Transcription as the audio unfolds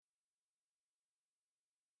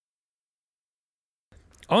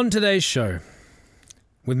On today's show,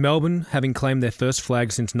 with Melbourne having claimed their first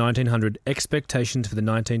flag since 1900, expectations for the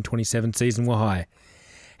 1927 season were high.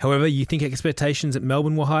 However, you think expectations at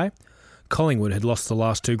Melbourne were high? Collingwood had lost the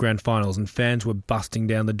last two grand finals and fans were busting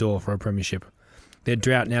down the door for a premiership. Their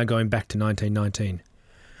drought now going back to 1919.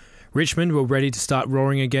 Richmond were ready to start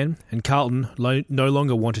roaring again, and Carlton no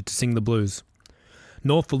longer wanted to sing the blues.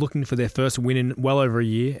 North were looking for their first win in well over a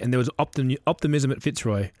year, and there was optimism at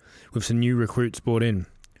Fitzroy, with some new recruits brought in.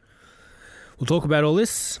 We'll talk about all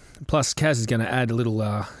this, plus Kaz is going to add a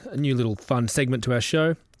new little fun segment to our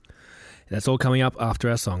show. That's all coming up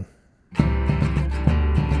after our song.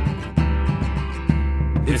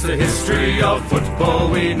 It's the history of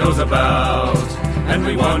football we knows about, and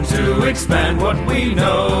we want to expand what we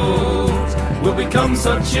know. We'll become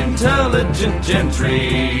such intelligent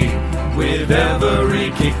gentry with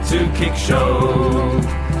every kick-to-kick show.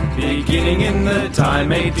 Beginning in the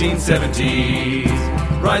time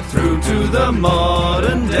 1870s, right through to the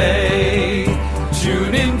modern day.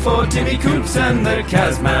 Tune in for Timmy Coops and the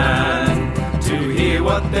Kazman to hear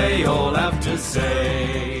what they all have to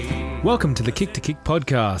say. Welcome to the Kick to Kick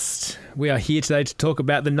podcast. We are here today to talk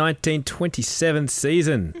about the 1927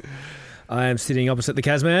 season. I am sitting opposite the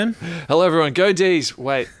Kazman. Hello, everyone. Go D's.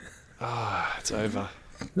 Wait. It's over.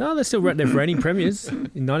 No, they're still they're reigning premiers. In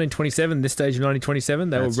 1927, this stage of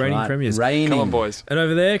 1927, they were reigning premiers. Reigning. Come on, boys. And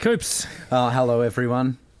over there, Coops. Oh, hello,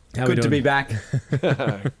 everyone. How we Good to doing? be back.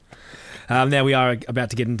 Now we are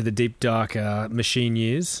about to get into the deep, dark machine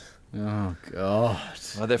years. Oh, God.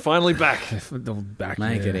 Oh, they're finally back. They're back.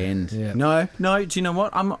 Make yeah. it end. Yeah. No, do you know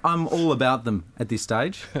what? I'm all about them at this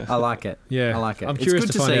stage. I like it. Yeah. I like it. I'm curious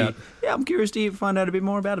it's to good find see. out. Yeah, I'm curious to find out a bit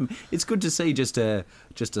more about them. It's good to see just a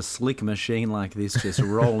slick machine like this just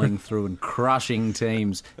rolling through and crushing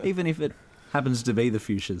teams, even if it happens to be the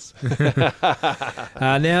Fuchsias.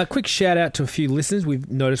 Now, a quick shout out to a few listeners. We've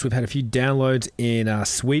noticed we've had a few downloads in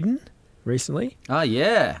Sweden recently. Oh,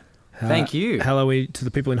 yeah. Thank you. Hello to the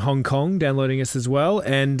people in Hong Kong downloading us as well,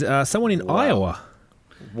 and someone in Iowa.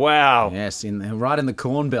 Wow. Yes, right in the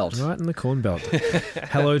Corn Belt. Right in the Corn Belt.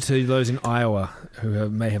 Hello to those in Iowa who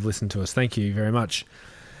may have listened to us. Thank you very much.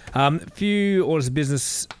 A few orders of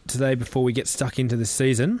business today before we get stuck into the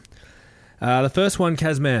season. The first one,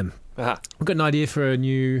 Kazman. Uh-huh. We've got an idea for a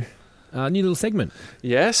new little segment.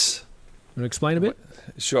 Yes? Want to explain a bit?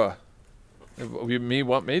 Sure. You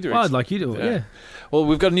want me to? I'd like you to, yeah. Well,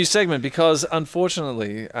 we've got a new segment because,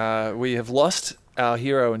 unfortunately, we have lost our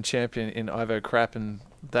hero and champion in Ivo Crap, and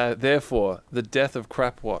therefore, the death of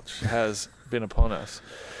Crap Watch has been upon us.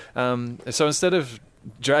 So instead of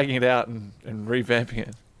dragging it out and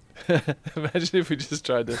revamping it, imagine if we just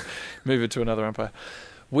tried to move it to another umpire.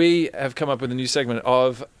 We have come up with a new segment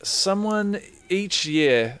of someone each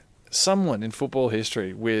year, someone in football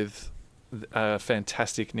history with a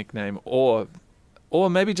fantastic nickname, or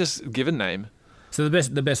maybe just give a name. So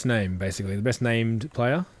the best name, basically, the best named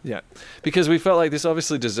player. Yeah, because we felt like this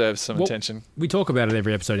obviously deserves some attention. We talk about it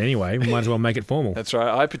every episode anyway. We might as well make it formal. That's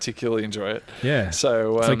right. I particularly enjoy it. Yeah.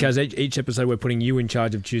 So, Kaz, each episode we're putting you in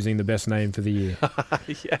charge of choosing the best name for the year.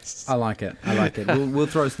 Yes. I like it. We'll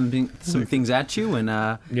throw some things at you,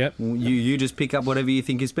 and Yep. you just pick up whatever you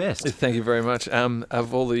think is best. Thank you very much.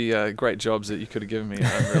 Of all the great jobs that you could have given me,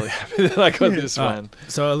 I'm really happy that I got this one.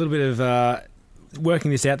 So a little bit of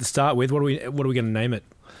working this out to start with. What are we going to name it?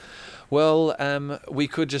 Well, we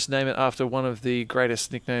could just name it after one of the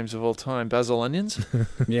greatest nicknames of all time, Basil Onions.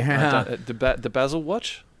 Yeah. The Basil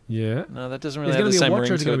Watch? Yeah. No, that doesn't really Is it have going the to be a same watch,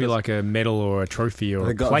 ring or is it to going to it. be like a medal or a trophy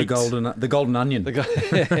or a plate? The golden onion. The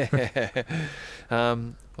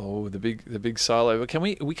big silo. But can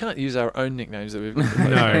we can't use our own nicknames that we've got.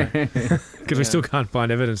 No, because we still can't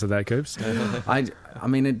find evidence of that, Coops. I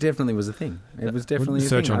mean, it definitely was a thing. It was definitely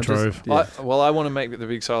Search a thing. on Trove. I want to make the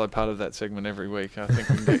big silo part of that segment every week. I think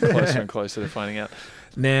we can get closer and closer to finding out.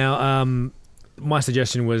 Now, my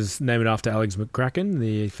suggestion was name it after Alex McCracken,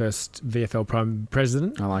 the first VFL Prime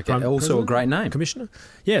President. I like it. Also a great name. Commissioner.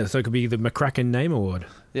 Yeah, so it could be the McCracken Name Award.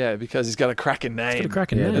 Yeah, because he's got a cracking name. It's got a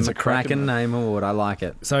cracking name. The McCracken Name Award. I like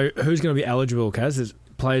it. So who's going to be eligible, Kaz? Is it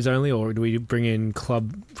players only, or do we bring in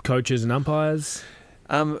club coaches and umpires?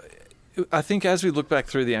 I think as we look back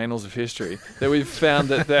through the annals of history, that we've found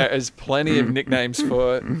that there is plenty of nicknames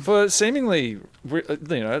for seemingly,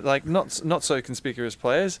 like not so conspicuous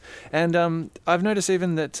players. And I've noticed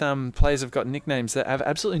even that players have got nicknames that have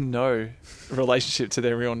absolutely no relationship to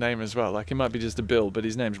their real name as well. Like it might be just a Bill, but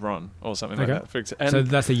his name's Ron or something like that. For example. So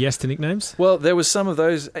that's a yes to nicknames? Well, there was some of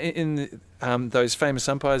those in those famous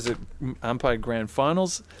umpires that umpired grand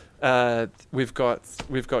finals. We've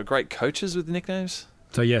got great coaches with nicknames.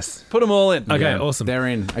 So yes. Put them all in. Okay, awesome. They're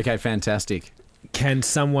in. Okay, fantastic. can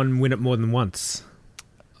someone win it more than once?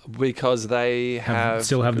 Because they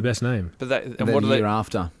Still have the best name. But and The what do year they?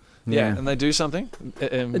 after. Yeah, and they do something.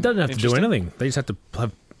 It doesn't have to do anything. They just have to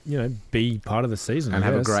have, be part of the season. And I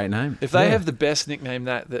have a guess. great name. If they have the best nickname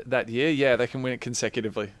that year, yeah, they can win it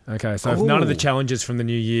consecutively. Okay, so if none of the challenges from the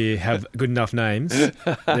new year have good enough names,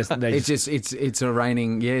 It's a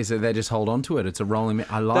reigning, so they just hold on to it. It's a rolling.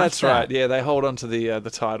 I like That's that. right. Yeah, they hold on to the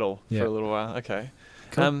title Yeah. for a little while. Okay.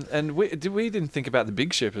 Cool. And we didn't think about the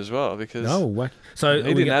big ship as well because So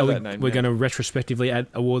He didn't have that name, we're yeah. going to retrospectively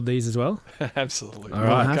award these as well. absolutely. All We'll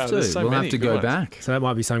right. have to. There's so We'll many have to good go ones. back. So that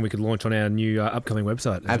might be something we could launch on our new upcoming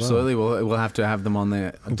website. As Absolutely. We'll have to have them on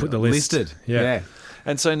there. We'll put the list. listed. Yeah.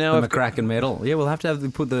 And so now And the I've got, McCracken medal. Yeah, we'll have to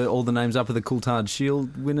put all the names up of the Coulthard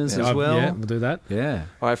Shield winners as well. Yeah, we'll do that. Yeah.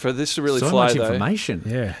 all right for this to really so fly much though. information.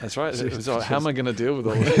 Yeah. That's right. So how am I going to deal with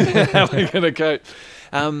all this? How am I going to cope?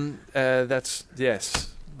 That's yes.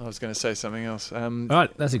 I was going to say something else. All right,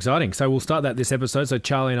 that's exciting. So we'll start that this episode. So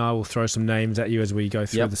Charlie and I will throw some names at you as we go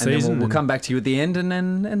through the And season. then we'll come back to you at the end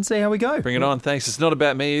and see how we go. Bring it on. Thanks. It's not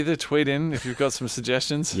about me either. Tweet in if you've got some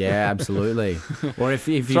suggestions. Yeah, absolutely. Or if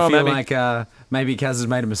you Throw 'em feel at me. like maybe Kaz has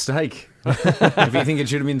made a mistake. If you think it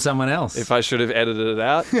should have been someone else. If I should have edited it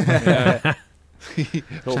out. Yeah.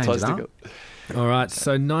 All Change ties it up. together. All right,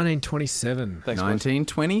 so 1927. Thanks, boys.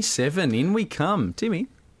 1927, in we come. Timmy,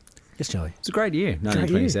 Yes, Charlie. it's a great year,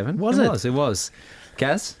 1927. Was it? It was.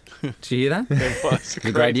 Kaz, did you hear that? It was It's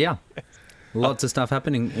a great year. Lots of stuff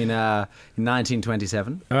happening in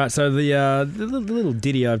 1927. All right, so the little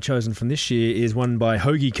ditty I've chosen from this year is one by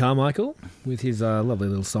Hoagie Carmichael with his lovely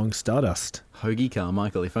little song Stardust. Hoagie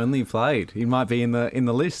Carmichael, if only he played, he might be in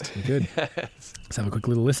the list. Good. Let's have a quick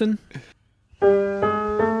little listen.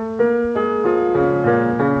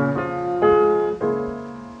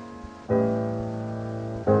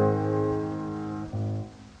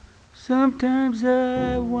 Sometimes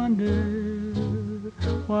I wonder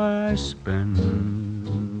why I spend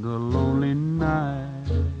the lonely night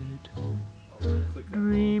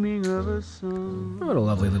dreaming of a song. What a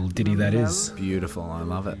lovely little ditty that is. Beautiful, I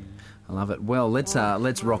love it. I love it. Well, let's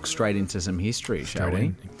rock straight into some history, shall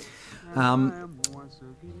we?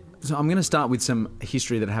 So I'm going to start with some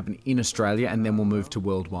history that happened in Australia and then we'll move to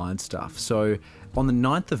worldwide stuff. So on the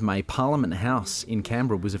 9th of May, Parliament House in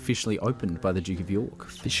Canberra was officially opened by the Duke of York.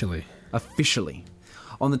 Officially.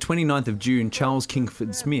 On the 29th of June, Charles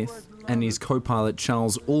Kingsford Smith and his co-pilot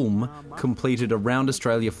Charles Ulm completed a round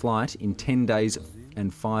Australia flight in 10 days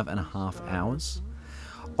and 5.5 hours.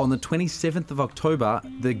 On the 27th of October,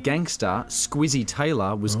 the gangster Squizzy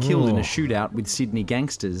Taylor was killed in a shootout with Sydney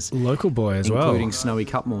gangsters, Local boy as well. including Snowy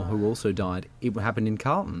Cutmore, who also died. It happened in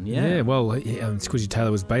Carlton, Yeah, well, Squizzy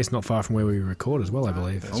Taylor was based not far from where we record as well, I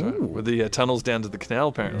believe. That's right. With the tunnels down to the canal,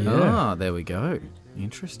 apparently. Yeah. Ah, there we go.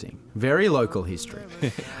 Interesting. Very local history.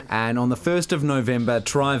 And on the 1st of November,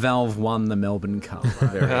 Trivalve won the Melbourne Cup.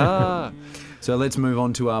 Very So let's move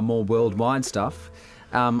on to our more worldwide stuff.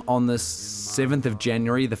 On the 7th of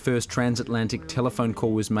January, the first transatlantic telephone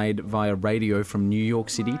call was made via radio from New York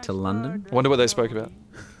City to London. Wonder what they spoke about.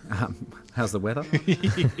 How's the weather?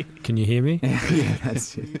 Can you hear me? Yeah,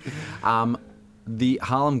 that's it. The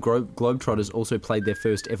Harlem Globetrotters also played their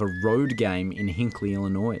first ever road game in Hinckley,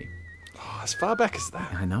 Illinois. Oh, as far back as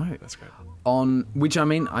that. I know. That's great. On which I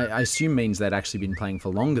assume means they'd actually been playing for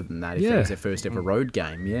longer than that if Yeah. it was their first ever road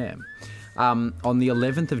game, yeah. On the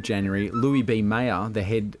 11th of January, Louis B. Mayer, the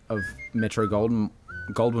head of Metro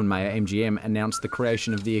Goldwyn Mayer, MGM, announced the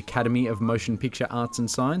creation of the Academy of Motion Picture Arts and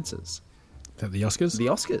Sciences, Is that the Oscars? the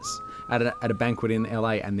Oscars, at a banquet in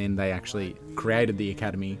LA, and then they actually created the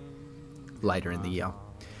Academy later in the year.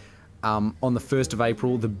 On the 1st of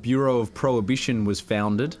April, the Bureau of Prohibition was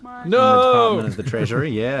founded in the Department of the Treasury,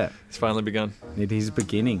 yeah. It's finally begun. It is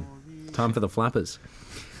beginning. Time for the flappers.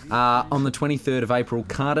 On the 23rd of April,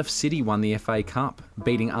 Cardiff City won the FA Cup,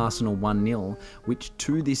 beating Arsenal 1-0, which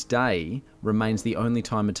to this day remains the only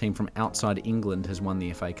time a team from outside England has won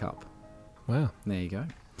the FA Cup. Wow. There you go.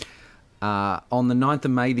 On the 9th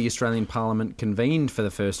of May, the Australian Parliament convened for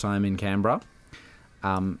the first time in Canberra.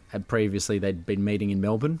 And previously, they'd been meeting in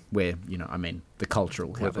Melbourne, where, the cultural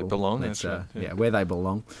Where capital. they belong, that's right, yeah. Yeah, where they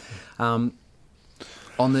belong. On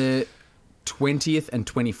the 20th and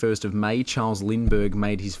 21st of May, Charles Lindbergh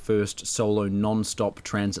made his first solo non-stop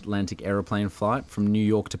transatlantic aeroplane flight from New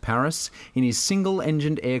York to Paris in his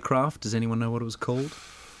single-engined aircraft. Does anyone know what it was called?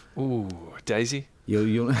 Ooh, Daisy?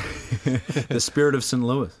 You'll the Spirit of St.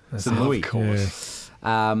 Louis. St. Louis. Of course.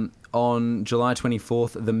 On July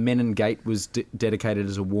 24th, the Menin Gate was dedicated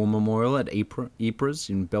as a war memorial at Ypres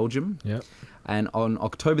in Belgium. Yep. And on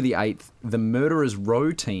October the 8th, the Murderers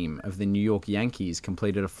Row team of the New York Yankees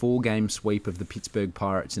completed a 4-game sweep of the Pittsburgh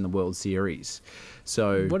Pirates in the World Series.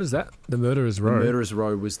 So What is that? The Murderers Row. the Murderers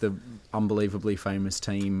Row was the unbelievably famous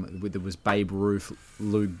team. There was Babe Ruth,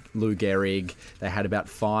 Lou Gehrig. They had about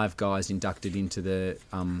 5 guys inducted into the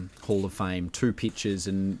Hall of Fame, 2 pitchers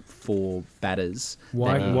and 4 batters.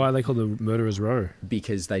 Why are they called the Murderers Row?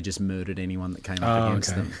 Because they just murdered anyone that came up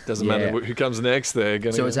against them. Doesn't matter who comes next. They're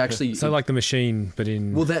going So it's actually... So like the Machine, but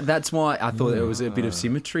in... Well, that's why I thought there was a bit of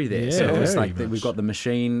symmetry there. Yeah, so it was very like much. we've got the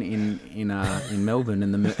Machine in Melbourne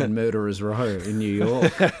and the Murderers Row in New York.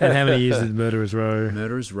 And how many years did Murderers Row?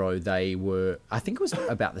 Murderers Row, they were, I think it was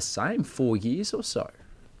about the same, 4 years or so.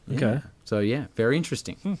 Yeah. Okay. So, yeah, very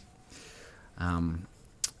interesting.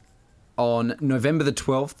 On November the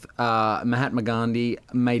 12th, Mahatma Gandhi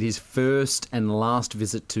made his first and last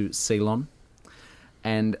visit to Ceylon,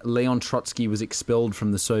 and Leon Trotsky was expelled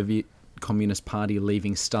from the Soviet Communist Party,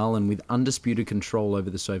 leaving Stalin with undisputed control over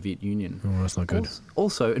the Soviet Union. Oh, that's not good.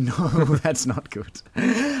 Also, no, that's not good.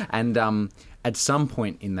 And at some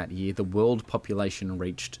point in that year, the world population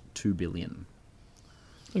reached 2 billion.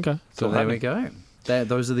 Okay. So there we go.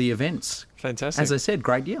 Those are the events. Fantastic. As I said,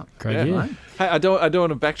 great year. Great year. Right? Hey, I don't want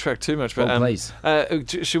to backtrack too much, but Oh, please.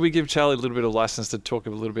 Should we give Charlie a little bit of license to talk a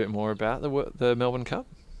little bit more about the Melbourne Cup?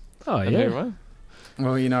 Oh, And yeah. who won?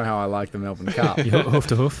 Well, you know how I like the Melbourne Cup. Hoof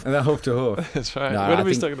to hoof. The hoof to hoof. That's right. No, when I are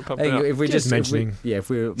we think- still going to pump I it think up? if we're Just mentioning. if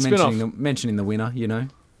we're Spin-off. mentioning the winner, you know,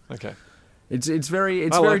 Okay. it's very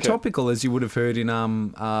I like it. topical, as you would have heard in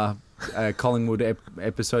Collingwood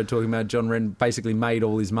episode talking about John Wren basically made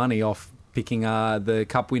all his money off picking the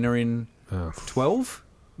cup winner in Oh. 12.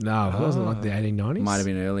 No, it wasn't like the 1890s. Might have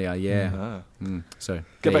been earlier, yeah. Ah. So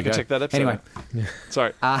Go there back you and check that episode. Anyway,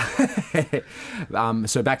 Sorry.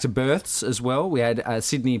 so back to births as well. We had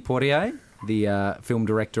Sidney Poitier, the film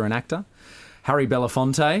director and actor. Harry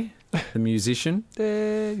Belafonte, the musician.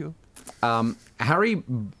 There you go. Harry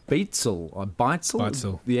Beitzel, or Beitzel?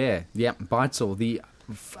 Beitzel. Yeah, Beitzel, the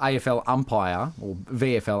AFL umpire, or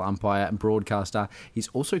VFL umpire and broadcaster, is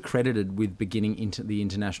also credited with beginning into the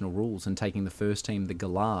international rules and taking the first team, the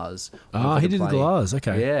Galahs. Ah, over he to did the play. Galahs,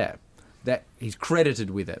 okay. Yeah, that he's credited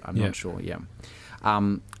with it. I'm Yeah. not sure, yeah.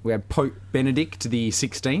 We had Pope Benedict the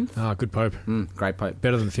 16th. Ah, good Pope. Great Pope.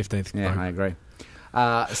 Better than the 15th. Yeah, Pope. I agree.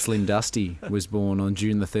 Slim Dusty was born on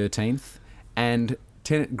June the 13th. And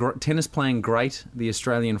tennis playing great, the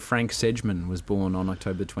Australian Frank Sedgman was born on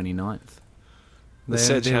October 29th. The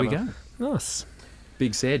There we go. Sedgehammer. Nice.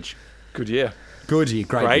 Big Sedge. Good year. Good year.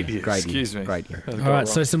 Great year. year. Great Excuse year. me. Great year. All right,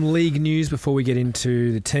 so some league news before we get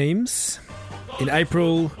into the teams. In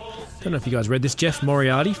April, don't know if you guys read this, Jeff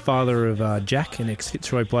Moriarty, father of Jack, an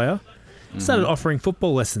ex-Fitzroy player, started offering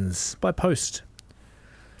football lessons by post.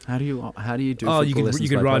 How do you do You football could lessons you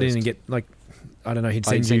by could write in post? and get, like, I don't know, he'd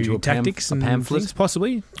Oh, he'd send send you you a tactics and pamphlet? things,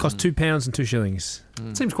 possibly. Cost £2 and 2 shillings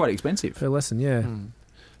Seems quite expensive. per lesson, yeah.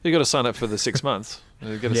 You got to sign up for the 6 months.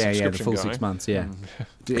 You get a Yeah, subscription the full going. 6 months, yeah.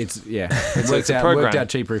 It it's worked a out program.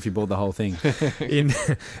 cheaper if you bought the whole thing.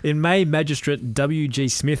 In May, Magistrate W.G.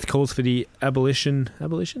 Smith calls for the abolition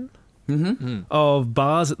of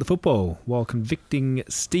bars at the football while convicting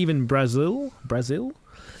Stephen Brazil,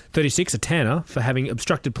 36, a tanner, for having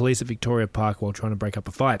obstructed police at Victoria Park while trying to break up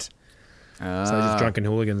a fight. So just drunken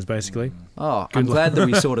hooligans, basically. Oh, I'm glad that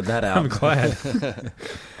we sorted that out. I'm glad.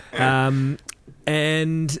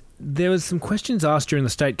 And there was some questions asked during the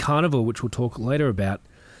state carnival, which we'll talk later about.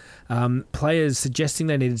 Players suggesting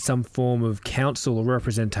they needed some form of counsel or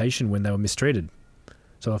representation when they were mistreated.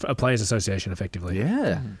 So a players' association, effectively.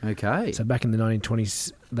 Yeah, okay. So back in the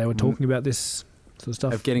 1920s, they were talking about this sort of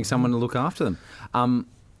stuff. Of getting someone to look after them.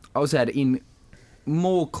 I was at in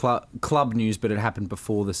more club news, but it happened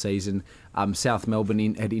before the season. South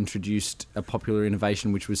Melbourne had introduced a popular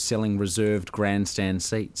innovation, which was selling reserved grandstand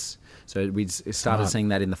seats. So we'd started Smart. seeing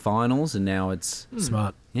that in the finals, and now it's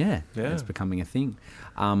Smart. Yeah. it's becoming a thing.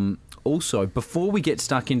 Also, before we get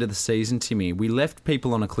stuck into the season, Timmy, we left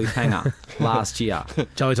people on a cliffhanger last year.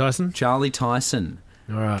 Charlie Tyson? Charlie Tyson,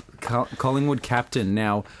 All right. Collingwood captain.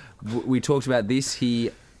 Now, we talked about this. He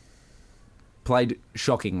played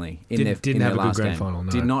shockingly in Didn't their have a good last grand game. final,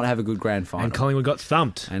 no. Did not have a good grand final. And Collingwood got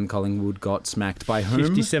thumped. And Collingwood got smacked by whom?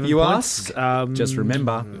 57 you points. ask? Just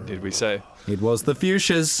remember, Did we say? it was the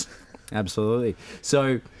Fuchsias. Absolutely.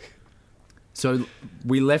 So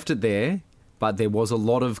we left it there, but there was a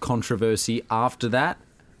lot of controversy after that.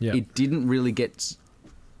 Yeah. It didn't really get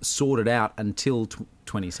sorted out until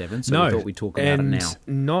 27, so we thought we'd talk about it now.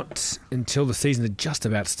 Not until the season had just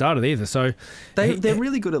about started either. So They're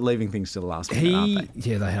really good at leaving things to the last minute, aren't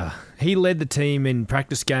they? Yeah, they are. He led the team in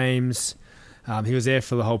practice games. He was there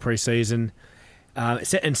for the whole pre-season.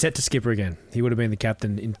 Set to skipper again. He would have been the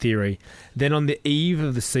captain in theory. Then on the eve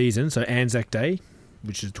of the season, so Anzac Day,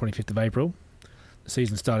 which is the 25th of April, the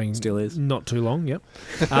season starting Still is. not too long, yep.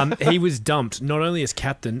 He was dumped not only as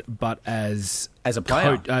captain but as a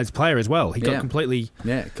player. as player as well. He got completely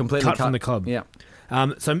cut from the club. Yeah.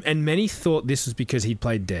 And many thought this was because he'd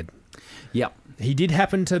played dead. Yep. He did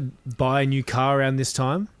happen to buy a new car around this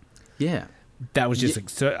time. Yeah. That was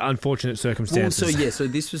just unfortunate circumstances. Well, so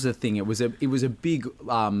this was the thing. It was a big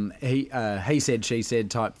he said, she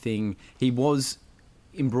said type thing. He was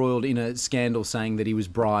embroiled in a scandal saying that he was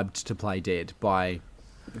bribed to play dead by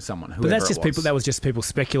someone. But that's just people. That was just people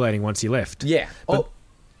speculating once he left. Yeah. But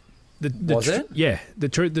was it? Yeah. The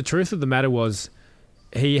truth of the matter was,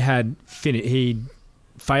 he had he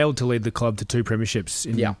failed to lead the club to 2 premierships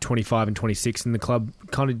in 25 and 26, and the club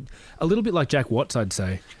kind of a little bit like Jack Watts, I'd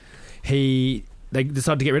say. They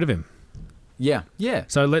decided to get rid of him. Yeah, yeah.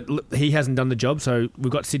 So he hasn't done the job. So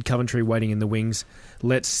we've got Sid Coventry waiting in the wings.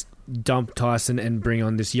 Let's dump Tyson and bring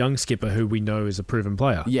on this young skipper who we know is a proven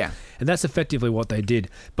player. Yeah. And that's effectively what they did.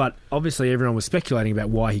 But obviously everyone was speculating about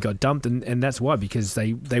why he got dumped, and that's why, because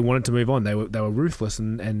they wanted to move on. They were ruthless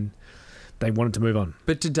and they wanted to move on.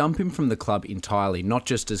 But to dump him from the club entirely, not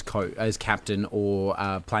just as captain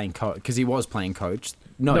or playing coach, because he was playing coach.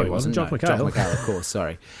 No, he wasn't. John McHale. John McHale, of course.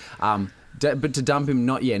 Sorry, but to dump him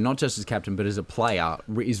not just as captain, but as a player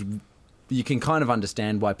is. You can kind of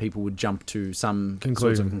understand why people would jump to some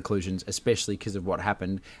sorts of conclusions, especially because of what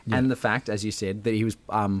happened and the fact, as you said, that he was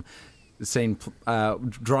seen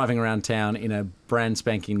driving around town in a brand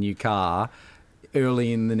spanking new car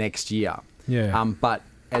early in the next year. Yeah. But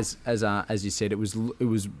as you said, it was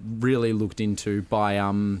really looked into by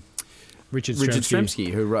Richard Stremski,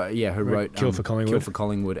 who wrote Kill for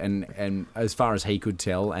Collingwood, and as far as he could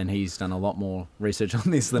tell, and he's done a lot more research on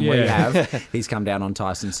this than we have, he's come down on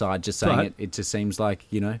Tyson's side, just saying it just seems like,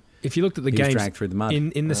 if you looked at the he was games dragged through the mud.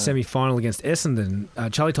 in the semi-final against Essendon,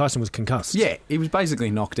 Charlie Tyson was concussed. Yeah, he was basically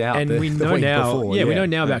knocked out. And we know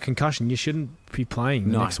now about concussion. You shouldn't be playing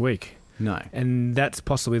next week. No. And that's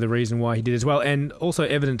possibly the reason why he did as well. And also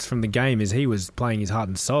evidence from the game is he was playing his heart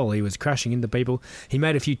and soul. He was crashing into people. He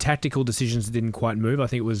made a few tactical decisions that didn't quite move. I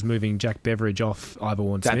think it was moving Jack Beveridge off Ivor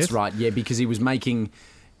Warne-Smith. That's right, yeah, because he was making...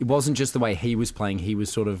 It wasn't just the way he was playing. He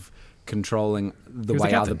was sort of controlling the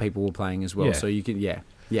way other people were playing as well. Yeah. So you can...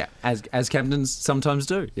 Yeah, as captains sometimes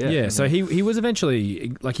do. Yeah, so he was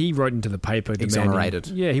eventually, he wrote into the paper exonerated.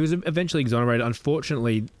 Yeah, he was eventually exonerated.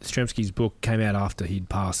 Unfortunately, Stremski's book came out after he'd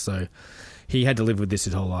passed, so he had to live with this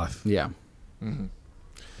his whole life. Yeah. Mm-hmm.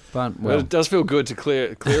 But well, it does feel good to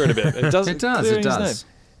clear it a bit. It does. It does.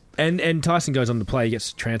 And Tyson goes on to play. He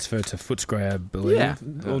gets transferred to Footscray, I believe. Yeah.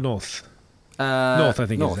 Or North. North, I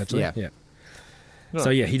think it is, actually. Yeah. Right. So,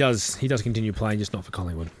 yeah, he does continue playing, just not for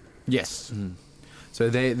Collingwood. Yes. Mm. So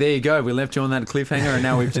there you go. We left you on that cliffhanger, and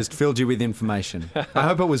now we've just filled you with information. I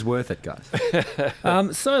hope it was worth it, guys.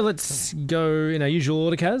 So let's go in our usual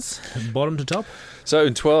order, Kaz. Bottom to top. So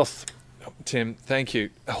in 12th, Tim, thank you.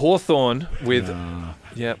 Hawthorn with, I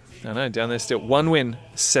know, down there still. 1 win,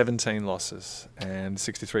 17 losses, and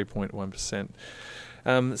 63.1%.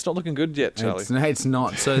 It's not looking good yet, Charlie. It's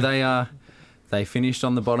not. So they finished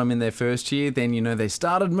on the bottom in their first year. Then, they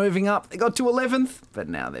started moving up. They got to 11th, but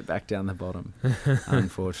now they're back down the bottom,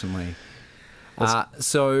 unfortunately.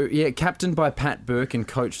 Captained by Pat Burke and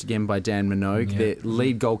coached again by Dan Minogue. Their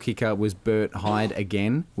lead goal kicker was Bert Hyde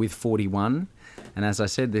again with 41. And as I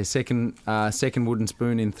said, their second wooden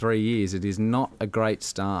spoon in 3 years. It is not a great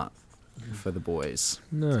start for the boys.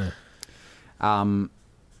 No.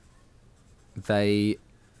 They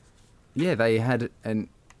had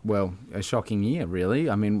a shocking year, really.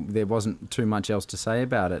 I mean, there wasn't too much else to say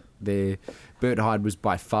about it. Bert Hyde was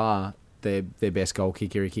by far their best goal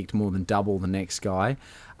kicker. He kicked more than double the next guy.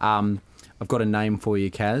 I've got a name for you,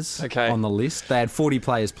 Kaz, on the list. They had 40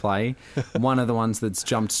 players play. One of the ones that's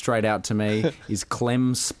jumped straight out to me is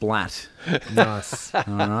Clem Splat. Nice. All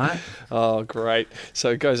right. Oh, great. So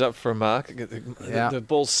it goes up for a mark. The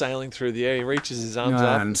ball's sailing through the air. He reaches his arms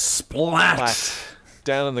up. And splat.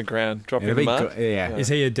 Down on the ground, dropping the mark. Is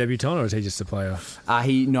he a debutant or is he just a player?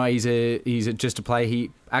 He's just a player. He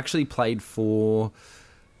actually played for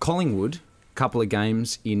Collingwood a couple of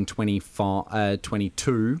games in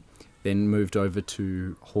 22, then moved over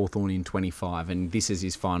to Hawthorn in 25, and this is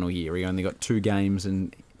his final year. He only got 2 games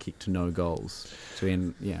and kicked no goals.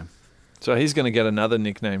 So he's going to get another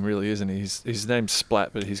nickname, really, isn't he? His name's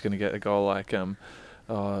Splat, but he's going to get a goal like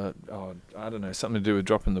I don't know, something to do with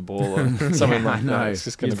dropping the ball or something like no, that. It's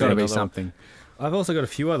just going it's to got to be another one. something. I've also got a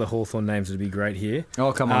few other Hawthorn names that would be great here.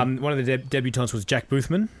 Oh, come on. One of the debutants was Jack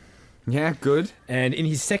Boothman, Yeah, good. and in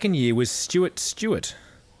his second year was Stuart Stewart.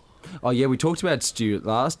 Oh, yeah, we talked about Stewart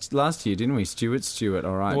last year, didn't we? Stewart,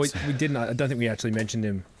 all right. Well, we didn't. I don't think we actually mentioned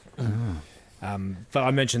him. But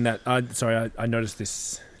I mentioned that. I noticed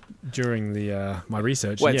this during my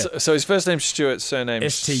research. Wait, yeah. so his first name's Stuart, surname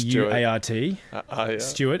Stuart, yeah.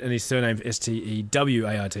 Stuart, and his surname Stewart. So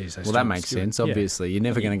Well, Stuart that makes Stewart. sense, Yeah. obviously. You're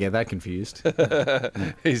never going to get that confused.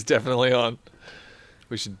 He's definitely on.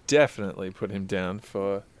 We should definitely put him down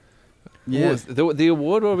for Yeah. the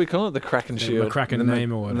award. What do we call it? The Kraken The Shield. McCracken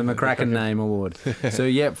name award. The McCracken Name Award. So,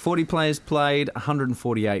 yeah, 40 players played,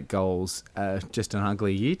 148 goals. Just an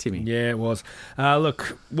ugly year, Timmy. Yeah, it was.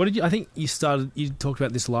 Look, what did you? I think you talked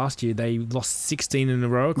about this last year. They lost 16 in a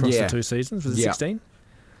row across Yeah. the 2 seasons. Was it Yeah. 16?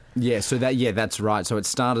 Yeah, so that's right. So it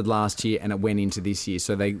started last year and it went into this year.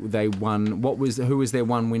 So they won. Who was their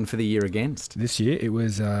one win for the year against? This year it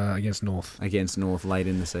was against North. Against North late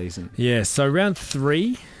in the season. Yeah. So round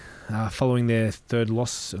 3, following their third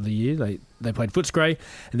loss of the year, they played Footscray,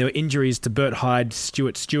 and there were injuries to Bert Hyde,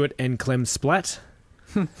 Stuart Stewart, and Clem Splatt.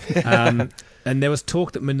 And there was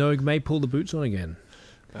talk that Minogue may pull the boots on again.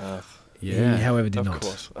 He, however, did of not.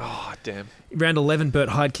 course. Oh, damn. Round 11, Bert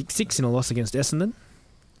Hyde kicked 6 in a loss against Essendon.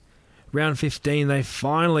 Round 15, they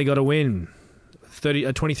finally got a win. A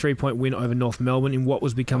 23-point win over North Melbourne in what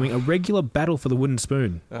was becoming a regular battle for the wooden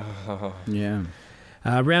spoon. Yeah.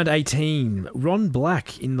 Round 18, Ron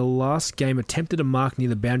Black in the last game attempted a mark near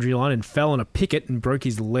the boundary line and fell on a picket and broke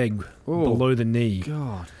his leg below the knee.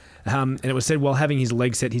 God. And it was said while having his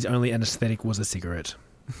leg set, his only anaesthetic was a cigarette.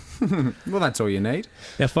 Well, that's all you need.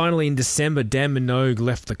 Now, finally, in December, Dan Minogue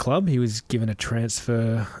left the club. He was given a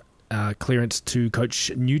transfer clearance to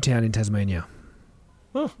coach Newtown in Tasmania.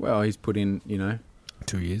 Well, he's put in,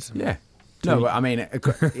 2 years. Yeah. No, I mean,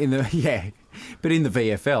 but in the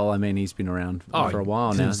VFL, I mean, he's been around for a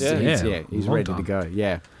while now. since- He's long ready time. to go.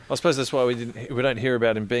 Yeah. I suppose that's why we don't hear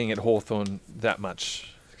about him being at Hawthorn that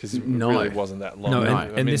much, because it No. really wasn't that long. No, I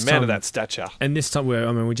and mean, this man time- of that stature. And this time,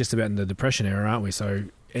 we're just about in the Depression era, aren't we? So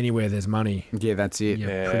anywhere there's money, Yeah, that's it. you're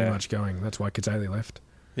Yeah. pretty much going. That's why Kazali left.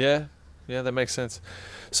 Yeah, that makes sense.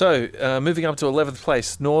 So, moving up to 11th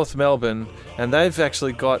place, North Melbourne, and they've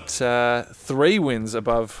actually got 3 wins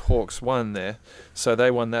above Hawks 1 there, so they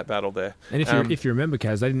won that battle there. And if you remember,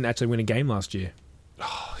 Kaz, they didn't actually win a game last year.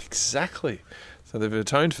 Exactly. So they've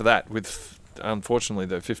atoned for that with, unfortunately,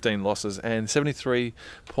 the 15 losses and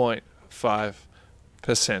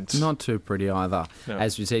 73.5%. Not too pretty either. No.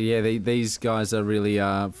 As we said, these guys are really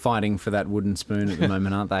fighting for that wooden spoon at the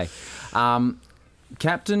moment, aren't they?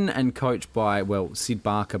 Captain and coached by, Sid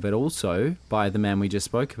Barker, but also by the man we just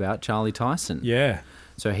spoke about, Charlie Tyson. Yeah,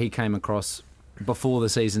 So he came across before the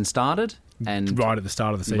season started. And right at the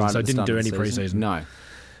start of the season, right so at the didn't start do of any the season. pre-season. No.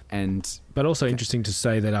 And But also interesting to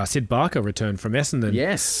say that Sid Barker returned from Essendon.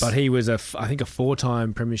 yes. But he was, I think, a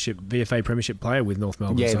 4-time VFA Premiership player with North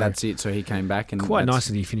Melbourne. yeah, so that's it. So he came back. And quite that's- nice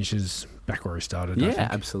that he finishes back where he started. I Yeah, think.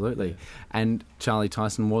 absolutely. And Charlie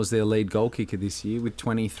Tyson was their lead goal kicker this year with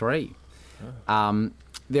 23.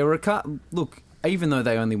 There were look, even though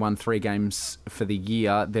they only won 3 games for the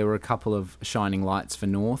year, there were a couple of shining lights for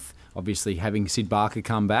North. Obviously, having Sid Barker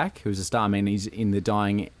come back, who's a star. I mean, he's in the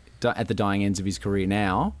dying ends of his career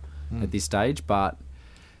now at this stage, but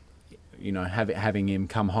having him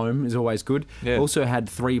come home is always good. Yeah. Also had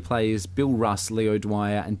 3 players, Bill Russ, Leo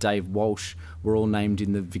Dwyer and Dave Walsh, were all named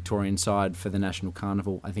in the Victorian side for the National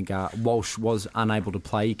Carnival. I think Walsh was unable to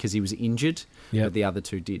play because he was injured, Yep. but the other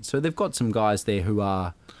 2 did. So they've got some guys there who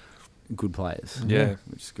are good players. Yeah.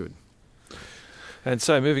 Which is good. And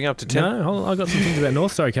so moving up to 10th. No, hold on, I've got some things about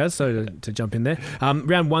North. Sorry, Kaz, so to jump in there.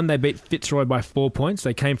 Round 1, they beat Fitzroy by 4 points.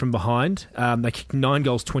 They came from behind. They kicked 9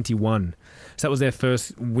 goals, 21. So that was their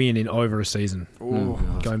first win in over a season.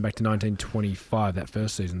 Going back to 1925, that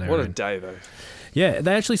first season they What were a in. day, though. Yeah,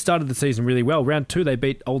 they actually started the season really well. Round 2, they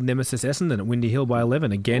beat old nemesis Essendon at Windy Hill by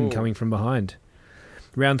 11, again coming from behind.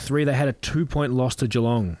 Round 3, they had a 2-point loss to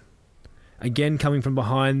Geelong. Again, coming from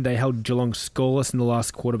behind, they held Geelong scoreless in the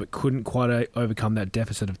last quarter but couldn't quite overcome that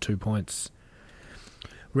deficit of 2 points.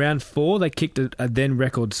 Round 4, they kicked a then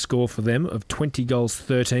record score for them of 20 goals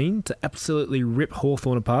 13 to absolutely rip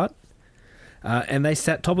Hawthorn apart. And they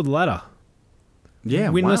sat top of the ladder. Yeah,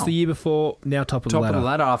 Winless wow. the year before, now top of Top the ladder. of the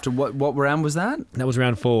ladder after what round was that? That was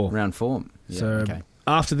round 4. Round 4. Yeah, So okay.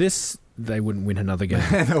 after this, they wouldn't win another game.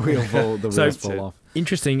 the wheels fall off.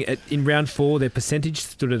 Interesting, in round 4, their percentage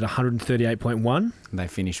stood at 138.1. They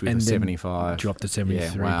finished with And a then 75. Dropped to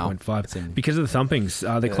 73.5. Wow. Because of the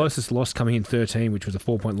thumpings. Their closest loss coming in 13, which was a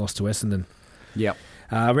 4-point loss to Essendon. Yep.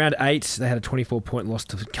 Round 8, they had a 24-point loss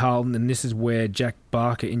to Carlton, and this is where Jack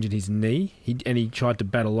Barker injured his knee, and he tried to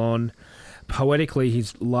battle on. Poetically,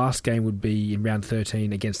 his last game would be in round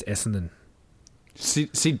 13 against Essendon.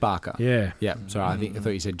 Sid Barker. Yeah. Yeah. Sorry, I thought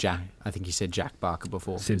you said Jack. I think you said Jack Barker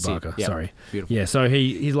before. Sid Barker, Yep. sorry. Beautiful. Yeah, so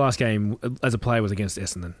his last game as a player was against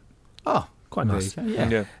Essendon. Oh, Quite nice.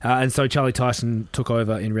 Yeah. And so Charlie Tyson took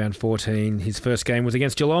over in round 14. His first game was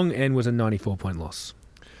against Geelong and was a 94-point loss.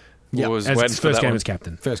 Yep. Was As when his for first that game one? as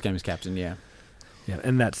captain. First game as captain, yeah. Yeah,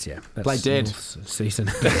 and that's Play dead. North's season.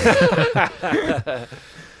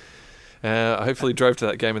 Hopefully drove to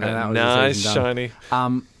that game in And that that was the nice, season done. shiny.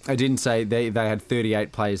 I didn't say they had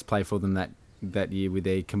 38 players play for them that year with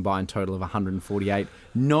a combined total of 148.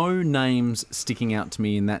 No names sticking out to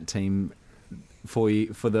me in that team for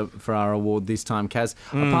our award this time, Kaz.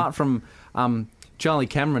 Apart from Charlie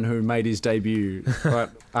Cameron, who made his debut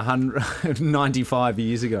 95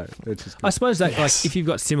 years ago. Which is good. I suppose that if you've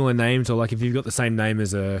got similar names, or like if you've got the same name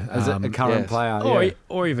as a current yes. player,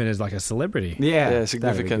 or even as like a celebrity. yeah, that'd be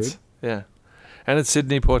significance. Yeah. And it's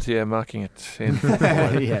Sydney Poitier marking it in.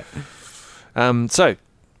 good. Yeah. So,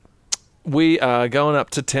 we are going up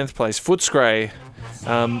to 10th place. Footscray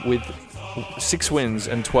with 6 wins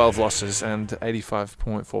and 12 losses and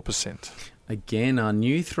 85.4%. Again, our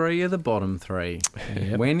new 3 are the bottom 3.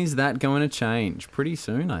 Yep. When is that going to change? Pretty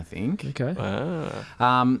soon, I think. Okay.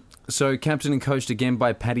 So captain and coached again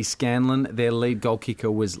by Paddy Scanlon. Their lead goal kicker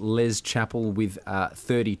was Les Chappell with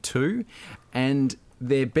 32. And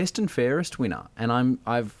their best and fairest winner, and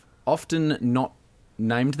I've often not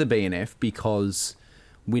named the BNF because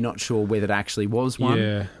we're not sure whether it actually was one.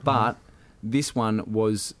 Yeah. But this one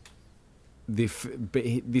was this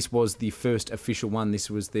was the first official one. This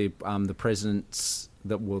was the president's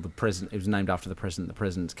the president. It was named after the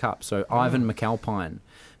President's Cup. So Ivan McAlpine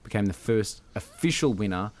became the first official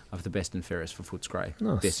winner of the best and fairest for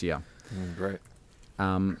Footscray this year. Great.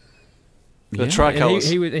 Yeah. The tricolours.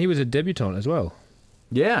 He was a debutant as well.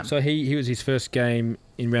 Yeah. So he was his first game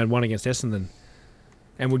in round 1 against Essendon,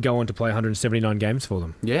 and would go on to play 179 games for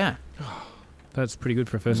them. Yeah. That's pretty good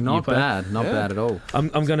for a first year Not player. bad. Not bad at all. I'm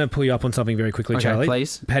going to pull you up on something very quickly, Okay, Charlie.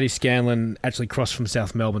 please. Paddy Scanlon actually crossed from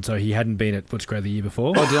South Melbourne, so he hadn't been at Footscray the year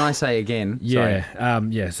before. Oh, did I say again? Yeah,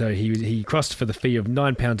 Sorry. so he crossed for the fee of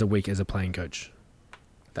 £9 a week as a playing coach.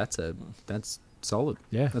 That's solid.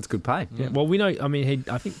 Yeah. That's good pay. Yeah, well, we know. I mean,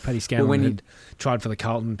 I think Paddy Scanlon when had tried for the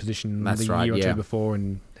Carlton position That's the right, year or yeah. two before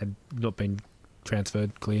and had not been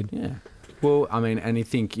transferred, cleared. Yeah. Well, I mean, and you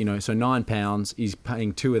think, so £9, he's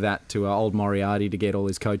paying 2 of that to old Moriarty to get all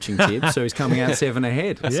his coaching tips, so he's coming out 7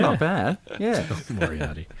 ahead. That's Yeah. not bad. Yeah.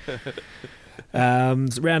 Moriarty.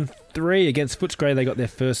 Round 3 against Footscray, they got their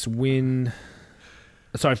first win.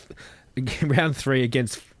 Sorry, round 3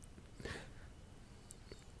 against.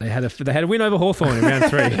 They had a win over Hawthorn in round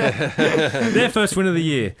 3. Their first win of the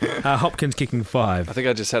year. Hopkins kicking 5. I think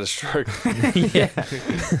I just had a stroke. Yeah.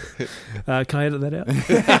 Can I edit that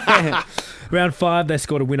out? Round 5, they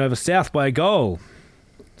scored a win over South by a goal.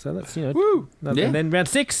 So that's, Woo! Yeah. And then round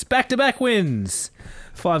 6, back-to-back wins.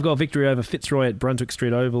 5-goal victory over Fitzroy at Brunswick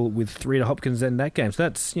Street Oval with 3 to Hopkins in that game. So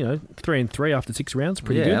that's, 3-3 after 6 rounds.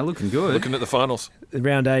 Pretty good. looking good. Looking at the finals.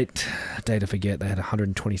 Round 8, day to forget, they had a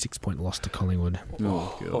 126-point loss to Collingwood.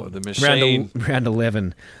 Oh, the machine. Round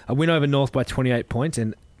 11, a win over North by 28 points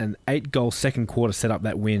and an 8-goal second quarter set up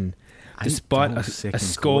that win, despite a 8-goal second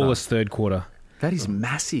scoreless third quarter. That is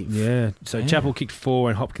massive. Yeah, so Yeah. Chappell kicked 4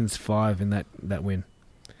 and Hopkins 5 in that win.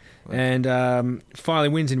 And finally,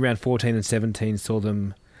 wins in round 14 and 17 saw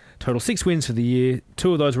them total 6 wins for the year.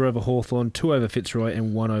 2 of those were over Hawthorn, 2 over Fitzroy,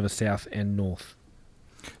 and 1 over South and North.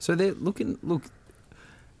 So they're look.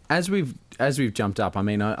 As we've jumped up, I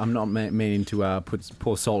mean, I'm not meaning to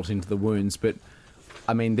pour salt into the wounds, but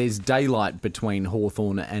I mean, there's daylight between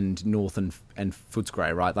Hawthorn and North and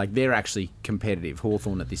Footscray, right? Like, they're actually competitive.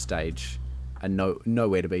 Hawthorn at this stage are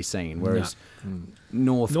nowhere to be seen, whereas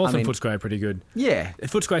North North I mean, and Footscray are pretty good. yeah,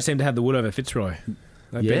 Footscray seem to have the wood over Fitzroy.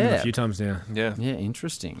 They've been them a few times now. Yeah. yeah,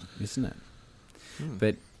 interesting, isn't it?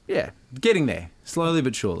 But yeah, getting there slowly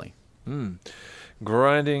but surely.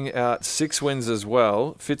 Grinding out 6 wins as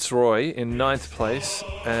well. Fitzroy in 9th place,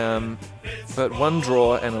 but 1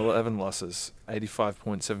 draw and 11 losses,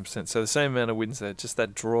 85.7%. So the same amount of wins there. Just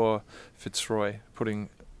that draw, Fitzroy putting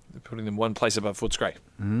them 1 place above Footscray.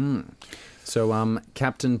 So,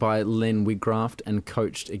 captained by Len Wigcraft and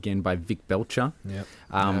coached again by Vic Belcher. Yep.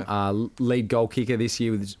 Lead goal kicker this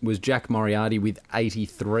year was Jack Moriarty with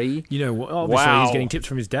 83. You know, obviously Wow. he's getting tips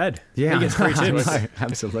from his dad. Yeah, He gets free tips. I know,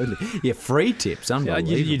 absolutely. Yeah, free tips. Yeah,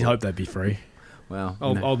 Unbelievable. you'd hope they'd be free. Well,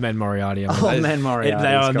 Old man Moriarty. I mean, Old man Moriarty.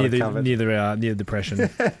 they are near the depression.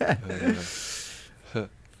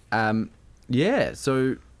 Yeah,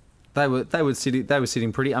 so they were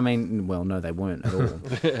sitting pretty. I mean, well, no, they weren't at all.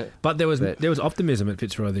 But there was optimism at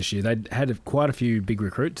Fitzroy this year. They'd had quite a few big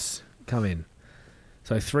recruits come in.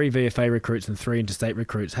 So 3 VFA recruits and 3 interstate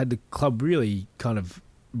recruits had the club really kind of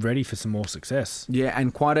ready for some more success. Yeah,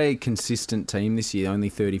 and quite a consistent team this year. Only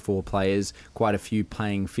 34 players, quite a few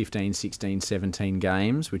playing 15, 16, 17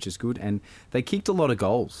 games, which is good. And they kicked a lot of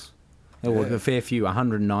goals. There were a fair few,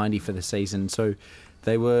 190 for the season. So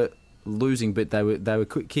they were losing, but they were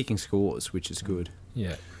kicking scores, which is good.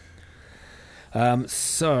 Yeah.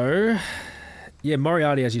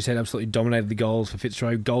 Moriarty, as you said, absolutely dominated the goals for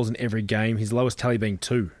Fitzroy. Goals in every game. His lowest tally being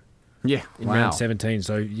 2 Yeah, in round 17.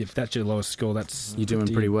 So if that's your lowest score, that's You're doing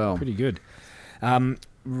pretty well. Pretty good. So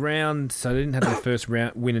they didn't have their first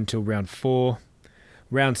win until round 4.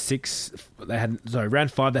 Round 5 they had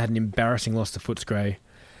an embarrassing loss to Footscray.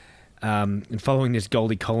 And following this,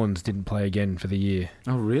 Goldie Collins didn't play again for the year.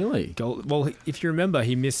 Oh, really? Well, if you remember,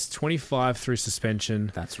 he missed 25 through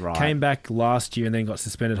suspension. That's right. Came back last year and then got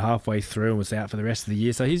suspended halfway through and was out for the rest of the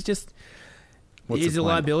year. So he's just... What's he's the a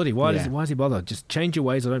point? liability. Why Yeah. does he bother? Just change your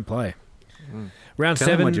ways or don't play. Round Tell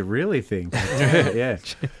them 7... what you really think. Yeah.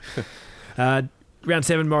 Round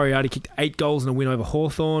 7, Moriarty kicked 8 goals in a win over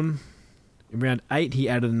Hawthorn. In round 8, he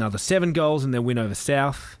added another 7 goals in their win over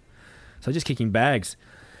South. So just kicking bags.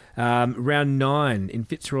 Round 9, in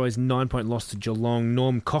Fitzroy's 9-point loss to Geelong,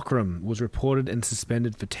 Norm Cockram was reported and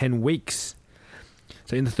suspended for 10 weeks.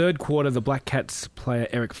 So in the third quarter, the Black Cats player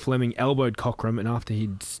Eric Fleming elbowed Cockram, and after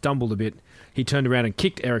he'd stumbled a bit, he turned around and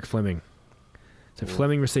kicked Eric Fleming. So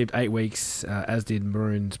Fleming received 8 weeks, as did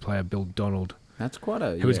Maroons player Bill Donald, That's quite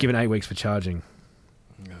a... who was given 8 weeks for charging.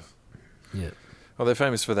 Yeah. Well, they're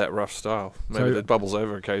famous for that rough style. Maybe So- that bubbles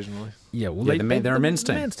over occasionally. Yeah, well, they're a men's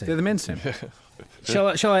team. They're the men's team. Shall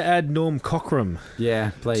I add Norm Cockram Yeah,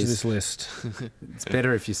 to please. this list? It's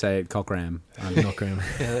better if you say it Cockram. Cockram.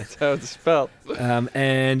 Yeah, that's how it's spelled.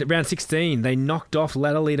 And round 16, they knocked off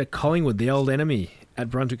ladder leader Collingwood, the old enemy, at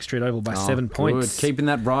Brunswick Street Oval by 7 points. Good. Keeping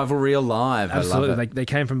that rivalry alive. I Absolutely. love it. They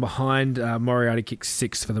came from behind. Moriarty kicked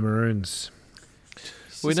 6 for the Maroons.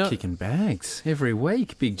 We He's know- kicking bags every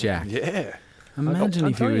week, Big Jack. Yeah. Imagine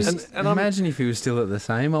if he telling was. you. And I'm- imagine if he was still at the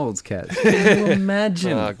same old Cats. Can you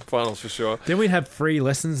imagine? Finals for sure. Then we'd have free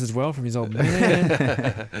lessons as well from his old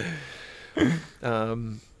man.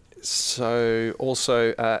 So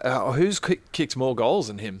also, who's kicked more goals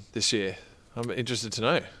than him this year? I'm interested to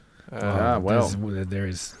know. There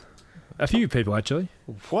is a few people, actually.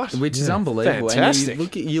 What? Which is Yeah. unbelievable.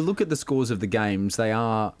 Fantastic. And you look at the scores of the games; they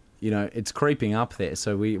are, it's creeping up there.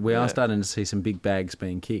 So we Yeah. are starting to see some big bags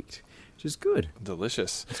being kicked, which is good.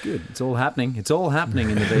 Delicious. It's good. It's all happening. It's all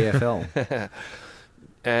happening in the VFL.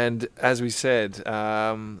 And as we said,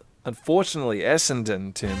 unfortunately,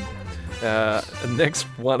 Essendon, Tim, next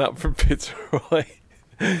one up from Fitzroy.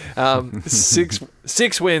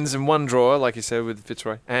 6 wins and 1 draw, like you said, with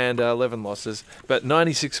Fitzroy, and 11 losses, but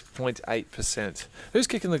 96.8%. Who's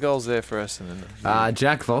kicking the goals there for Essendon?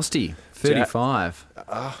 Jack Vosti, 35.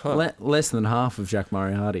 Less than half of Jack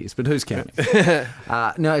Moriarty's, but who's counting?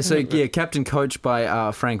 Captain coached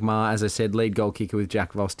by Frank Marr, as I said, lead goal kicker with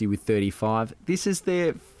Jack Vosti with 35. This is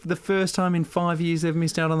the first time in 5 years they've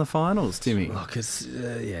missed out on the finals, Timmy. Look, it's,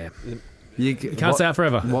 You can't say that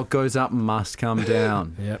forever. What goes up must come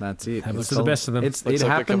down. Yep. That's it. Happens to the best of them. Let's It hope they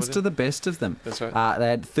happens come to in. the best of them. That's right. They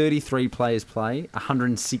had 33 players play,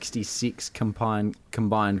 166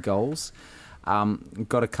 combined goals.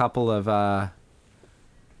 Got a couple of... I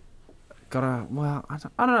don't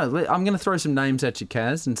know. I'm going to throw some names at you,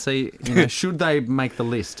 Kaz, and see, should they make the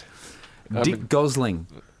list. Dick Gosling.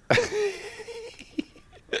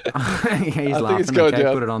 He's laughing. it's going okay,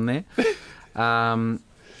 down. put it on there.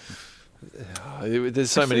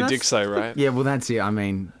 There's so many that's- dicks, though, right? Yeah, well, that's it. I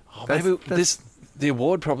mean... Maybe the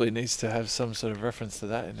award probably needs to have some sort of reference to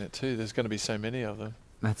that in it too. There's going to be so many of them.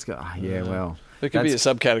 That's good. Well, There could be a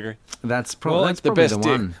subcategory. that's Well, probably that's the probably best the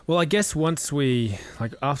dick. one. Well, I guess after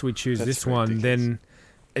we choose That's this one, ridiculous. then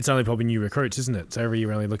it's only probably new recruits, isn't it? So every year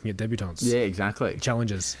we're only looking at debutants. Yeah, exactly.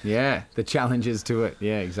 Challenges. Yeah, the challenges to it.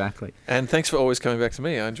 Yeah, exactly. And thanks for always coming back to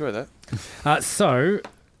me. I enjoy that. So,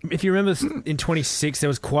 if you remember, in 26, there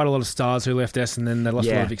was quite a lot of stars who left us, and then they lost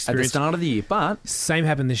a lot of at the experience. start of the year, but Same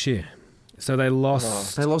happened this year. So they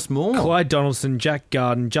lost They lost more. Clyde Donaldson, Jack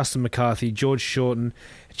Garden, Justin McCarthy, George Shorten.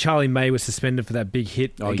 Charlie May was suspended for that big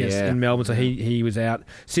hit in Melbourne, so he was out.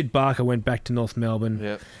 Sid Barker went back to North Melbourne.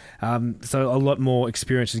 Yep. So a lot more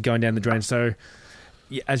experience is going down the drain. So,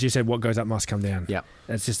 as you said, what goes up must come down. Yeah.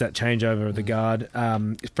 It's just that changeover of the guard.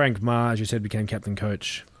 Frank Ma, as you said, became captain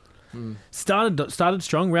coach. Started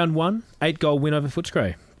strong, round 1, 8-goal win over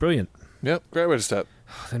Footscray. Brilliant. Yep, great way to start.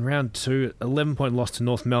 Then round 2, 11-point loss to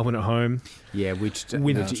North Melbourne at home. Yeah, which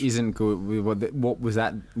isn't good. What was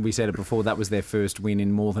that? We said it before. That was their first win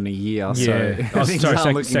in more than a year. Yeah.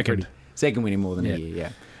 So Second. Second win in more than a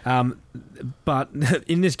year, yeah. But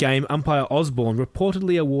in this game, umpire Osborne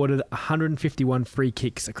reportedly awarded 151 free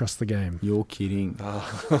kicks across the game. You're kidding.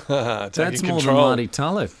 That's more than Marty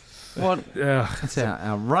Tulloch. What? That's That's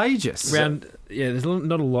outrageous. There's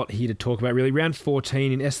not a lot here to talk about, really. Round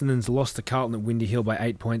 14, in Essendon's lost to Carlton at Windy Hill by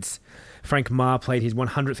 8 points. Frank Ma played his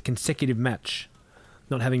 100th consecutive match,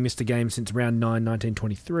 not having missed a game since round 9,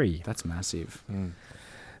 1923. That's massive.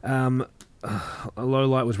 A low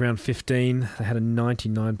light was round 15. They had a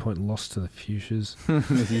 99-point loss to the Fuchsias.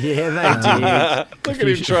 Yeah, they did. Look at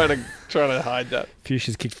him trying to hide that.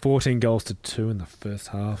 Fuchsias kicked 14 goals to 2 in the first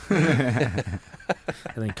half. And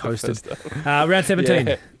then coasted. Round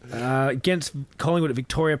 17. Against Collingwood at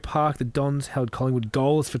Victoria Park, the Dons held Collingwood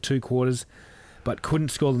goals for 2 quarters, but couldn't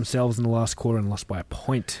score themselves in the last quarter and lost by a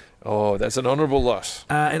point. Oh, that's an honourable loss.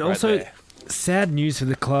 And also, sad news for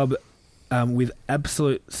the club, with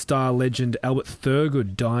absolute star legend Albert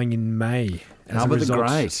Thurgood dying in May as a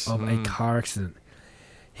result of a car accident.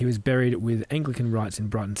 He was buried with Anglican rites in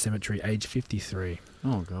Brighton Cemetery, age 53.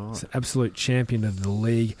 Oh, God. He's an absolute champion of the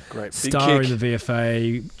league. Great. Star in the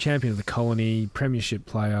VFA, champion of the colony, premiership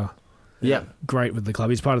player. Yeah. Great with the club.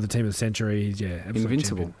 He's part of the team of the century. He's absolute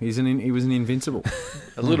invincible. champion. He was an invincible.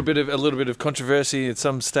 A little bit of controversy at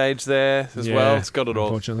some stage there as well. It's got it all.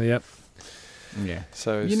 Unfortunately, yep. Yeah.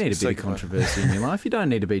 So you need a bit of controversy in your life. You don't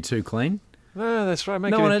need to be too clean. No, that's right.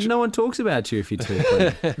 No one talks about you if you're too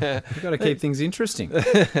clean. You've got to keep things interesting.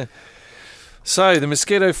 So the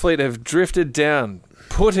Mosquito Fleet have drifted down,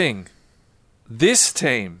 putting this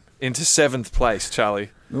team into 7th place, Charlie.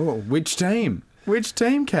 Oh, which team? Which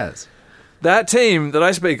team, Kaz? That team that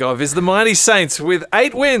I speak of is the Mighty Saints with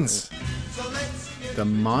 8 wins. The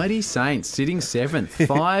Mighty Saints sitting 7th.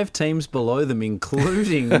 5 teams below them,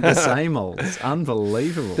 including the same olds.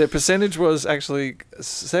 Unbelievable. Their percentage was actually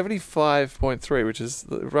 75.3, which is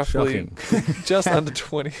roughly just under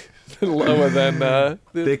 20, lower than.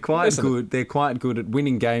 They're quite good. They're quite good at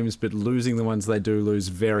winning games, but losing the ones they do lose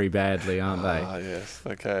very badly, aren't they? Ah, yes.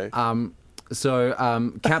 Okay.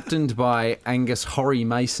 Captained by Angus Horry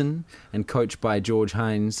Mason and coached by George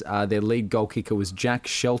Haynes, their lead goal kicker was Jack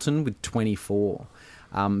Shelton with 24.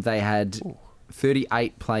 They had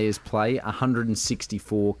 38 players play,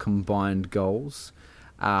 164 combined goals.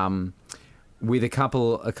 With a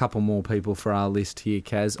couple more people for our list here,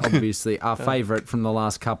 Kaz. Obviously, our favourite from the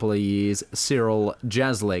last couple of years, Cyril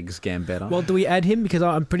Jazzlegs Gambetta. Well, do we add him? Because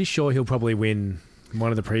I'm pretty sure he'll probably win one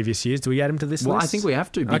of the previous years. Do we add him to this list? Well, I think we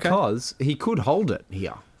have to because he could hold it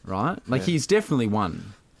here, right? Like he's definitely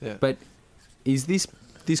won. Yeah. But is this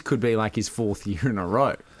could be like his 4th year in a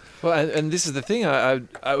row. Well, and this is the thing. I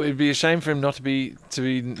would be ashamed for him not to be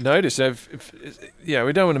noticed. If we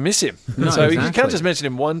don't want to miss him. No, so exactly. you can't just mention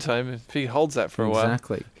him one time. If he holds that for a while,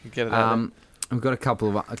 exactly. You get it out. I've got a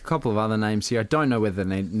couple of other names here. I don't know whether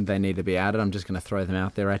they need to be added. I'm just going to throw them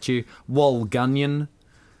out there at you. Wal Gunyon,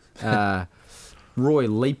 Roy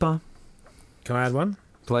Leaper. Can I add one?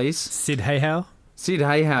 Please. Sid Hayhow. Sid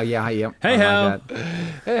Hayhow. Yeah. Hayhow. Like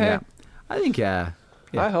yeah. I think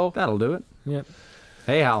Hi-ho. that'll do it. Yep.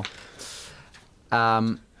 Hey, Hal.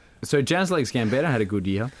 So Jazzlegs Gambetta had a good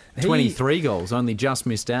year. 23 goals, only just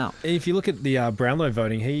missed out. If you look at the Brownlow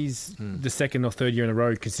voting, he's the 2nd or 3rd year in a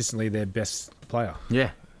row consistently their best player. Yeah.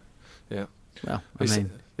 Yeah. Well, I mean...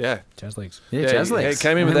 Yeah. Jazzlegs. Yeah, Yeah, Jazzlegs. he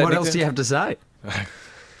came in with that what else nickname. do you have to say?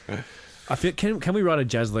 I feel can we write a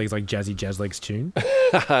Jazzlegs like Jazzy Jazzlegs tune?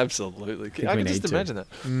 Absolutely. I we can just need to. imagine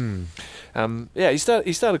that.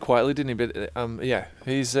 He started quietly, didn't he? But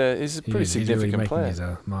he's a pretty significant really player. making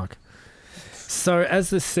his mark. So as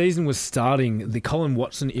the season was starting, the Colin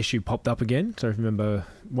Watson issue popped up again. So if you remember,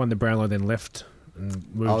 won the Brownlow, then left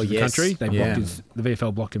and moved to the country. They blocked the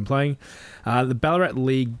VFL blocked him playing. The Ballarat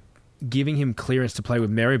League giving him clearance to play with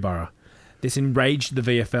Maryborough. This enraged the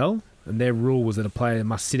VFL, and their rule was that a player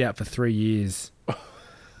must sit out for 3 years,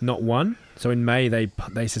 not 1. So in May, they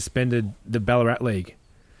suspended the Ballarat League.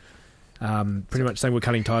 Pretty much saying we're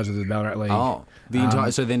cutting ties with the Ballarat League. Oh, the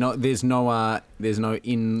entire. So they're not. There's no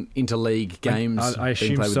interleague games. I being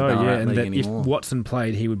assume played with so. the Ballarat Yeah, and League that if anymore. Watson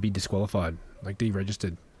played, he would be disqualified, like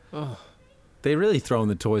deregistered. They're really throwing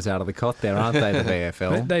the toys out of the cot there, aren't they? The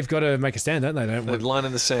VFL. They've got to make a stand, don't they? They don't The want. line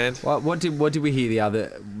in the sand. What did we hear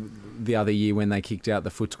the other year when they kicked out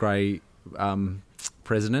the Footscray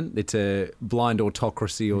president? It's a blind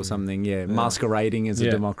autocracy or something. Yeah, masquerading as a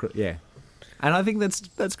Yeah. democracy. Yeah, and I think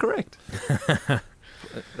that's correct.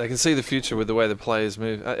 They can see the future with the way the players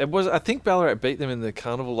move. I think Ballarat beat them in the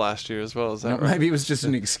carnival last year as well. Is that right? Maybe it was just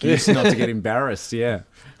an excuse not to get embarrassed. Yeah.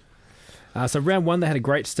 So round one, they had a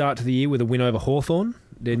great start to the year with a win over Hawthorn.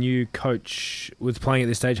 Their new coach was playing at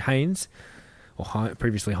this stage, Haynes, or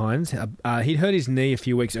previously Hines. He'd hurt his knee a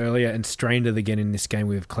few weeks earlier and strained it again in this game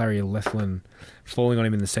with Clary Lethland falling on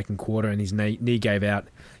him in the second quarter, and his knee gave out.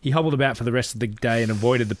 He hobbled about for the rest of the day and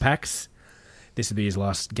avoided the packs. This would be his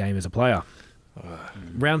last game as a player.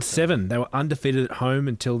 Round 7, they were undefeated at home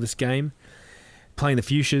until this game. Playing the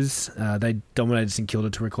Fuchsias, they dominated St Kilda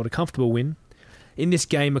to record a comfortable win. In this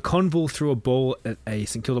game, McConville threw a ball at a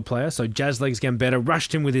St Kilda player, so Jazzlegs Gambetta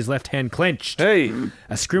rushed him with his left hand clenched. Hey,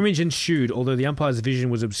 A scrimmage ensued, although the umpire's vision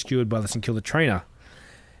was obscured by the St Kilda trainer.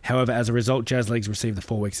 However, as a result, Jazzlegs received a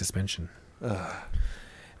 4-week suspension.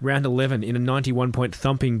 Round 11, in a 91-point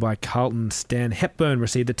thumping by Carlton, Stan Hepburn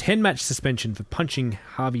received a 10-match suspension for punching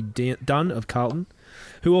Harvey Dunn of Carlton,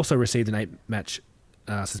 who also received an 8-match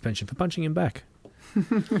suspension for punching him back.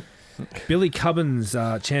 Billy Cubbins,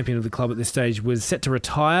 champion of the club at this stage, was set to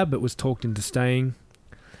retire but was talked into staying.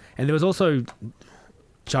 And there was also,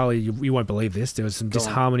 Charlie, you won't believe this, there was some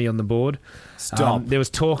disharmony on the board. Stop. There was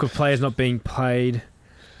talk of players not being paid.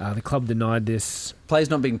 The club denied this. Players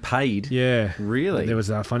not being paid. Yeah. Really? There was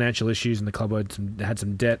financial issues and the club had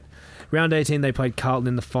some debt. Round 18, they played Carlton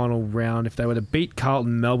in the final round. If they were to beat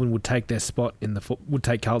Carlton, Melbourne would take their spot would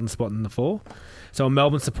take Carlton's spot in the 4. So a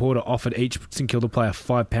Melbourne supporter offered each St Kilda player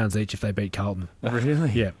 £5 each if they beat Carlton. Really?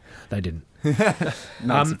 Yeah, they didn't.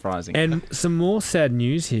 Not surprising. And some more sad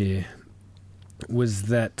news here was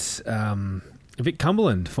that Vic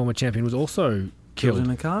Cumberland, former champion, was also Killed killed.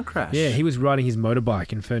 in a car crash. Yeah, he was riding his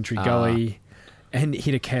motorbike in Ferntree Gully and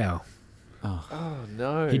hit a cow. oh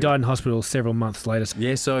no. He died in hospital several months later.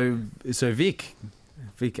 Yeah, so Vic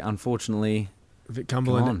unfortunately Vic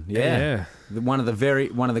Cumberland. gone. Yeah. One of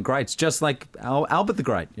the greats, just like Albert the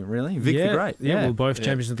Great, really. Vic the Great. Yeah, Yeah. well, both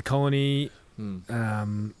champions of the colony.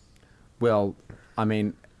 Well, I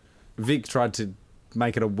mean, Vic tried to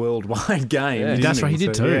make it a worldwide game. Yeah. didn't That's right, he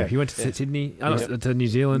did So, too. yeah. He went to Sydney, to New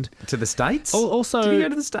Zealand. To the States? Also, Did he go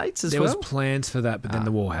to the States as there well? was plans for that, but then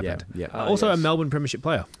the war happened. Yeah. Also, a Melbourne Premiership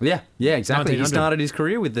player, Yeah, exactly. He 1900. started his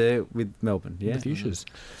career with Melbourne. Yeah, the Fuchsias.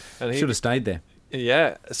 And should have stayed there.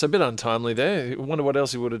 Yeah, it's a bit untimely there. I wonder what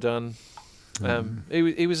else he would have done.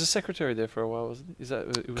 He was a secretary there for a while, wasn't he? Is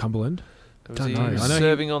that Cumberland. was Don't he know. I know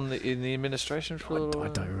serving in the administration for a little while?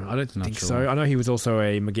 I don't Not think sure. so. I know he was also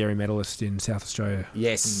a McGarry medalist in South Australia.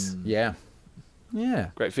 Yes. Yeah. Yeah.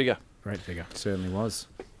 Great figure. Great figure. Certainly was.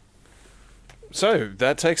 So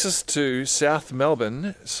that takes us to South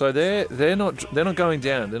Melbourne. So they're not going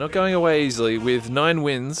down. They're not going away easily with 9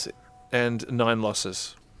 wins and 9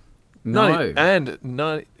 losses. No.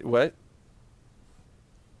 Wait.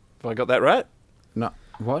 Have I got that right? No.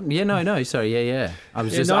 What? Yeah. No. Sorry. Yeah. I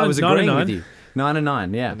was Yeah, I was 9 and agreeing 9. with you. 9 and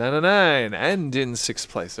 9. Yeah. 9 and 9, and in 6th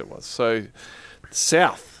place it was. So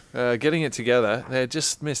South getting it together. They're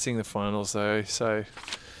just missing the finals though. So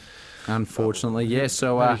Unfortunately, yeah.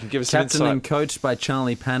 So Maybe you can give us some captain and insight. coached by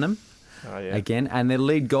Charlie Panham again, and their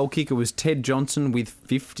lead goal kicker was Ted Johnson with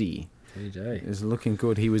 50. It TJ. was looking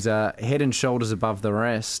good. He was head and shoulders above the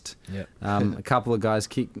rest. Yep. A couple of guys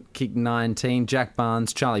kicked 19. Jack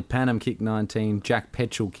Barnes, Charlie Panham kicked 19. Jack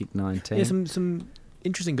Petchell kicked 19. Yeah, some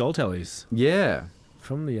interesting goal tallies Yeah,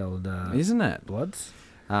 from the old isn't it? Bloods.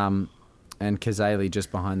 And Kazali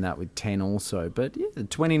just behind that with 10 also. But yeah,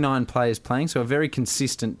 29 players playing, so a very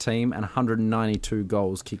consistent team and 192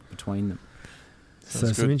 goals kicked between them. So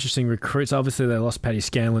That's some good. interesting recruits. Obviously, they lost Paddy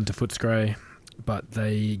Scanlon to Footscray, but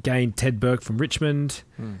they gained Ted Burke from Richmond.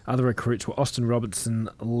 Other recruits were Austin Robertson,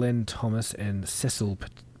 Len Thomas, and Cecil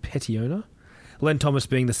Petiona. Len Thomas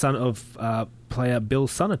being the son of player Bill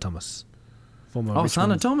Sonner Thomas. Former Oh, Richmond-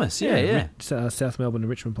 son of Thomas. Yeah. South Melbourne and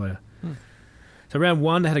Richmond player. So round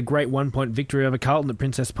 1, they had a great 1-point victory over Carlton at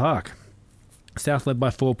Princess Park. South led by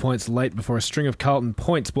 4 points late before a string of Carlton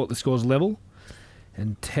points brought the scores level,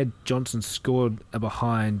 and Ted Johnson scored a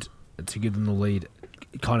behind to give them the lead,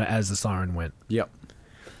 kind of as the siren went. Yep.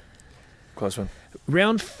 Close one.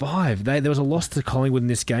 Round 5, there was a loss to Collingwood in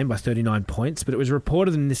this game by 39 points, but it was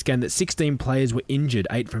reported in this game that 16 players were injured,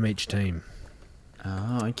 8 from each team.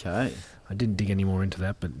 Oh, okay. I didn't dig any more into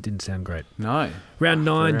that, but it didn't sound great. No. Round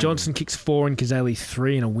 9, Johnson kicks 4 and Kazali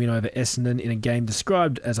 3 in a win over Essendon in a game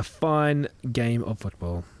described as a fine game of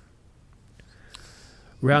football.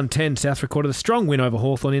 Round 10, South recorded a strong win over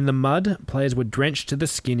Hawthorn in the mud. Players were drenched to the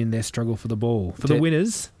skin in their struggle for the ball. For the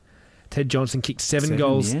winners, Ted Johnson kicked 7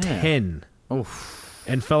 goals, 10. Oof.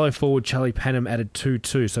 And fellow forward Charlie Panham added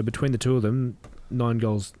 2. So between the two of them, 9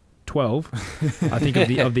 goals, 12. I think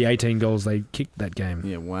of the 18 goals they kicked that game.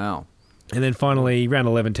 Yeah, wow. And then finally, round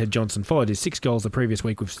 11, Ted Johnson followed his 6 goals the previous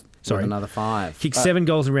week with another 5. Kicked 7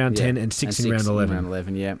 goals in round 10 and 6 in round 11. Round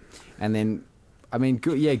 11, yeah. And then, I mean,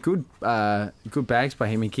 good bags by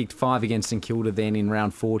him. He kicked 5 against St Kilda then in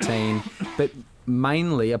round 14. But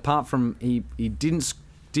mainly, apart from he didn't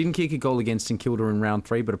kick a goal against St Kilda in round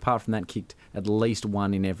 3, but apart from that, kicked at least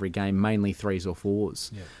 1 in every game, mainly 3s or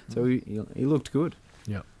 4s. Yeah. So he looked good.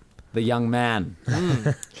 Yeah. The young man.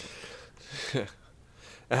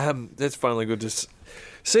 That's finally good to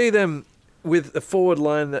see them with a forward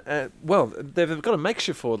line. They've got a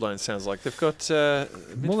makeshift forward line. It sounds like they've got well,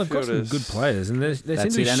 they've got some good players, and they seem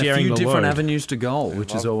to be and sharing a few the different load. avenues to goal,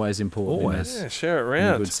 which is always important. Always, share it In a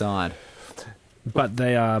around. good side. But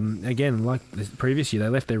they again, like the previous year, they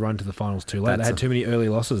left their run to the finals too late. They had too many early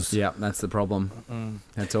losses. Yeah, that's the problem.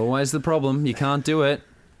 That's always the problem. You can't do it.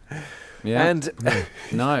 Yeah, And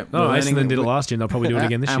no, Essendon did it last year, and they'll probably do it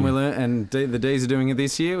again this and year. The D's are doing it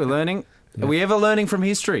this year. We're learning. Are we ever learning from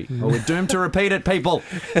history? Or we're doomed to repeat it, people.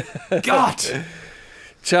 God!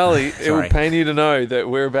 Charlie, it Sorry. will pain you to know that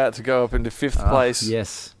we're about to go up into 5th place,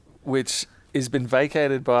 Yes. which has been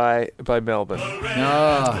vacated by Melbourne.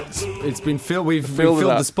 It's been filled. We've Filled it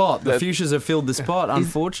filled up. the spot. The That- Fuchsias have filled the spot,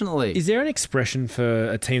 unfortunately. Is there an expression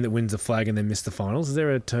for a team that wins the flag and then miss the finals? Is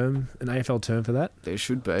there an AFL term for that? There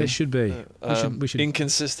should be. There should be. We should.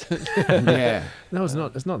 Inconsistent. Yeah. No, it's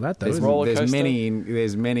not. It's not that though. There's, Is it? roller there's coaster?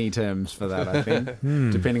 there's many terms for that, I think,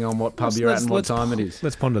 depending on what pub you're at and what time it is.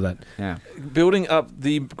 Let's ponder that. Yeah. Building up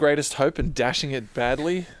the greatest hope and dashing it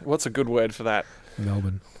badly. What's a good word for that?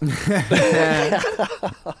 Melbourne.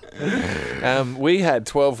 We had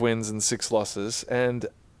 12 wins and 6 losses and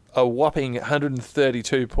a whopping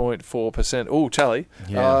 132.4%. Oh, Charlie,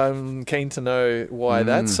 Yeah. I'm keen to know why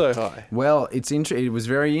that's so high. Well, it was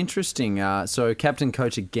very interesting. So, captain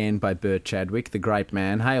coach again by Bert Chadwick, the great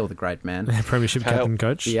man. Hail the great man. Premiership captain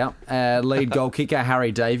coach. Yeah. Lead goal kicker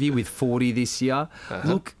Harry Davey with 40 this year.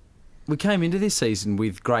 Look, we came into this season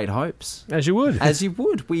with great hopes. As you would. As you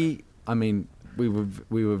would. We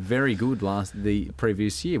were very good the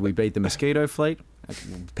previous year. We beat the Mosquito Fleet,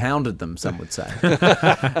 pounded them, some would say.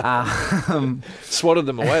 Swatted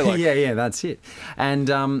them away like yeah, that's it. And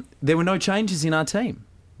there were no changes in our team.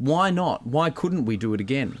 Why not? Why couldn't we do it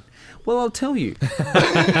again? Well, I'll tell you.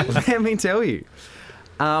 Let me tell you.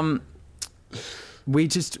 We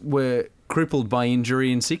just were crippled by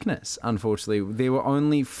injury and sickness, unfortunately. There were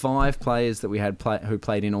only 5 players that we had who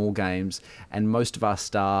played in all games, and most of our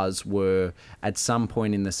stars were, at some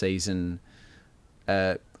point in the season,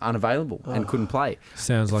 unavailable and couldn't play.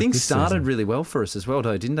 Sounds like Things this started season. really well for us as well,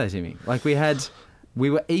 though, didn't they, Timmy? Like we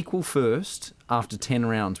were equal first after 10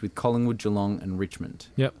 rounds with Collingwood, Geelong and Richmond.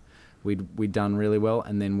 Yep. We'd done really well,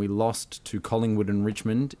 and then we lost to Collingwood and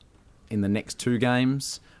Richmond in the next 2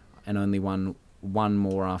 games, and only won one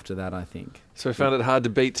more after that, I think. So we found it hard to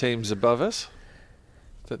beat teams above us?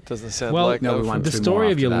 That doesn't sound Well, like... no, we won the 2 more story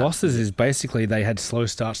of after your that. losses is basically they had slow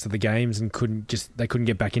starts to the games and couldn't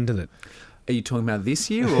get back into it. Are you talking about this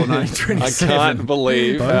year or I 1927? can't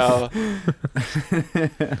believe how...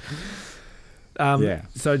 Yeah.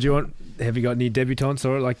 So have you got any debutants,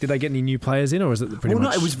 or did they get any new players in, or is it pretty Well,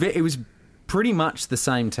 much? no, it was pretty much the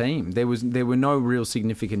same team. There were no real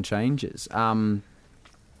significant changes.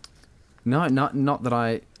 No, not that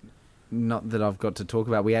I've got to talk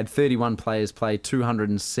about. We had 31 players play,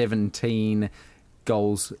 217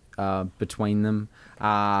 goals between them.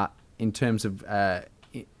 In terms of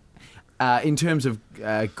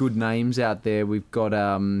good names out there, we've got.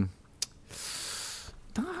 They're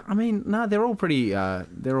all pretty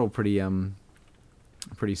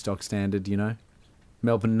stock standard, you know.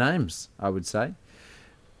 Melbourne names, I would say.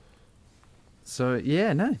 So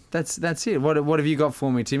yeah, no, that's it. What have you got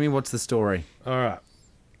for me, Timmy? What's the story? All right.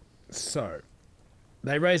 So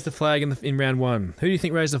they raised the flag in round 1. Who do you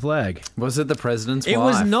think raised the flag? Was it the president's wife? It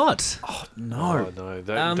was not. No. Oh, no,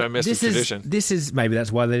 don't mess with this tradition. This is maybe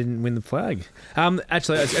that's why they didn't win the flag.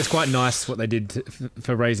 Actually, it's quite nice what they did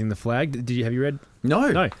for raising the flag. Have you read?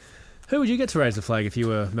 No. No. Who would you get to raise the flag if you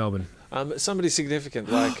were Melbourne? Somebody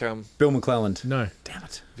significant like Bill McClelland. No. Damn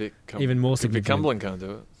it. Vic. Even more Vic significant. Cumberland can't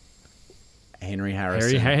do it. Henry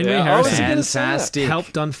Harrison. Henry Yeah, I Harrison was gonna say that. Fantastic.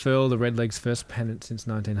 helped unfurl the Redlegs' first pennant since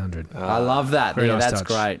 1900. I love that. Very Yeah, nice that's touch.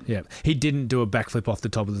 great. Yeah, he didn't do a backflip off the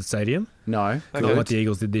top of the stadium, No. Okay. not like the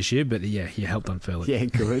Eagles did this year, but yeah, he helped unfurl it. Yeah,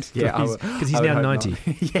 good. Yeah, because he's I would now hope 90.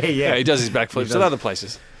 not. yeah. Yeah, he does his backflips does. at other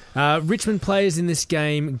places. Richmond players in this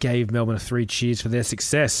game gave Melbourne 3 cheers for their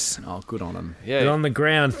success. Oh, good on him. Yeah. But on the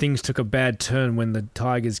ground, things took a bad turn when the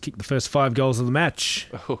Tigers kicked the first 5 goals of the match.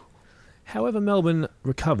 Oh. However, Melbourne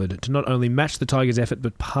recovered to not only match the Tigers' effort,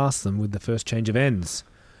 but pass them with the first change of ends.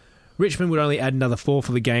 Richmond would only add another 4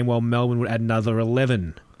 for the game, while Melbourne would add another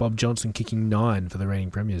 11. Bob Johnson kicking 9 for the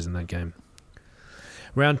reigning premiers in that game.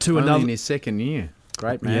 Round 2, Only another... in his second year.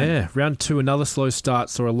 Great man. Yeah, round 2, another slow start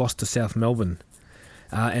saw a loss to South Melbourne.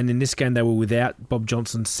 And in this game, they were without Bob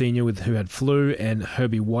Johnson Sr., who had flu, and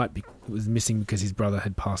Herbie White was missing because his brother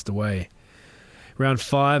had passed away. Round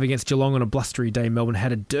 5, against Geelong on a blustery day, Melbourne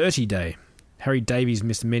had a dirty day. Harry Davies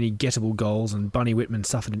missed many gettable goals, and Bunny Whitman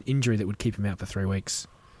suffered an injury that would keep him out for 3 weeks.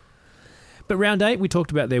 But round 8, we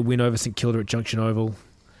talked about their win over St Kilda at Junction Oval.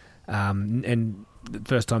 And the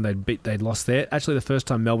first time they'd lost there. Actually, the first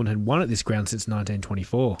time Melbourne had won at this ground since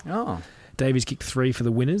 1924. Oh. Davies kicked 3 for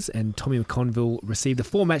the winners, and Tommy McConville received a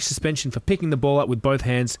 4-match suspension for picking the ball up with both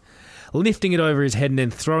hands, lifting it over his head, and then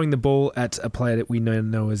throwing the ball at a player that we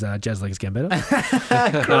know as Jazzlegs Gambetta.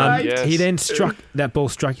 Yes. He then struck that ball,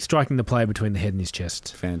 striking the player between the head and his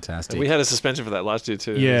chest. Fantastic. We had a suspension for that last year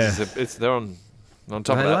too. Yeah. They're on top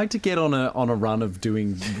They of that. like to get on a run of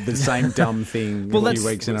doing the same dumb thing a few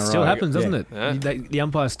weeks in a row. still happens, doesn't it? Yeah. The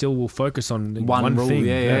umpire still will focus on One rule. thing.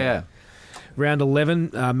 Yeah. Round 11,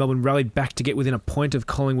 Melbourne rallied back to get within a point of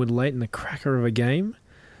Collingwood late in the cracker of a game,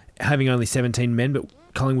 having only 17 men, but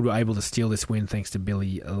Collingwood were able to steal this win thanks to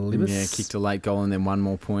Billy Libas. Yeah, kicked a late goal and then one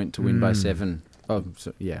more point to win by 7. Oh,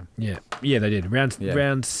 so, yeah. Yeah, they did. Round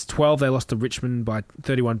 12, they lost to Richmond by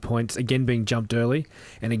 31 points, again being jumped early,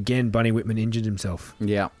 and again Bunny Whitman injured himself.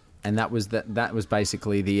 Yeah. And that was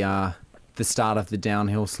basically the start of the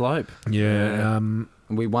downhill slope. Yeah.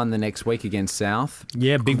 We won the next week against South.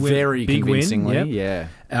 Big win. Very big convincingly. win. Yep.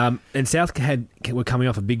 Yeah. And South were coming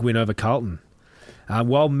off a big win over Carlton.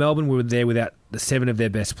 While Melbourne were there without the 7 of their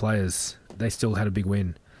best players, they still had a big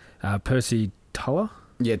win. Percy Tuller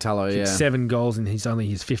Yeah, Tullo, kicked yeah. 7 goals in only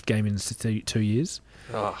his 5th game in 2 years.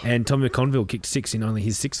 Oh. And Tommy McConville kicked 6 in only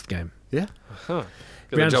his 6th game. Yeah. Got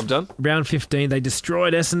the job done. Round 15, they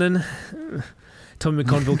destroyed Essendon. Tommy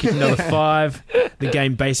McConville kicked another 5. The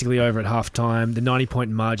game basically over at half-time. The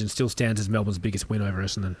 90-point margin still stands as Melbourne's biggest win over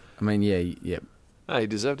Essendon. I mean, yeah. Oh, he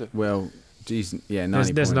deserved it. Well, geez, yeah,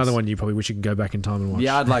 90 There's points. another one you probably wish you could go back in time and watch.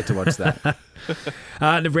 Yeah, I'd like to watch that.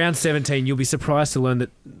 The round 17, you'll be surprised to learn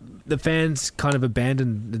that the fans kind of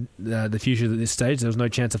abandoned the future at this stage. There was no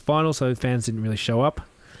chance of final, so fans didn't really show up.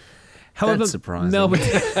 However, That's surprising.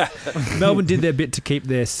 Melbourne did their bit to keep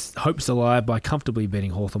their hopes alive by comfortably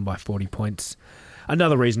beating Hawthorn by 40 points.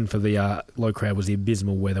 Another reason for the low crowd was the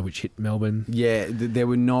abysmal weather which hit Melbourne. Yeah, there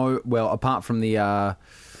were no... Well, apart from the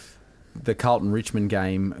Carlton-Richmond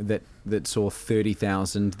game that saw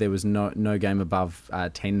 30,000, there was no game above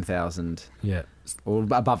 10,000. Yeah. Or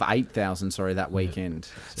above 8,000, sorry, that weekend.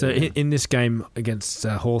 So in this game against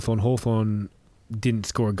Hawthorn didn't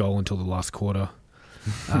score a goal until the last quarter.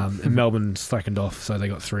 And Melbourne slackened off, so they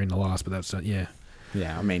got 3 in the last, but that's, yeah.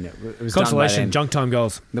 Yeah, I mean, it was Consolation, done by then. junk time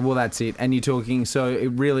goals. Well, that's it. And you're talking, so it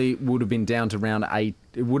really would have been down to round 8.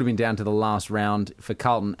 It would have been down to the last round for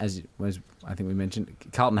Carlton, as I think we mentioned.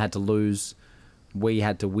 Carlton had to lose. We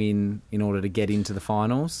had to win in order to get into the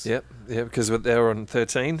finals. Yep, because they were on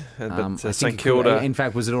 13, but I St think Kilda... in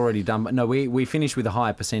fact, was it already done? But no, we finished with a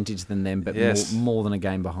higher percentage than them, but Yes. more than a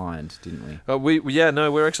game behind, didn't we?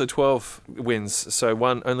 we're actually 12 wins, so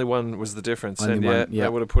only one was the difference, Only and one,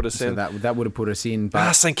 that would have put us So in. that would have put us in.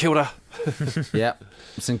 But St Kilda. yeah,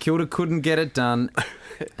 St Kilda couldn't get it done,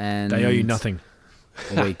 and They owe you nothing.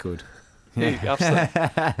 We could. He ups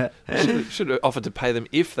them. Should have offered to pay them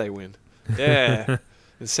if they win. Yeah,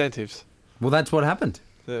 incentives. Well, that's what happened.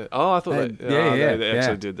 I thought Yeah, they yeah.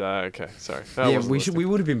 actually did that. Okay, sorry. Yeah, we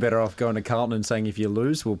would have been better off going to Carlton and saying, if you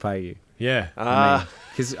lose, we'll pay you. Yeah.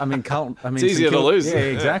 Because Carlton. It's easier to lose. Yeah,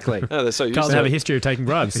 exactly. No, they're so used Carlton to have a it. history of taking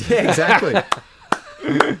bribes. Yeah, exactly.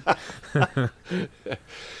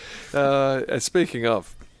 And speaking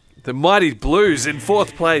of, the mighty Blues in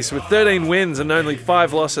 4th place with 13 wins and only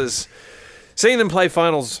 5 losses. Seeing them play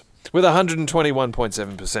finals with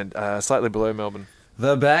 121.7%, slightly below Melbourne.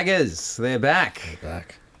 The Baggers, they're back.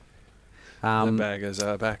 The Baggers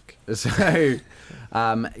are back. So,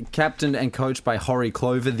 captained and coached by Horry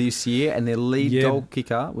Clover this year, and their lead goal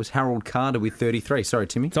kicker was Harold Carter with 33. Sorry,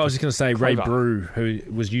 Timmy. So I was just going to say Ray Brew, who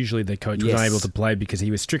was usually their coach, was unable to play because he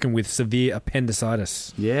was stricken with severe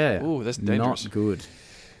appendicitis. Yeah. Ooh, that's dangerous. Not good.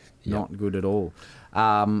 Not good at all.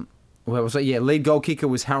 Lead goal kicker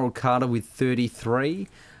was Harold Carter with 33.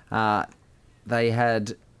 They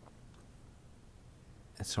had...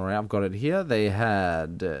 Sorry, I've got it here. They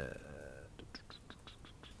had...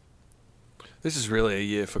 This is really a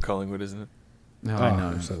year for Collingwood, isn't it? No, I know.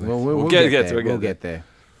 Absolutely. Well, we'll get there.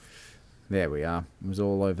 There we are. It was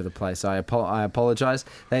all over the place. I apologise.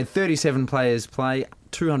 They had 37 players play,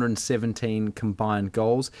 217 combined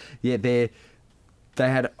goals. Yeah, they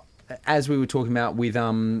had, as we were talking about with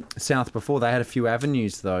South before, they had a few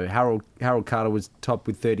avenues though. Harold Carter was top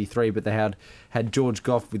with 33, but they had George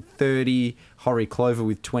Goff with 30, Horry Clover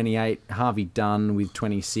with 28, Harvey Dunn with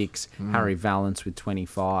 26, Harry Valance with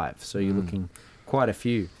 25. So you're looking quite a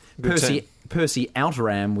few. Percy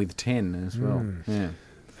Outeram with 10 as well. Yeah.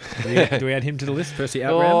 Do we add him to the list, Percy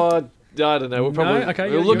Outeram? I don't know. We'll probably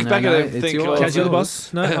we'll look back at it and think. Casual the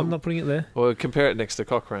boss? No, I'm not putting it there. Or compare it next to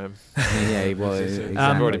Cockram. Exactly.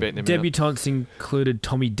 I've already beaten him. Debutantes included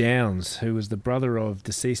Tommy Downs, who was the brother of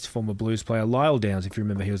deceased former Blues player Lyle Downs. If you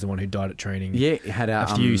remember, he was the one who died at training. Yeah, had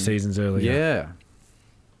a few seasons earlier.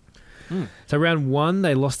 Yeah. So round 1,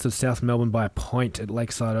 they lost to South Melbourne by a point at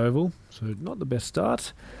Lakeside Oval. So not the best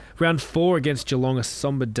start. Round 4 against Geelong, a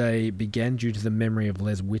sombre day began due to the memory of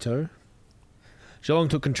Les Whitto. Geelong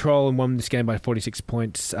took control and won this game by 46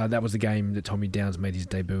 points. That was the game that Tommy Downs made his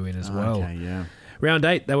debut in as well. Okay, yeah. Round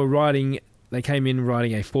 8, they came in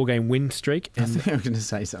riding a 4-game win streak. I think I was going to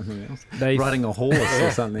say something else. They riding a horse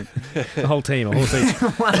or something. The whole team, a horse each.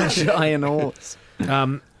 One giant horse.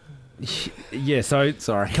 So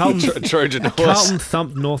sorry. Trojan horse. Carlton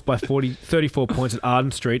thumped North by 34 points at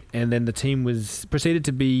Arden Street, and then the team was proceeded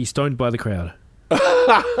to be stoned by the crowd.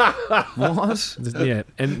 What? Yeah,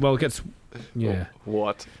 and well, it gets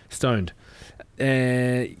What? Stoned.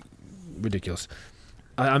 Ridiculous.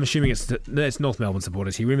 I'm assuming it's North Melbourne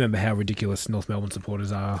supporters. You remember how ridiculous North Melbourne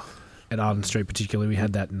supporters are at Arden Street, particularly. We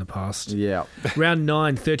had that in the past. Yeah. Round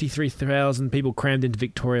 9, 33,000 people crammed into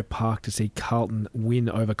Victoria Park to see Carlton win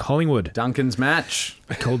over Collingwood. Duncan's match.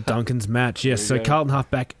 Called Duncan's match, yes. So Carlton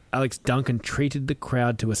halfback Alex Duncan treated the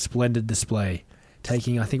crowd to a splendid display,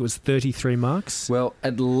 taking, I think it was 33 marks. Well,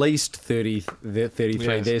 at least 33.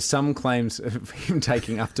 Yes. There's some claims of him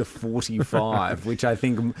taking up to 45, which I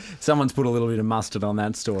think someone's put a little bit of mustard on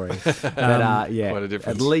that story. But quite a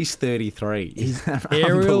difference. at least 33. His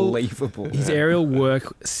Unbelievable. His aerial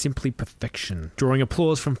work, simply perfection, drawing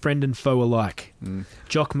applause from friend and foe alike.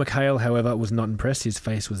 Jock McHale, however, was not impressed. His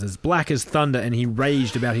face was as black as thunder, and he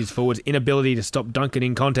raged about his forwards' inability to stop Duncan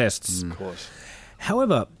in contests. Of course.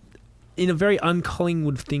 However, in a very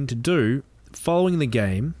un-Collingwood thing to do, following the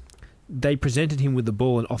game, they presented him with the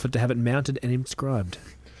ball and offered to have it mounted and inscribed.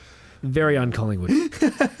 Very un-Collingwood.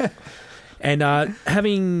 And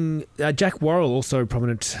having Jack Worrell, also a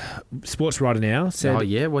prominent sports writer now, said... Oh,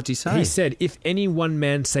 yeah? What'd he say? He said, if any one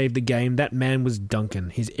man saved the game, that man was Duncan.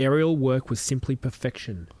 His aerial work was simply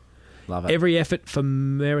perfection. Love it. Every effort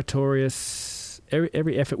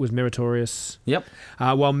was meritorious. Yep.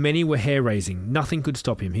 While many were hair-raising, nothing could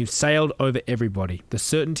stop him. He sailed over everybody. The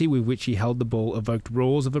certainty with which he held the ball evoked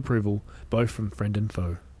roars of approval, both from friend and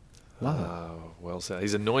foe. Love it. Oh, well said.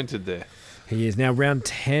 He's anointed there. He is now round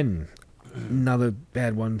 10. Another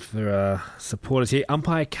bad one for supporters here.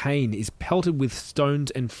 Umpire Kane is pelted with stones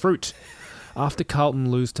and fruit after Carlton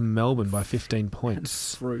lose to Melbourne by 15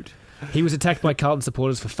 points. Fruit. He was attacked by Carlton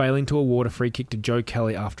supporters for failing to award a free kick to Joe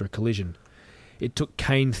Kelly after a collision. It took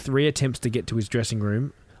Kane 3 attempts to get to his dressing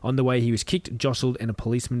room. On the way, he was kicked, jostled, and a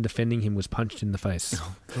policeman defending him was punched in the face.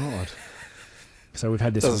 Oh, God. So we've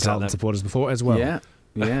had this from Carlton supporters before as well. Yeah.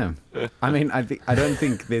 Yeah. I mean, I don't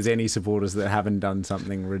think there's any supporters that haven't done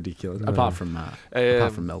something ridiculous, apart from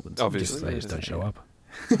Melbourne. Obviously. They just don't show up.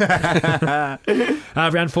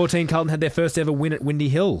 Round 14, Carlton had their first ever win at Windy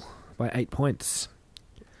Hill by 8 points.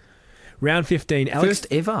 Round 15, Alex... First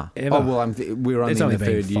ever? Oh, well, we're only in the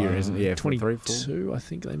third year, isn't it? Yeah, 22, I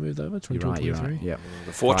think they moved over. 22 you're right. Yeah.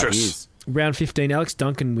 The fortress. Round 15, Alex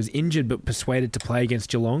Duncan was injured but persuaded to play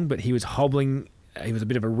against Geelong, but he was hobbling. He was a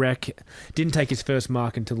bit of a wreck. Didn't take his first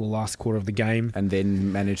mark until the last quarter of the game. And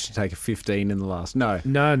then managed to take a 15 in the last. No,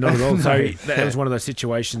 not at all. So that was one of those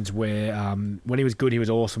situations where when he was good, he was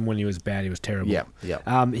awesome. When he was bad, he was terrible.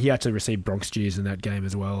 Yeah. He had to receive Bronx cheers in that game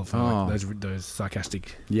as well for those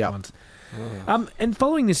sarcastic ones. And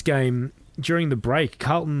following this game, during the break,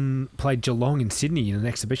 Carlton played Geelong in Sydney in an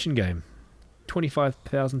exhibition game.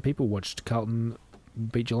 25,000 people watched Carlton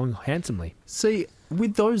beat Geelong handsomely. See,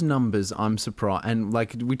 with those numbers, I'm surprised. And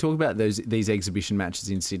like we talk about these exhibition matches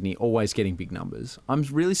in Sydney, always getting big numbers. I'm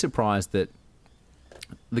really surprised that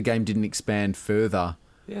the game didn't expand further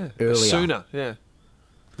earlier. Sooner, yeah.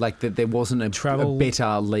 Like that there wasn't a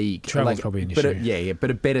better league. Travel's probably an issue.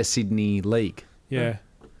 But a better Sydney league. Yeah.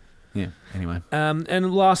 Yeah, anyway.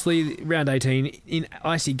 And lastly, round 18, in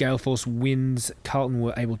icy gale force winds, Carlton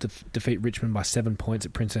were able to defeat Richmond by 7 points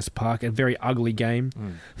at Princess Park. A very ugly game.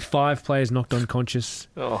 5 players knocked unconscious.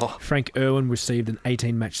 Oh. Frank Irwin received an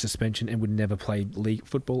 18-match suspension and would never play league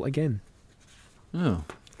football again. Oh.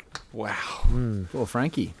 Wow. Poor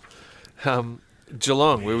Frankie.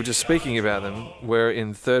 Geelong, we were just speaking about them. We're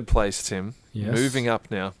in third place, Tim. Yes. Moving up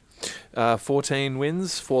now. 14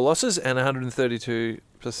 wins, 4 losses, and 132%.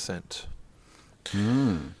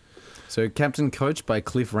 So captain coached by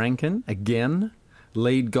Cliff Rankin again.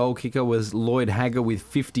 Lead goal kicker was Lloyd Hagger with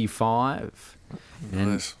 55.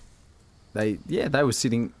 Nice. And they were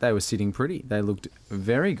sitting pretty. They looked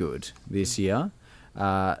very good this year.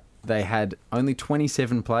 They had only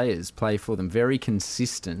 27 players play for them. Very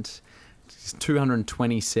consistent.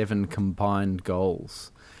 227 combined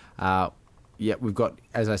goals. We've got,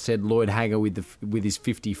 as I said, Lloyd Hagger with his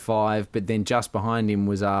 55, but then just behind him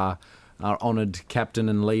was our honoured captain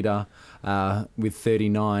and leader with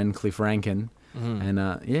 39, Cliff Rankin. And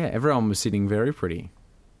everyone was sitting very pretty.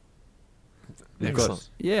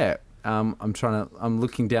 Excellent. I'm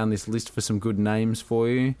looking down this list for some good names for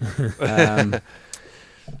you. It's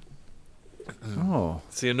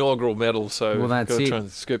the inaugural medal, so we've got to try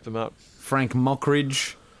and scoop them up. Frank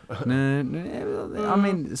Mockridge.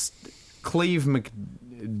 Cleve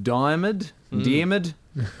McDiarmid, Diarmid,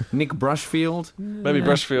 Nick Brushfield. Maybe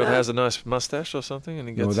Brushfield has a nice mustache or something, and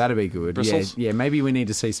he gets. Well, that'd be good. Bristles. Yeah. Maybe we need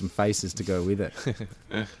to see some faces to go with it.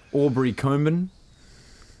 Aubrey Comben.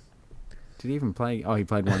 Did he even play? Oh, he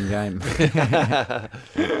played one game.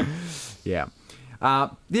 Yeah.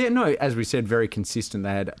 As we said, very consistent.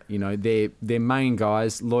 They had, their main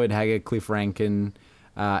guys: Lloyd Hagger, Cliff Rankin,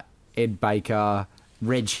 Ed Baker,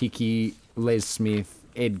 Reg Hickey, Les Smith,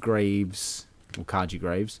 Ed Greaves, or Kaji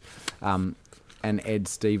Graves, and Ed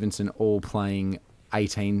Stevenson, all playing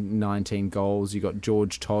 18, 19 goals. You got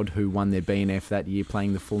George Todd, who won their BNF that year,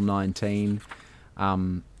 playing the full 19.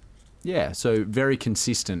 So very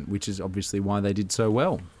consistent, which is obviously why they did so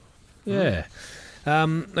well. Yeah.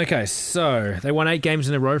 Okay, so they won 8 games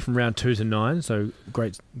in a row from round 2 to 9, so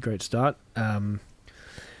great start.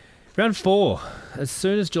 Round 4, as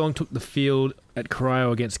soon as Geelong took the field at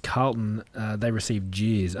Corio against Carlton, they received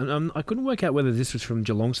jeers. And I couldn't work out whether this was from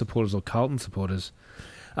Geelong supporters or Carlton supporters.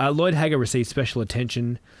 Lloyd Hagger received special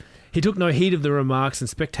attention. He took no heed of the remarks, and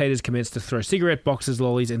spectators commenced to throw cigarette boxes,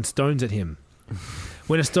 lollies, and stones at him.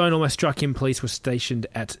 When a stone almost struck him, police were stationed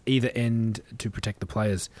at either end to protect the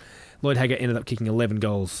players. Lloyd Hagger ended up kicking 11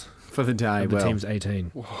 goals for the day. The team's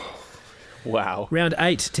 18. Wow. Round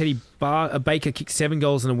 8, Teddy Baker kicked 7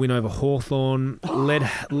 goals in a win over Hawthorn.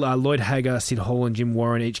 Lloyd Hagger, Sid Hall and Jim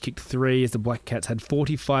Warren each kicked 3 as the Black Cats had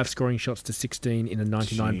 45 scoring shots to 16 in a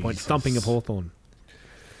 99-point thumping of Hawthorn.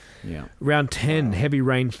 Yeah. Round 10, heavy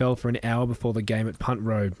rain fell for an hour before the game at Punt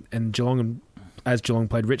Road, and Geelong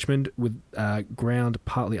played Richmond with ground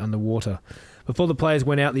partly underwater. Before the players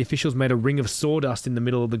went out, the officials made a ring of sawdust in the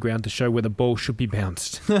middle of the ground to show where the ball should be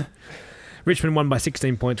bounced. Richmond won by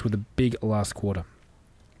 16 points with a big last quarter.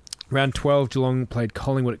 Round 12, Geelong played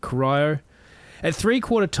Collingwood at Corio. At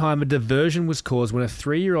three-quarter time, a diversion was caused when a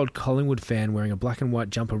 3-year-old Collingwood fan wearing a black and white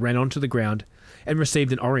jumper ran onto the ground and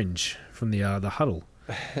received an orange from the huddle.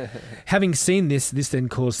 Having seen this then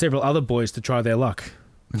caused several other boys to try their luck.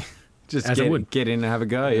 Just get in and have a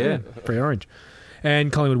go, yeah. Free orange.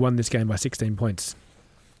 And Collingwood won this game by 16 points.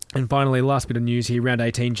 And finally, last bit of news here, round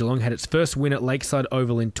 18, Geelong had its first win at Lakeside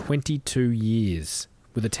Oval in 22 years,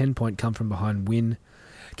 with a 10-point come-from-behind win,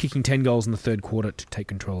 kicking 10 goals in the third quarter to take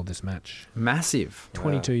control of this match. Massive.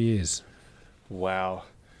 22 years. Wow.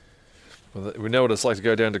 Well, we know what it's like to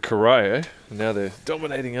go down to Corio, and now they're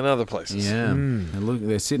dominating in other places. Yeah,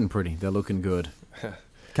 they're sitting pretty. They're looking good.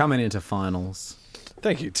 Coming into finals.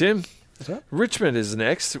 Thank you, Tim. Richmond is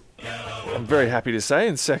next. I'm very happy to say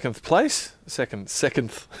in second place. Second.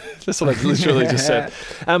 That's what I literally just said.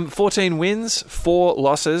 14 wins, 4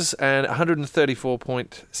 losses, and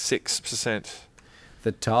 134.6%.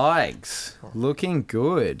 The Tigers looking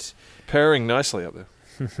good. Pairing nicely up there.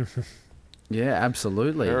 Yeah,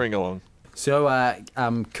 absolutely. Pairing along. So,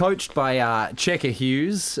 coached by Checker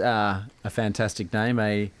Hughes, a fantastic name,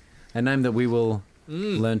 a name that we will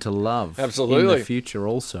learn to love Absolutely. in the future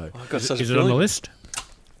also. I've got such Is a it on the feeling. list?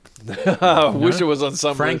 I wish it was on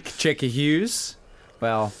some Frank Checker Hughes.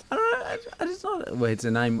 Well, I don't know. It's not. Well, it's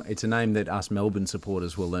a name. It's a name that us Melbourne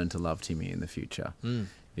supporters will learn to love, Timmy, in the future.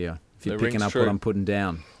 Yeah, if you're That picking rings up true. what I'm putting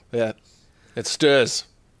down. Yeah, it stirs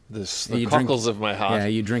the you cockles of my heart. Yeah,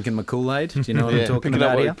 you drinking my Kool-Aid? Do you know what I'm talking picking up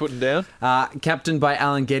about what here? you're putting down. Captained by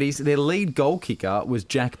Alan Geddes. Their lead goal kicker was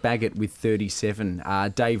Jack Baggett with 37.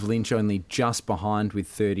 Dave Lynch only just behind with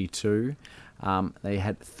 32. They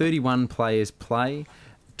had 31 players play,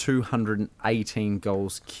 218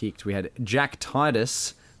 goals kicked. We had Jack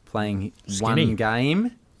Titus playing Skinny. one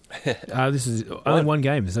game. This is only one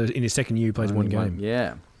game. So in his second year, he plays one game.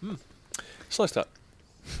 Yeah. Slow start.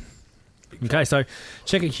 Okay, so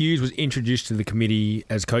Checker Hughes was introduced to the committee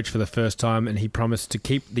as coach for the first time, and he promised to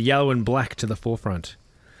keep the yellow and black to the forefront.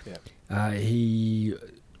 Yeah.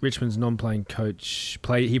 Richmond's non-playing coach,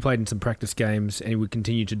 he played in some practice games, and he would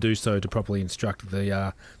continue to do so to properly instruct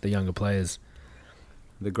the younger players.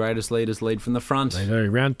 The greatest leaders lead from the front. They do.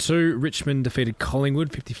 Round 2, Richmond defeated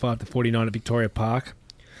Collingwood 55-49 at Victoria Park.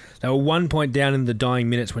 They were 1 point down in the dying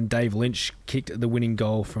minutes when Dave Lynch kicked the winning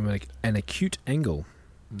goal from an acute angle.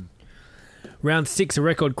 Round 6, a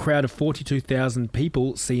record crowd of 42,000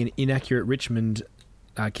 people see an inaccurate Richmond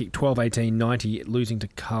kick 12-18-90, losing to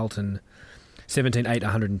Carlton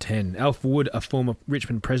 17-8-110. Alf Wood, a former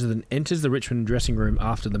Richmond president, enters the Richmond dressing room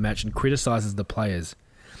after the match and criticises the players.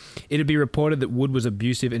 It would be reported that Wood was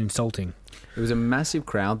abusive and insulting. It was a massive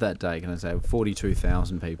crowd that day, can I say?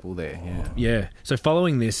 42,000 people there, yeah. Yeah. So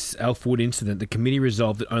following this Alf Wood incident, the committee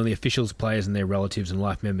resolved that only officials, players and their relatives and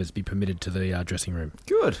life members be permitted to the dressing room.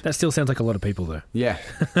 Good. That still sounds like a lot of people, though. Yeah.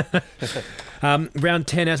 Round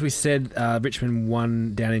 10, as we said, Richmond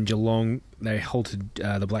won down in Geelong. They halted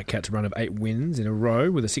the Black Cats' run of 8 wins in a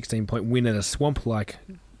row with a 16-point win at a swamp-like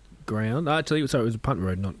ground. Actually, sorry, it was a punt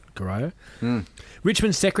road, not Corio.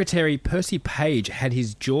 Richmond secretary Percy Page had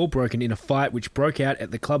his jaw broken in a fight which broke out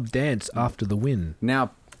at the club dance after the win.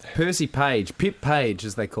 Now, Percy Page, Pip Page,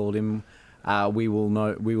 as they called him, we will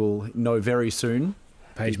know very soon.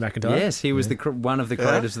 Page McIntyre? Yes, he was one of the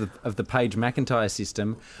creators of the Page McIntyre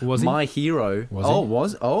system. Was he? My hero. Was he?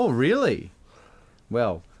 Was? Oh, really?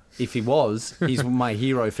 Well, if he was, he's my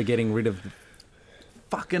hero for getting rid of the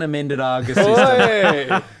fucking amended Argus system.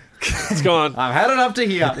 Hey! It's gone. I've had it up to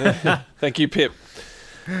here. Thank you, Pip.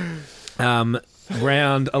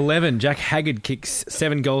 Round 11, Jack Haggard kicks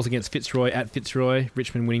 7 goals against Fitzroy at Fitzroy,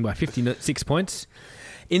 Richmond winning by 56 points.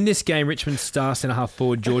 In this game, Richmond's star centre-half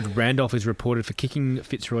forward George Randolph is reported for kicking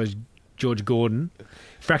Fitzroy's George Gordon,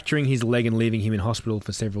 fracturing his leg and leaving him in hospital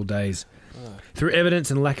for several days. Through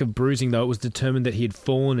evidence and lack of bruising, though, it was determined that he had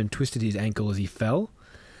fallen and twisted his ankle as he fell,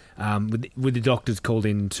 with the doctors called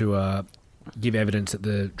in to give evidence at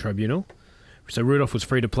the tribunal. So Rudolph was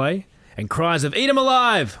free to play, and cries of "Eat him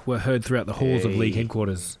alive!" were heard throughout the halls of league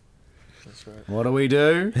headquarters. That's right. What do we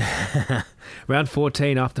do? Round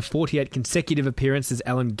 14, after 48 consecutive appearances,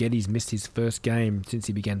 Alan Geddes missed his first game since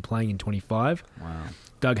he began playing in 25. Wow.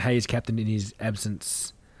 Doug Hayes captained in his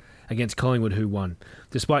absence against Collingwood, who won,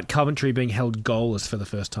 despite Coventry being held goalless for the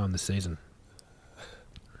first time this season.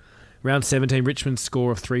 Round 17, Richmond's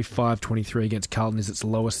score of 3-5-23 against Carlton is its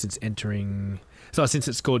lowest since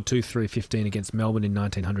it scored 2-3-15 against Melbourne in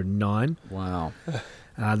 1909. Wow.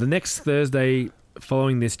 The next Thursday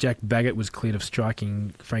following this, Jack Baggett was cleared of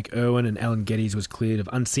striking Frank Irwin, and Alan Geddes was cleared of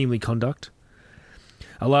unseemly conduct.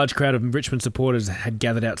 A large crowd of Richmond supporters had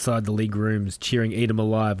gathered outside the league rooms, cheering "Eat 'em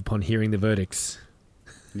alive" upon hearing the verdicts.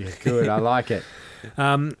 Yeah, good. I like it.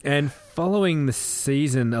 And following the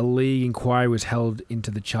season, a league inquiry was held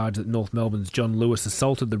into the charge that North Melbourne's John Lewis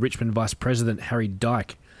assaulted the Richmond vice president Harry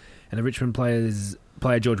Dyke and the Richmond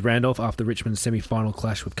player George Randolph after Richmond's semi-final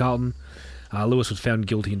clash with Carlton. Lewis was found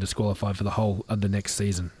guilty and disqualified for the whole of the next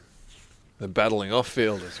season. The battling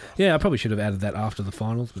off-field as well. Yeah, I probably should have added that after the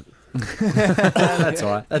finals, but That's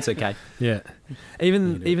all right. That's okay. yeah.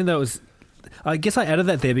 Even though it was, I guess I added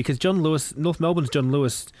that there because John Lewis, North Melbourne's John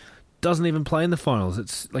Lewis, doesn't even play in the finals.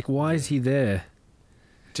 It's like, why is he there?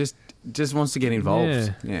 Just wants to get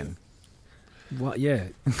involved. Yeah. What? Yeah.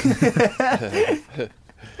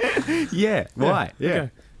 Yeah. Why? Yeah.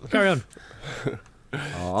 Okay. Carry on.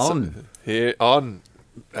 On. Here on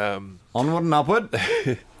Onward and upward.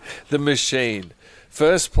 the machine.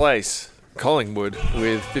 First place, Collingwood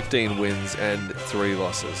with 15 wins and 3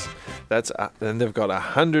 losses. And they've got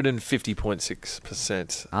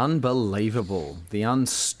 150.6%. Unbelievable. The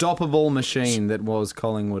unstoppable machine that was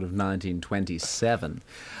Collingwood of 1927.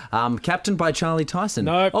 Captained by Charlie Tyson.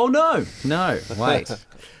 Nope. Oh, no. No. Wait.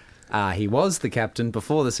 He was the captain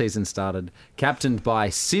before the season started, captained by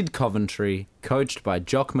Sid Coventry, coached by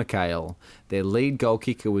Jock McHale. Their lead goal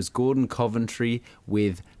kicker was Gordon Coventry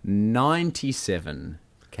with 97.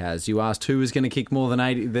 Kaz, you asked who was going to kick more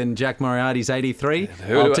than Jack Moriarty's 83?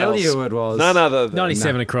 I'll tell you who it was. None other than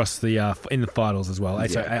 97 across the in the finals as well.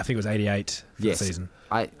 So I think it was 88 for the season.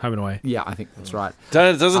 Home and away. Yeah, I think that's right. It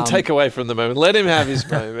doesn't take away from the moment. Let him have his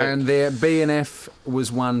moment. And their BNF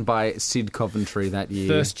was won by Sid Coventry that year.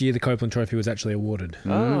 First year the Copeland Trophy was actually awarded.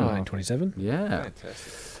 1927. Yeah.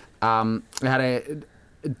 Fantastic. Had a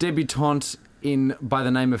debutante by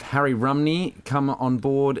the name of Harry Rumney come on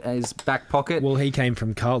board as back pocket. Well, he came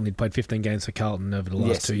from Carlton. He'd played 15 games for Carlton over the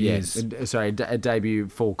last 2 years. Sorry, a debut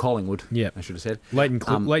for Collingwood. Yeah, I should have said. Late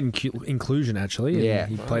inclusion, actually. Yeah.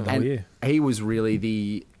 He played the whole year. He was really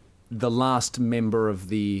the last member of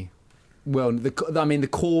the... Well, the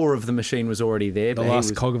core of the machine was already there. The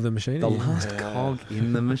last cog of the machine. The last cog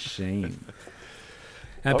in the machine.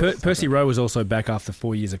 And Percy Rowe was also back after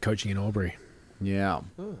 4 years of coaching in Albury. Yeah.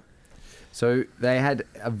 So they had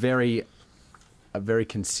a very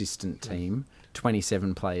consistent team.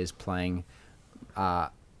 27 players playing,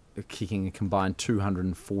 kicking a combined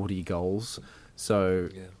 240 goals. So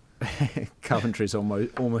Coventry's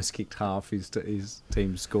almost kicked half his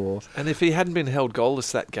team's score. And if he hadn't been held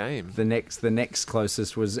goalless that game, the next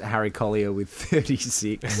closest was Harry Collier with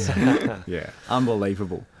 36. Yeah,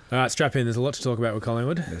 unbelievable. All right, strap in. There's a lot to talk about with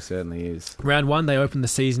Collingwood. There certainly is. Round 1, they opened the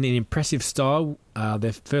season in impressive style.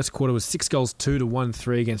 Their first quarter was 6 goals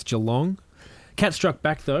 2-1-3 against Geelong. Cat struck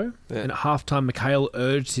back, though, and at halftime, McHale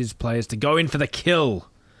urged his players to go in for the kill,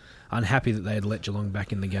 unhappy that they had let Geelong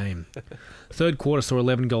back in the game. Third quarter saw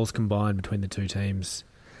 11 goals combined between the two teams.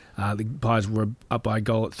 The Pies were up by a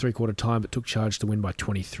goal at three-quarter time, but took charge to win by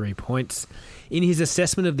 23 points. In his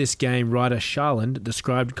assessment of this game, writer Sharland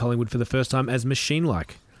described Collingwood for the first time as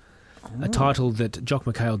machine-like. A title that Jock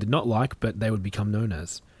McHale did not like, but they would become known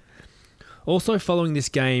as. Also following this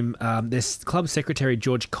game, their club secretary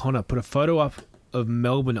George Connor put a photo up of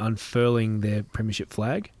Melbourne unfurling their premiership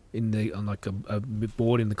flag on a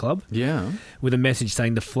board in the club. Yeah. With a message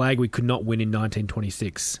saying the flag we could not win in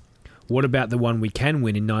 1926. What about the one we can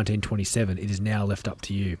win in 1927? It is now left up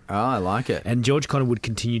to you. Oh, I like it. And George Connor would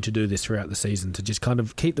continue to do this throughout the season to just kind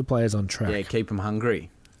of keep the players on track. Yeah, keep them hungry.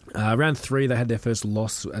 Round 3, they had their first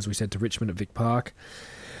loss, as we said, to Richmond at Vic Park.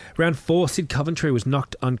 Round 4, Sid Coventry was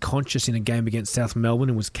knocked unconscious in a game against South Melbourne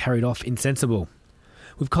and was carried off insensible.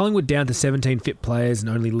 With Collingwood down to 17 fit players and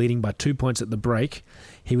only leading by 2 points at the break,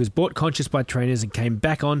 he was brought conscious by trainers and came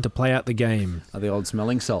back on to play out the game. The old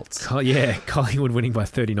smelling salts. Collingwood winning by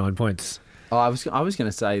 39 points. Oh, I was going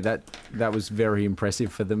to say that was very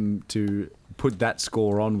impressive for them to put that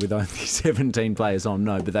score on with only 17 players on.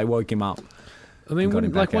 No, but they woke him up. I mean,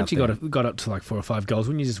 once you got up to like 4 or 5 goals,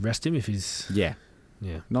 wouldn't you just rest him if he's... Yeah.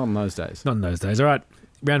 Not in those days. Not in those days. All right.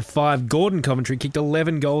 Round 5, Gordon Coventry kicked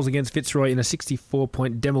 11 goals against Fitzroy in a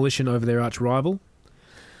 64-point demolition over their arch rival.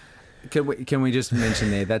 Can we just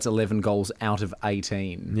mention there, that's 11 goals out of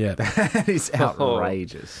 18. Yeah. That is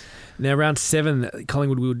outrageous. Now, round 7,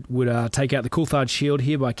 Collingwood would take out the Coulthard Shield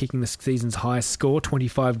here by kicking the season's highest score,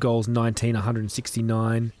 25 goals, 19,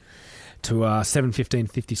 169 to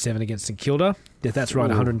 7-15-57 against St Kilda. Yeah, that's right,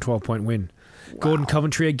 112-point win. Wow. Gordon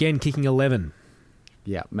Coventry again kicking 11.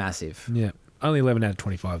 Yeah, massive. Yeah, only 11 out of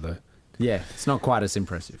 25 though. Yeah, it's not quite as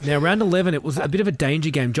impressive. Now, round 11, it was a bit of a danger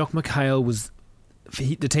game. Jock McHale was...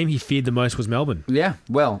 the team he feared the most was Melbourne. Yeah,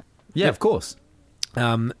 well, yeah, of course.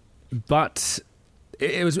 But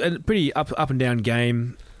it was a pretty up and down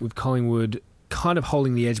game with Collingwood kind of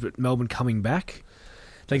holding the edge, but Melbourne coming back.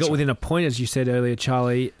 They got within a point, as you said earlier,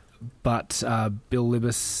 Charlie, but Bill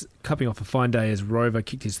Libas cupping off a fine day as Rover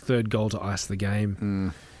kicked his third goal to ice the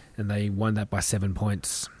game, and they won that by 7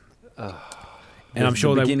 points. And I'm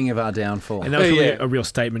sure the beginning of our downfall. And that was really a real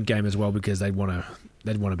statement game as well because they'd want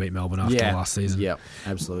to beat Melbourne after last season. Yeah,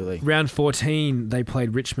 absolutely. Round 14, they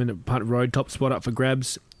played Richmond at Punt Road, top spot up for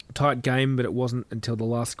grabs. Tight game, but it wasn't until the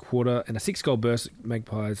last quarter, and a 6-goal burst,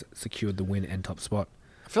 Magpies secured the win and top spot.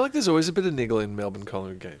 I feel like there's always a bit of niggle in Melbourne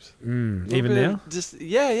Collingwood games. Even now?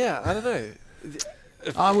 I don't know.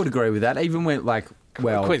 I would agree with that. Even when, Queen's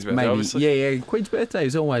birthday, maybe, obviously. Yeah, Queen's birthday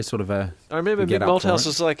is always sort of a... I remember Mick Malthouse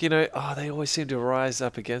was like, they always seem to rise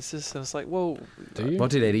up against us. And it's like, well... Do you?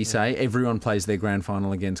 What did Eddie say? Everyone plays their grand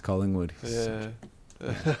final against Collingwood. Yeah.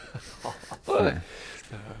 Sorry.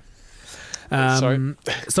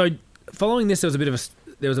 So, following this,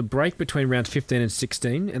 there was a break between rounds 15 and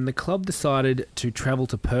 16, and the club decided to travel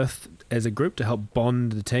to Perth as a group to help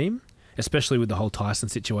bond the team, especially with the whole Tyson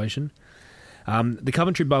situation. The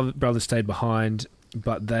Coventry brothers stayed behind,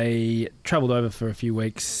 but they travelled over for a few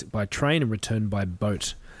weeks by train and returned by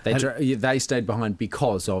boat. They stayed behind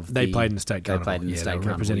because of they played in the state carnival. They played in the state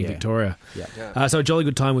carnival, representing Victoria. Yeah. So a jolly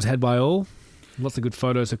good time was had by all. Lots of good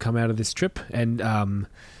photos have come out of this trip, and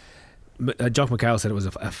Jock McHale said it was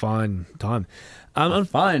a fine time.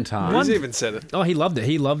 Fine time. He's even said it. Oh, he loved it.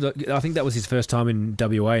 He loved it. I think that was his first time in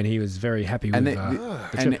WA, and he was very happy with the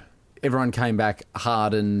trip. And everyone came back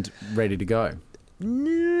hard and ready to go.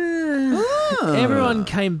 Everyone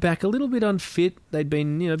came back a little bit unfit. They'd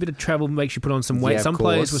been, a bit of travel makes you put on some weight. Yeah, some of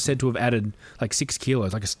players course. were said to have added like 6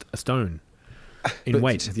 kilos, like a stone in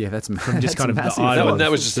weight. Yeah, that's From just that's kind of the massive. idol.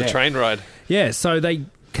 That was just a train ride. Yeah, so they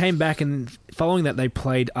came back, and following that, they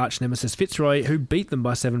played arch nemesis Fitzroy, who beat them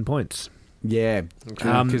by 7 points. Yeah,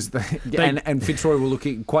 because and Fitzroy were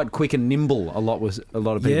looking quite quick and nimble. A lot of people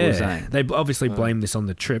were saying. They obviously blamed this on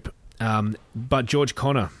the trip. But George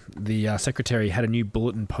Connor, the secretary, had a new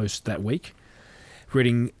bulletin post that week.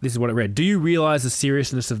 Reading, this is what it read. Do you realise the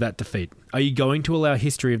seriousness of that defeat? Are you going to allow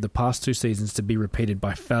history of the past 2 seasons to be repeated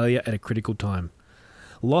by failure at a critical time?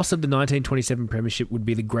 Loss of the 1927 premiership would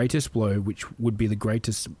be the greatest blow, which would be the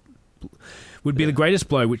greatest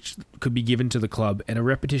blow which could be given to the club, and a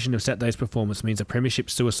repetition of Saturday's performance means a premiership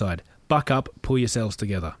suicide. Buck up, pull yourselves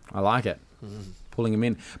together. I like it. Pulling them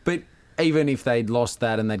in. But even if they'd lost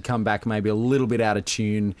that and they'd come back maybe a little bit out of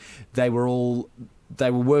tune, they were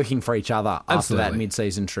working for each other after that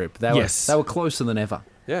mid-season trip. They were closer than ever.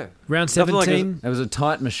 Yeah. Round 17. It was a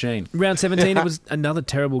tight machine. Round 17, it was another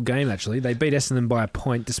terrible game, actually. They beat Essendon by a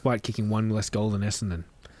point, despite kicking 1 less goal than Essendon.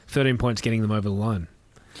 13 points getting them over the line.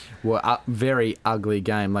 Well, a very ugly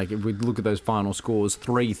game. Like, if we look at those final scores,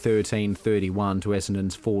 3-13-31 to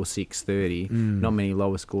Essendon's 4-6-30. Not many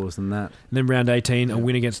lower scores than that. And then round 18, a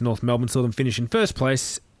win against North Melbourne saw them finish in first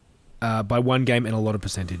place by 1 game and a lot of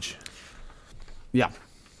percentage. Yeah.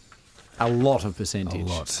 A lot of percentage. A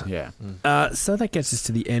lot. Yeah. So that gets us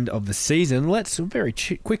to the end of the season. Let's very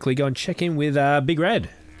quickly go and check in with Big Red.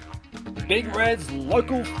 Big Red's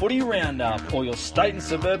local footy roundup, all your state and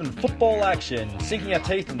suburban football action, sinking our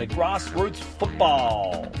teeth into grassroots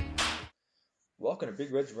football. Welcome to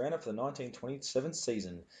Big Red's roundup for the 1927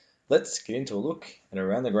 season. Let's get into a look at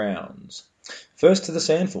around the grounds. First to the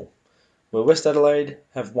Sandful, where West Adelaide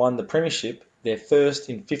have won the premiership, their first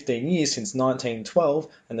in 15 years since 1912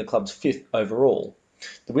 and the club's 5th overall.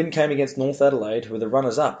 The win came against North Adelaide, who were the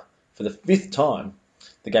runners-up for the 5th time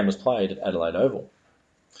the game was played at Adelaide Oval.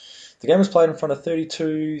 The game was played in front of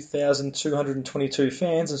 32,222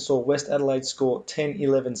 fans and saw West Adelaide score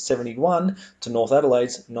 10-11-71 to North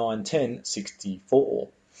Adelaide's 9-10-64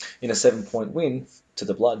 in a 7-point win to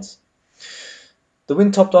the Bloods. The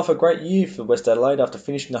win topped off a great year for West Adelaide after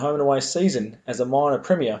finishing the home and away season as a minor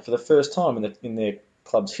premier for the first time in their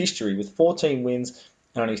club's history, with 14 wins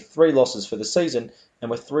and only 3 losses for the season, and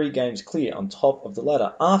were 3 games clear on top of the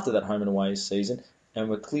ladder after that home and away season, and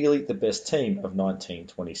were clearly the best team of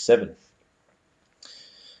 1927.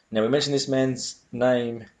 Now, we mentioned this man's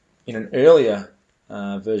name in an earlier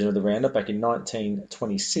version of the roundup back in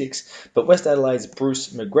 1926, but West Adelaide's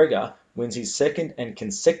Bruce McGregor wins his 2nd and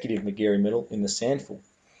consecutive Magarey medal in the Sandful.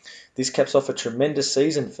 This caps off a tremendous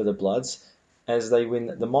season for the Bloods as they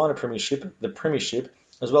win the minor premiership, the premiership,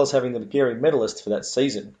 as well as having the Magarey medalist for that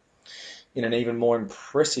season. In an even more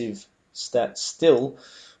impressive stat still,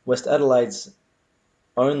 West Adelaide's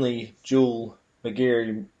only dual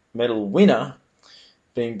Magarey medal winner,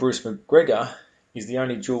 being Bruce McGregor, is the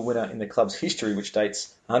only dual winner in the club's history, which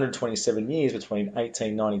dates 127 years between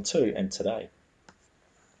 1892 and today.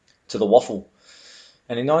 To the Waffle.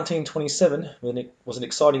 And in 1927 was an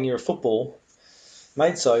exciting year of football,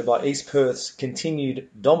 made so by East Perth's continued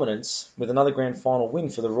dominance with another grand final win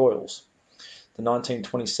for the Royals. The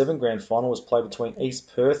 1927 grand final was played between East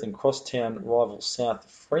Perth and crosstown rival South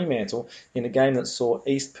Fremantle in a game that saw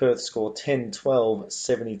East Perth score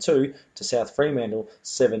 10-12-72 to South Fremantle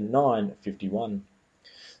 7-9-51.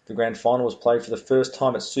 The grand final was played for the first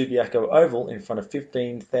time at Subiaco Oval in front of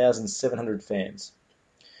 15,700 fans.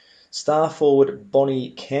 Star forward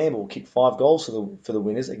Bonnie Campbell kicked 5 goals for the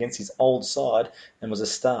winners against his old side and was a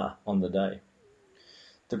star on the day.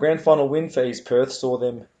 The grand final win for East Perth saw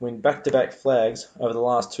them win back-to-back flags over the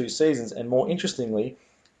last 2 seasons, and more interestingly,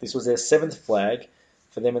 this was their 7th flag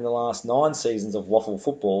for them in the last 9 seasons of Waffle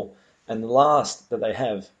football, and the last that they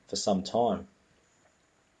have for some time.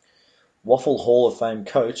 Waffle Hall of Fame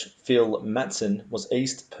coach Phil Matson was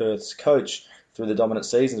East Perth's coach through the dominant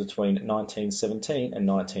seasons between 1917 and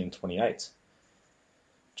 1928.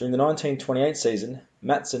 During the 1928 season,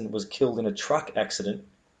 Matson was killed in a truck accident,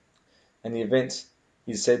 and the event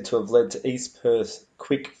is said to have led to East Perth's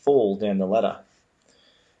quick fall down the ladder.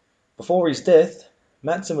 Before his death,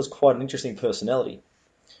 Matson was quite an interesting personality.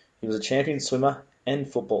 He was a champion swimmer and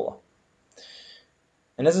footballer.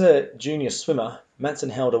 And as a junior swimmer, Matson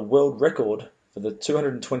held a world record for the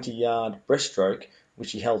 220-yard breaststroke,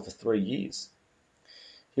 which he held for 3 years.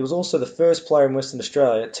 He was also the first player in Western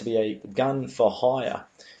Australia to be a gun for hire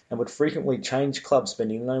and would frequently change clubs,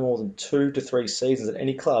 spending no more than 2 to 3 seasons at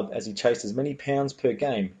any club as he chased as many pounds per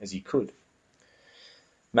game as he could.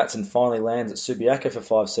 Matson finally lands at Subiaco for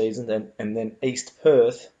 5 seasons and then East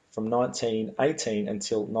Perth from 1918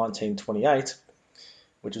 until 1928,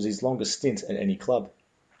 which was his longest stint at any club.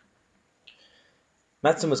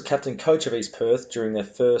 Matson was captain coach of East Perth during their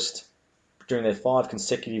 5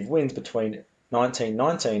 consecutive wins between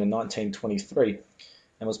 1919 and 1923,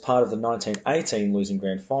 and was part of the 1918 losing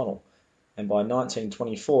grand final, and by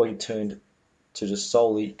 1924 he turned to just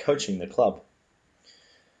solely coaching the club.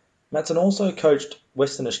 Matson also coached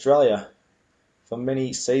Western Australia for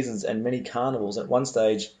many seasons and many carnivals. At one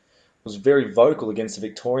stage was very vocal against the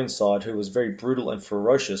Victorian side, who was very brutal and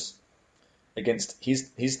ferocious against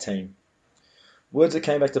his team. Words that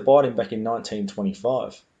came back to bite him back in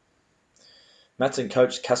 1925. Matson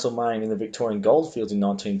coached Castlemaine in the Victorian Goldfields in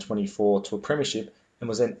 1924 to a premiership and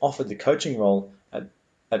was then offered the coaching role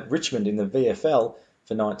at Richmond in the VFL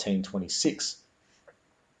for 1926.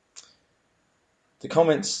 The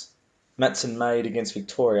comments Matson made against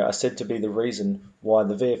Victoria are said to be the reason why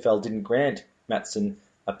the VFL didn't grant Matson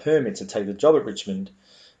a permit to take the job at Richmond,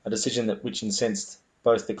 a decision which incensed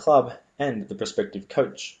both the club and the prospective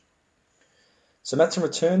coach. So Matson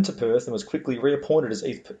returned to Perth and was quickly reappointed as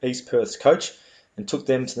East Perth's coach and took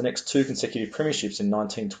them to the next 2 consecutive premierships in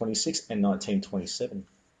 1926 and 1927.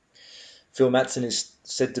 Phil Matson was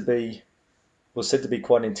said to be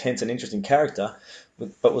quite an intense and interesting character,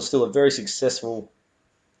 but was still a very successful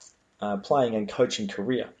playing and coaching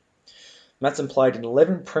career. Matson played in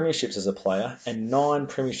 11 premierships as a player and 9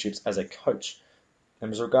 premierships as a coach, and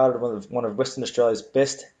was regarded as one of Western Australia's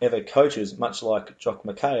best ever coaches, much like Jock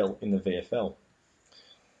McHale in the VFL.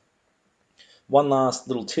 One last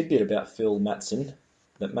little tidbit about Phil Matson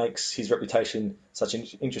that makes his reputation such an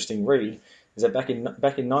interesting read is that back in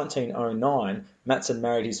 1909, Matson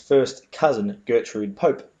married his first cousin, Gertrude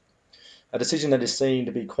Pope, a decision that is seen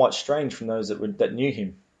to be quite strange from those that knew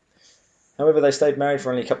him. However, they stayed married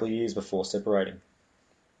for only a couple of years before separating.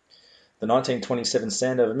 The 1927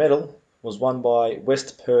 Sandover Medal was won by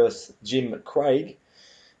West Perth's Jim Craig,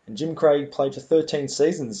 and Jim Craig played for 13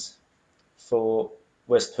 seasons for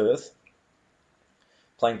West Perth,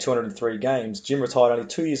 playing 203 games. Jim retired only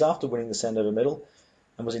 2 years after winning the Sandover Medal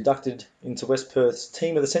and was inducted into West Perth's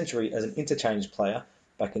Team of the Century as an interchange player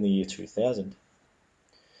back in the year 2000.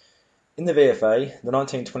 In the VFA, the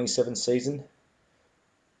 1927 season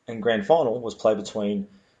and grand final was played between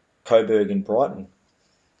Coburg and Brighton.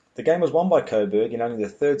 The game was won by Coburg in only the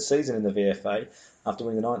 3rd season in the VFA after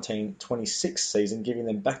winning the 1926 season, giving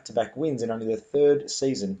them back-to-back wins in only their 3rd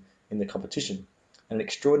season in the competition, and an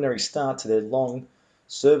extraordinary start to their long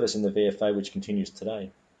service in the VFA, which continues today.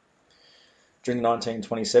 During the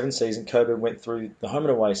 1927 season, Coburg went through the home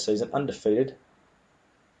and away season undefeated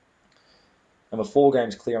and were 4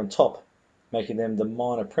 games clear on top, making them the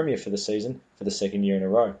minor premier for the season for the 2nd year in a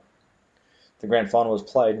row. The grand final was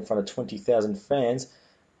played in front of 20,000 fans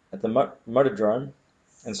at the Motordrome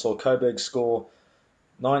and saw Coburg score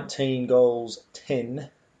 19 goals 10,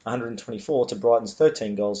 124 to Brighton's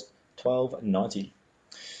 13 goals 12, 90.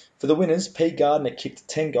 For the winners, P. Gardner kicked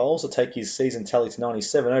 10 goals to take his season tally to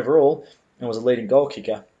 97 overall and was a leading goal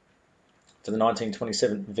kicker for the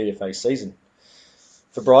 1927 VFA season.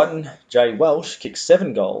 For Brighton, Jay Welsh kicked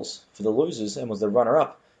 7 goals for the losers and was the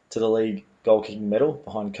runner-up to the league goal-kicking medal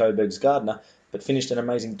behind Coburg's Gardner, but finished an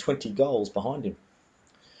amazing 20 goals behind him.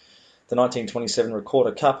 The 1927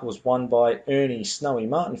 Recorder Cup was won by Ernie Snowy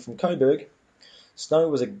Martin from Coburg. Snow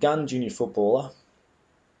was a gun junior footballer,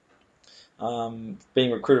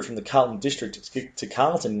 being recruited from the Carlton district to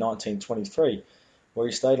Carlton in 1923, where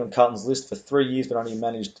he stayed on Carlton's list for 3 years but only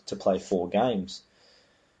managed to play 4 games.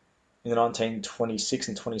 In the 1926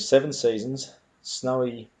 and 27 seasons,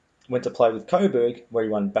 Snowy went to play with Coburg, where he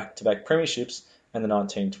won back-to-back premierships, and the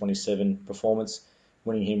 1927 performance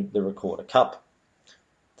winning him the Recorder Cup,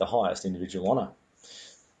 the highest individual honour.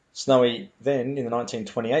 Snowy then, in the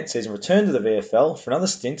 1928 season, returned to the VFL for another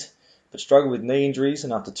stint, but struggled with knee injuries,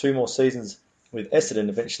 and after 2 more seasons with Essendon,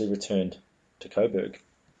 eventually returned to Coburg.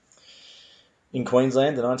 In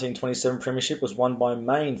Queensland, the 1927 premiership was won by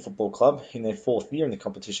Maine Football Club in their 4th year in the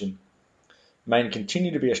competition. Maine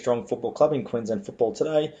continue to be a strong football club in Queensland football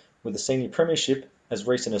today, with the senior premiership as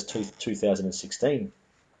recent as 2016.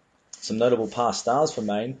 Some notable past stars for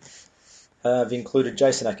Maine have included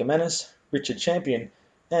Jason Ackermanis, Richard Champion,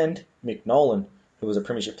 and Mick Nolan, who was a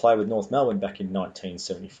premiership player with North Melbourne back in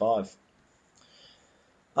 1975.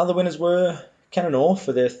 Other winners were Cannonaur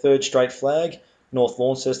for their third straight flag, North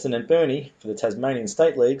Launceston and Burnie for the Tasmanian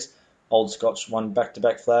State Leagues. Old Scotch won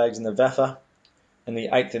back-to-back flags in the VAFA and the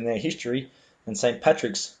 8th in their history, and St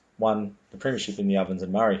Patrick's won the premiership in the Ovens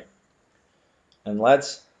and Murray. And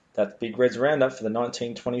lads, that's Big Red's roundup for the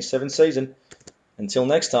 1927 season. Until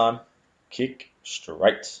next time, kick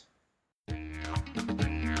straight.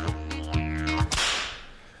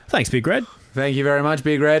 Thanks, Big Red. Thank you very much,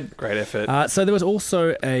 Big Red. Great effort. So there was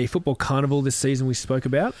also a football carnival this season we spoke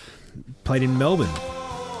about, played in Melbourne.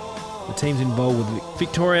 The teams involved were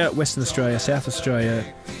Victoria, Western Australia, South Australia,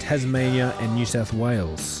 Tasmania and New South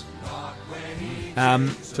Wales.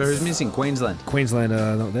 So who's missing? Queensland. Queensland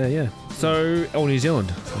are not there, yeah. So, New Zealand.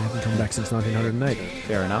 They haven't come back since 1908.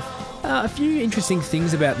 Fair enough. A few interesting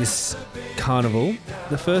things about this carnival.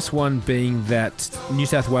 The first one being that New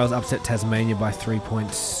South Wales upset Tasmania by 3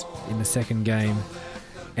 points in the second game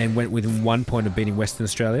and went within 1 point of beating Western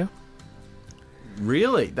Australia.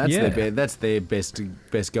 Really? That's Yeah. their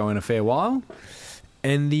best go in a fair while.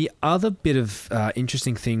 And the other bit of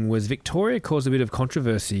interesting thing was Victoria caused a bit of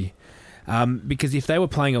controversy because if they were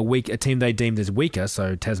playing a team they deemed as weaker,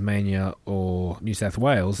 so Tasmania or New South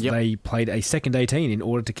Wales, Yep. they played a second 18 in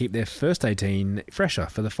order to keep their first 18 fresher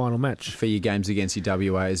for the final match. For your games against your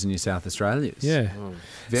WAs and your South Australias. Yeah.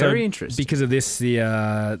 Very So, interesting. Because of this, the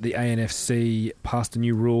ANFC passed a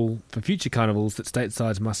new rule for future carnivals that state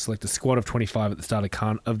sides must select a squad of 25 at the start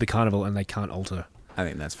of the carnival, and they can't alter I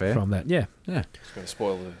think that's fair. from that. Yeah. Yeah. It's going to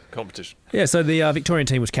spoil the competition. Yeah, so the Victorian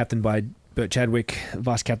team was captained by Bert Chadwick,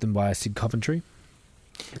 vice captained by Sid Coventry.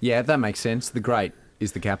 Yeah, that makes sense. The great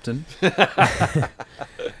is the captain. The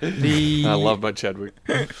I love my Chadwick.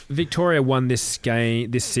 Victoria won this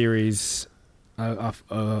series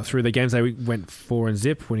through the games. They went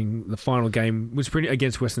 4-0, winning the final game was pretty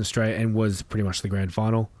against Western Australia and was pretty much the grand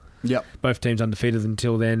final. Yep. Both teams undefeated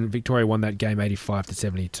until then. Victoria won that game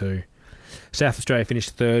 85-72. South Australia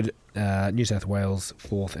finished third, New South Wales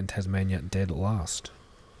fourth, and Tasmania dead last.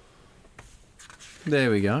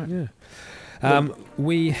 There we go. Yeah.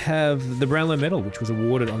 We have the Brownlow Medal, which was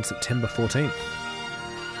awarded on September 14th.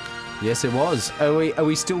 Yes, it was. Are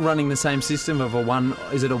we still running the same system of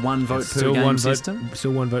is it a one vote It's per still game one system? Vote,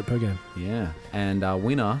 still one vote per game. Yeah. And our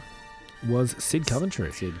winner, Was Sid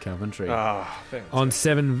Coventry. Sid Coventry. On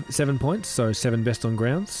seven points, so 7 best on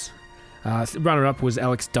grounds. Runner-up was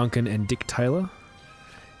Alex Duncan and Dick Taylor.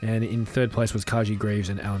 And in third place was Kaji Greaves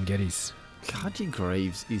and Alan Geddes. Kaji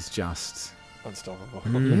Greaves is just... Unstoppable.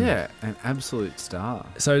 Yeah, an absolute star.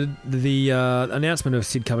 So the announcement of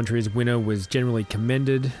Sid Coventry as winner was generally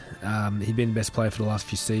commended. He'd been best player for the last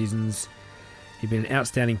few seasons. He'd been an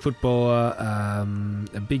outstanding footballer.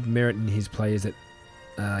 A big merit in his play is that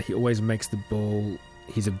he always makes the ball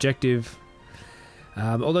his objective.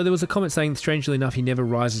 Although there was a comment saying, strangely enough, he never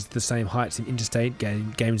rises to the same heights in interstate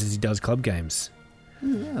games as he does club games.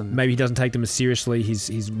 Yeah. Maybe he doesn't take them as seriously.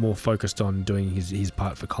 He's more focused on doing his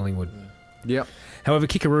part for Collingwood. Yep. However,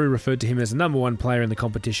 Kickaroo referred to him as the number one player in the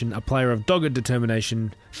competition, a player of dogged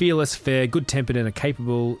determination, fearless, fair, good-tempered and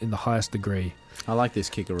capable in the highest degree. I like this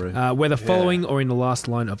Kickaroo. Whether following or in the last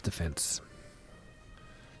line of defence.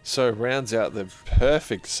 So rounds out the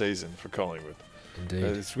perfect season for Collingwood. Indeed.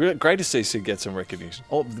 It's great to see Sid get some recognition.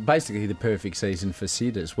 Oh, basically the perfect season for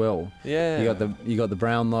Sid as well. Yeah. You got the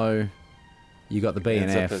Brownlow, you got the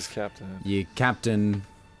Ends up as BNF, captain. your captain,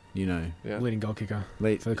 you know. Yeah. Leading goal kicker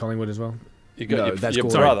Lead, for Collingwood as well. You got No, that's your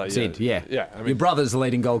Gordon. brother. Sid, yeah. Yeah. I mean, your brother's the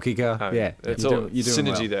leading goal kicker. Yeah. It's You're all doing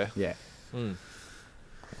synergy well. there.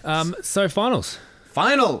 Yeah. So finals.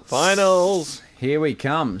 Finals. Here we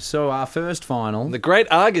come. So our first final. The great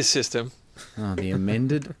Argus system. Oh, the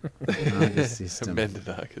amended Argus system. Amended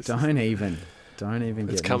Argus. Don't even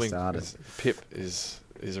It's get coming. me started. Pip is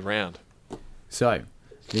around. So,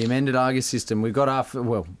 the amended Argus system. We've got our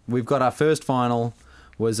first final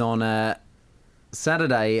was on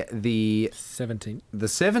Saturday the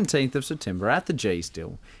 17th of September at the G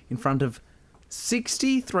still in front of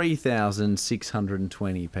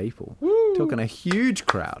 63,620 people. Woo. Talking a huge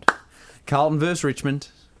crowd. Carlton versus Richmond.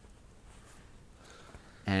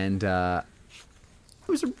 And it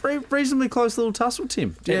was a reasonably close little tussle,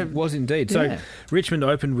 Tim. It was indeed. Yeah. So Richmond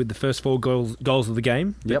opened with the first 4 goals of the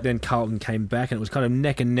game, but Yep. then Carlton came back and it was kind of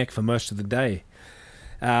neck and neck for most of the day.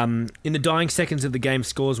 In the dying seconds of the game,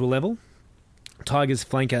 scores were level. Tigers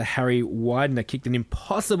flanker Harry Widener kicked an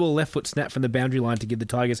impossible left foot snap from the boundary line to give the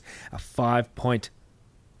Tigers a 5-point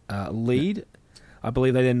lead I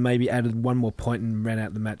believe they then maybe added one more point and ran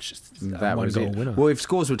out the match. That one was goal it. winner. Well, if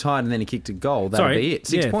scores were tied and then he kicked a goal, that would be it.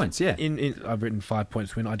 6 points, yeah. I've written 5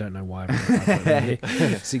 points win. I don't know why. I've written 5 points win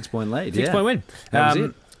here. 6 point lead. 6 point win. That was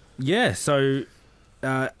it. Yeah. So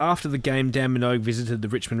after the game, Dan Minogue visited the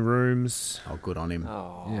Richmond rooms. Oh, good on him.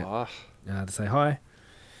 Oh, To say hi.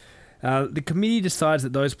 The committee decides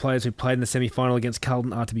that those players who played in the semi-final against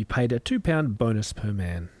Carlton are to be paid a £2 bonus per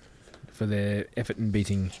man for their effort in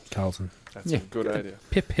beating Carlton. that's a good idea.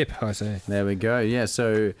 Pip, pip, I say. There we go. Yeah,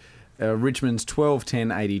 so Richmond's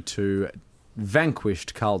 12-10-82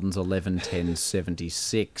 vanquished Carlton's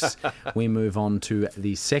 11-10-76. We move on to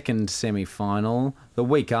the second semi-final the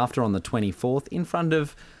week after on the 24th in front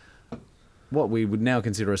of what we would now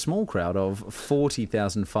consider a small crowd of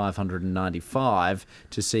 40,595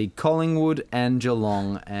 to see Collingwood and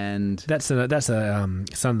Geelong and... That's a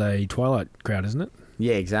Sunday twilight crowd, isn't it?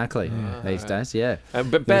 Yeah, exactly. These days, yeah.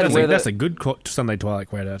 But bad weather. That's a good Sunday twilight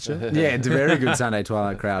crowd, actually. Yeah, it's a very good Sunday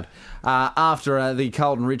twilight crowd. After the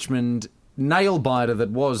Carlton-Richmond nail-biter that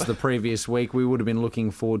was the previous week, we would have been looking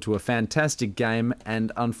forward to a fantastic game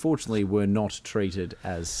and unfortunately were not treated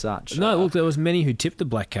as such. No, look, there was many who tipped the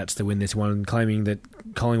Black Cats to win this one, claiming that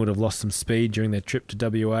Collingwood have lost some speed during their trip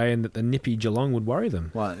to WA and that the nippy Geelong would worry them.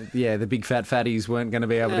 Well, yeah, the big fat fatties weren't going to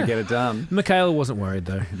be able to get it done. Michaela wasn't worried,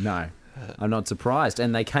 though. No. I'm not surprised.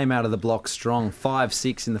 And they came out of the block strong,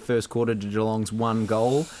 5-6 in the first quarter to Geelong's 1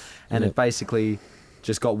 goal. And it basically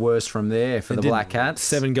just got worse from there for the Black Cats.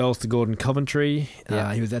 7 goals to Gordon Coventry.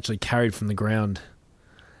 Yeah. He was actually carried from the ground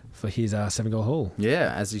for his 7-goal haul.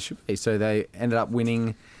 Yeah, as he should be. So they ended up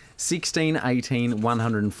winning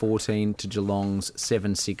 16-18-114 to Geelong's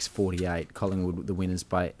 7-6-48. Collingwood the winners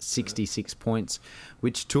by 66 points,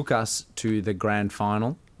 which took us to the grand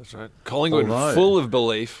final. That's right. Collingwood Although- full of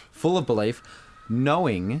belief. Full of belief,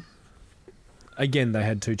 knowing, Again, they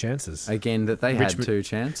had 2 chances. again, that they had Richmond- 2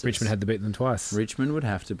 chances. Richmond had to beat them twice. Richmond would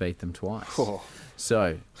have to beat them twice. Oh.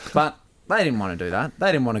 So, but they didn't want to do that.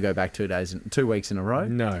 They didn't want to go back 2 weeks in a row.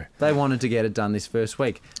 No. They wanted to get it done this first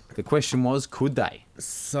week. The question was, could they?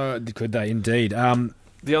 So could they indeed?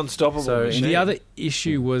 The unstoppable So, machine. The other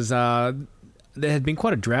issue was there had been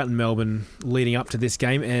quite a drought in Melbourne leading up to this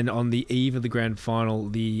game, and on the eve of the grand final,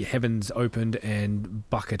 the heavens opened and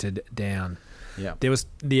bucketed down. Yeah. There was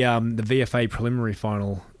the VFA preliminary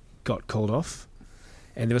final got called off,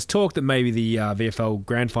 and there was talk that maybe the VFL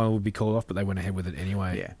grand final would be called off, but they went ahead with it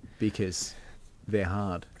anyway. Yeah, because they're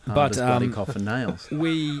hard. Hard But, as bloody coffin nails. The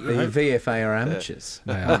The VFA are amateurs.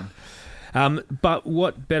 They are. But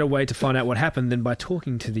what better way to find out what happened than by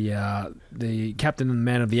talking to the captain and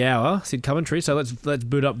man of the hour, Sid Coventry. So let's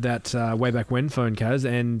boot up that way back when phone, Kaz,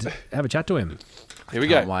 and have a chat to him. Here we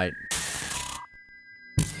Can't go. wait.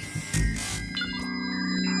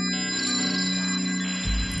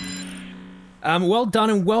 Well done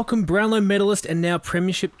and welcome, Brownlow medalist and now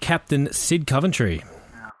Premiership captain Sid Coventry.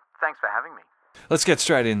 Thanks for having me. Let's get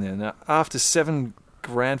straight in there. Now, after 7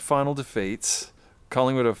 grand final defeats,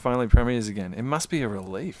 Collingwood are finally premiers again. It must be a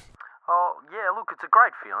relief. Oh, yeah, look, it's a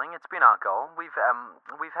great feeling. It's been our goal. We've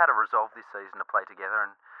had a resolve this season to play together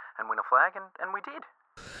and win a flag, and we did.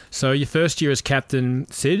 So your first year as captain,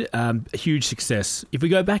 Sid, a huge success. If we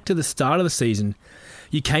go back to the start of the season,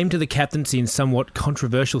 you came to the captaincy in somewhat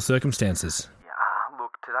controversial circumstances. Yeah,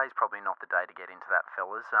 look, today's probably not the day to get into that,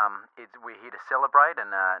 fellas. We're here to celebrate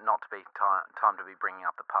and not to be time to be bringing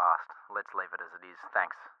up the past. Let's leave it as it is.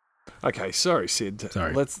 Thanks. Okay, sorry, Sid.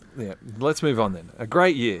 Sorry. Let's move on then. A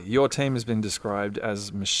great year. Your team has been described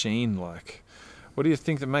as machine-like. What do you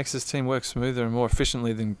think that makes this team work smoother and more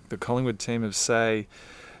efficiently than the Collingwood team of, say,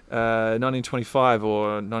 1925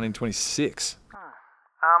 or 1926?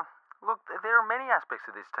 Look, there are many aspects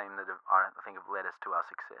of this team that I think have led us to our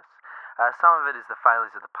success. Some of it is the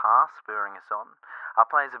failures of the past spurring us on. Our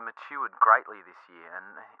players have matured greatly this year,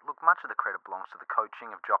 and look, much of the credit belongs to the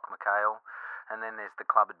coaching of Jock McHale, and then there's the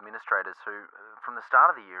club administrators who, from the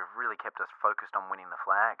start of the year, have really kept us focused on winning the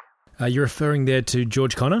flag. You're referring there to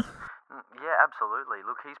George Connor? Yeah, absolutely.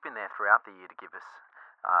 Look, he's been there throughout the year to give us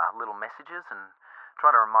little messages and try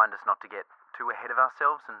to remind us not to get too ahead of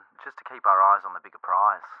ourselves and just to keep our eyes on the bigger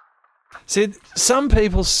prize. Sid, some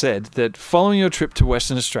people said that following your trip to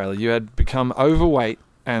Western Australia, you had become overweight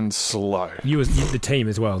and slow. You as the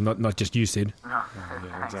team as well, not just you, Sid.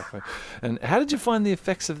 Yeah, exactly. And how did you find the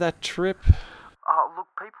effects of that trip? Oh,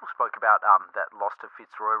 look, people spoke about that loss to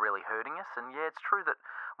Fitzroy really hurting us, and yeah, it's true that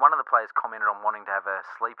one of the players commented on wanting to have a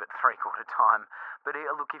sleep at three-quarter time. But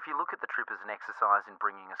look, if you look at the trip as an exercise in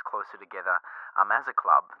bringing us closer together as a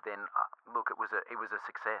club, then look, it was a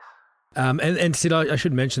success. And Sid, I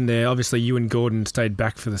should mention there, obviously you and Gordon stayed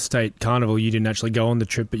back for the state carnival. You didn't actually go on the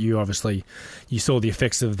trip, but you saw the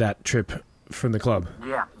effects of that trip from the club.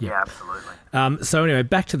 Yeah, absolutely. So anyway,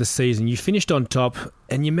 back to the season. You finished on top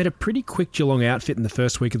and you met a pretty quick Geelong outfit in the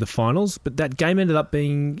first week of the finals, but that game ended up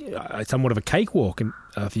being somewhat of a cakewalk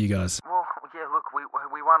for you guys. Well, yeah, look,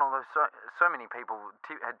 we won, although so many people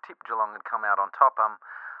had tipped Geelong had come out on top.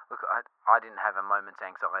 Look, I didn't have a moment's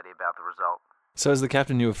anxiety about the result. So as the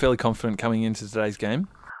captain, you were fairly confident coming into today's game?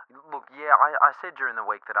 Look, yeah, I said during the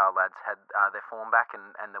week that our lads had their form back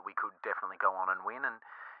and that we could definitely go on and win, and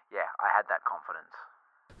yeah, I had that confidence.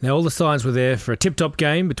 Now, all the signs were there for a tip-top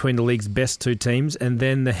game between the league's best two teams, and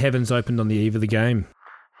then the heavens opened on the eve of the game.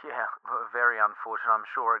 Yeah, very unfortunate. I'm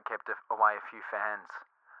sure it kept away a few fans.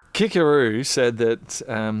 Kickaroo said that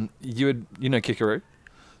you know Kickaroo?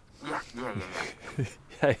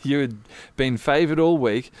 Yeah. You had been favoured all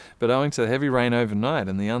week, but owing to the heavy rain overnight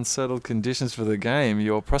and the unsettled conditions for the game,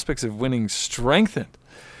 your prospects of winning strengthened.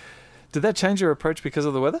 Did that change your approach because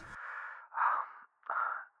of the weather?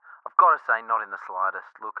 I've got to say, not in the slightest.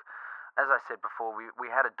 Look, as I said before, we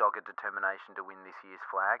had a dogged determination to win this year's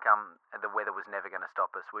flag. And the weather was never going to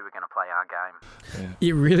stop us. We were going to play our game. Yeah.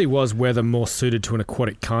 It really was weather more suited to an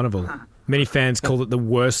aquatic carnival. Many fans called it the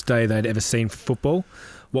worst day they'd ever seen for football.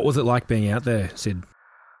 What was it like being out there, Sid?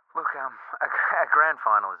 Look, a grand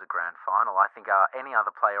final is a grand final. I think any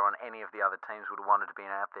other player on any of the other teams would have wanted to be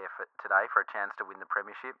out there today for a chance to win the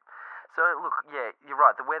premiership. So, look, yeah, you're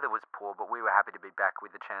right. The weather was poor, but we were happy to be back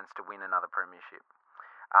with the chance to win another premiership.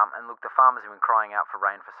 And look, the farmers have been crying out for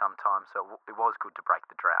rain for some time, so it was good to break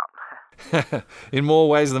the drought. In more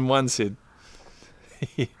ways than one, Sid.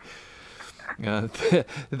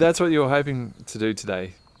 That's what you were hoping to do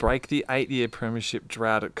today. Break the 8-year premiership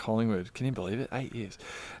drought at Collingwood. Can you believe it? 8 years.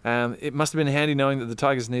 It must have been handy knowing that the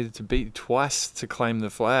Tigers needed to beat twice to claim the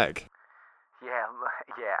flag.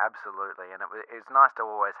 Yeah, absolutely. And it was nice to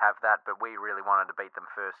always have that, but we really wanted to beat them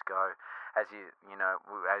first go. As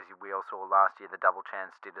we all saw last year, the double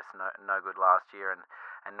chance did us no good last year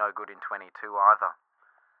and no good in 22 either.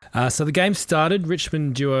 So the game started.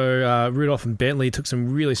 Richmond duo Rudolph and Bentley took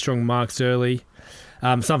some really strong marks early,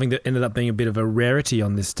 something that ended up being a bit of a rarity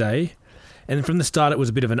on this day. And from the start, it was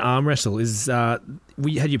a bit of an arm wrestle. Had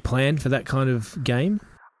you planned for that kind of game?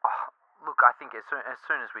 Look, I think as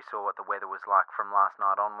soon as we saw what the weather was like from last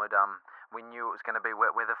night onward, we knew it was going to be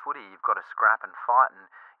wet weather footy. You've got to scrap and fight, and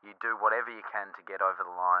you do whatever you can to get over the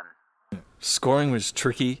line. Scoring was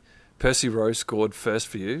tricky. Percy Rowe scored first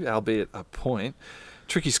for you, albeit a point.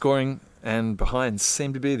 Tricky scoring and behinds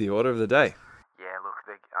seemed to be the order of the day. Yeah, look,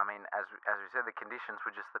 as we said, the conditions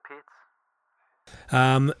were just the pits.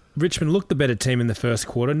 Richmond looked the better team in the first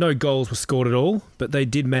quarter. No goals were scored at all, but they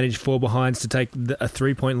did manage 4 behinds to take a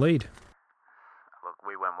 3-point lead. Look,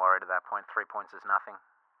 we weren't worried at that point. 3 points is nothing.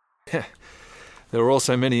 There were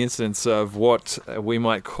also many incidents of what we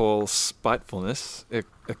might call spitefulness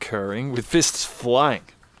occurring, with fists flying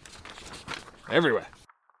everywhere.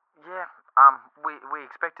 Yeah, we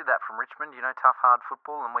expected that from Richmond. Tough, hard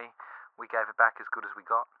football, and we gave it back as good as we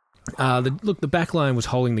got. The back line was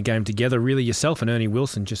holding the game together. Really, yourself and Ernie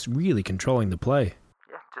Wilson just really controlling the play.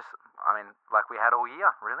 Yeah, like we had all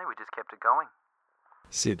year. Really, we just kept it going.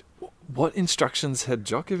 Sid, what instructions had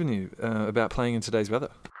Jock given you about playing in today's weather?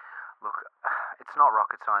 Look, it's not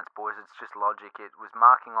rocket science, boys. It's just logic. It was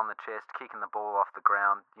marking on the chest, kicking the ball off the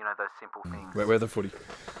ground. Those simple things. Wet weather footy.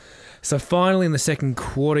 So finally, in the second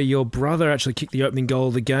quarter, your brother actually kicked the opening goal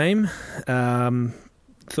of the game.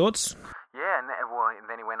 Thoughts? Yeah, and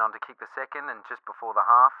then he went on to kick the second, and just before the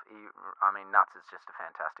half, Nuts is just a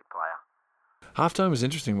fantastic player. Halftime was an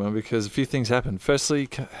interesting one because a few things happened. Firstly,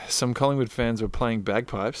 some Collingwood fans were playing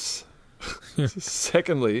bagpipes.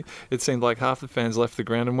 Secondly, it seemed like half the fans left the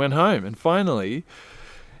ground and went home. And finally,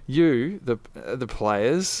 you, the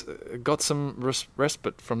players, got some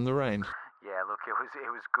respite from the rain. Yeah, look, it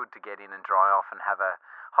was good to get in and dry off and have a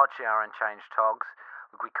hot shower and change togs.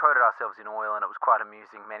 Look, we coated ourselves in oil, and it was quite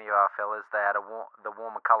amusing. Many of our fellas, they had the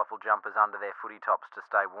warmer, colourful jumpers under their footy tops to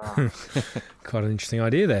stay warm. Quite an interesting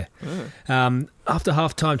idea there. After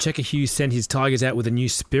half-time, Checker Hughes sent his Tigers out with a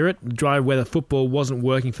new spirit. Dry weather football wasn't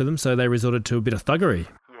working for them, so they resorted to a bit of thuggery.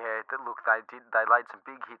 Yeah, look, they laid some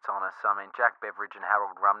big hits on us. Jack Beveridge and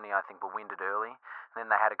Harold Rumney, I think, were winded early. And then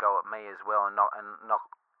they had a go at me as well and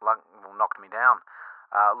knocked me down.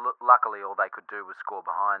 Luckily, all they could do was score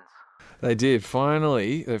behinds. They did.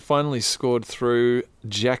 They finally scored through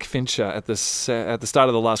Jack Fincher at the start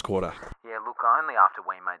of the last quarter. Yeah, look, only after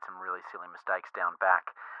we made some really silly mistakes down back.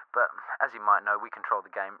 But as you might know, we controlled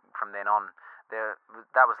the game from then on.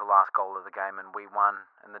 That was the last goal of the game, and we won.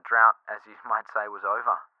 And the drought, as you might say, was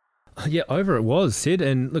over. Yeah, over it was, Sid.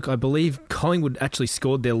 And look, I believe Collingwood actually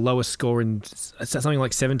scored their lowest score in something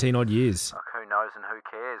like 17 odd years. Look, who knows and who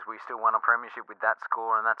cares? We still won a premiership with that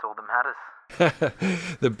score, and that's all that matters.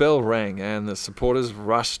 The bell rang and the supporters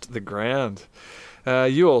rushed the ground.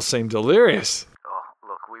 You all seem delirious. Oh,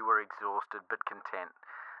 look, we were exhausted but content.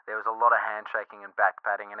 There was a lot of handshaking and back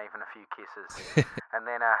patting and even a few kisses. And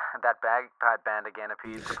then that bagpipe band again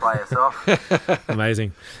appeared to play us off.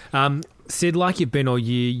 Amazing. Sid, like you've been all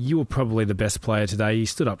year, you were probably the best player today. You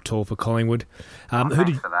stood up tall for Collingwood. Thanks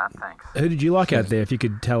for that, thanks. Who did you like out there? If you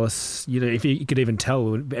could tell us, if you could even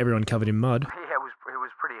tell everyone covered in mud. Yeah, it was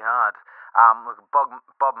pretty hard. Look,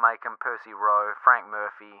 Bob Macomb, Percy Rowe, Frank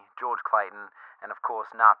Murphy, George Clayton, and of course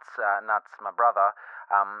Nuts, my brother,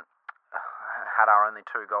 had our only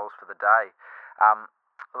 2 goals for the day.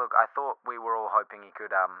 Look, I thought we were all hoping he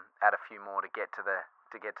could add a few more to get to the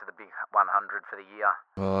big 100 for the year.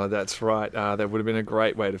 Oh, that's right. That would have been a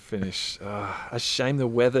great way to finish. A shame the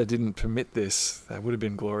weather didn't permit this. That would have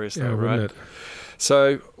been glorious, though, right? Wouldn't it?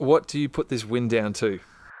 So, what do you put this win down to?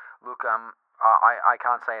 Look, I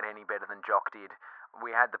can't say it any better than Jock did.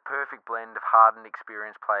 We had the perfect blend of hardened,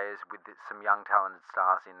 experienced players with some young, talented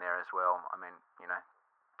stars in there as well. I mean,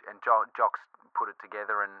 and Jock's put it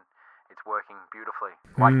together and it's working beautifully,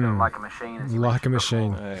 like a machine. As you Like a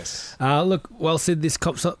mentioned machine. before. Yes. Look, well, Sid, this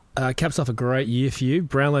caps off a great year for you.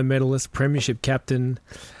 Brownlow medalist, premiership captain.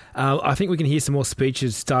 I think we can hear some more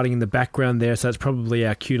speeches starting in the background there, so it's probably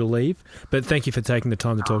our cue to leave. But thank you for taking the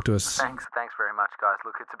time to talk to us. Thanks very much, guys.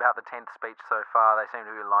 Look, it's about the 10th speech so far. They seem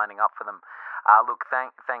to be lining up for them. Look,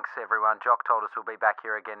 thanks everyone. Jock told us we'll be back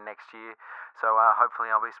here again next year, so hopefully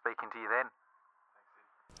I'll be speaking to you then.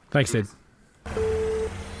 Thanks, Sid.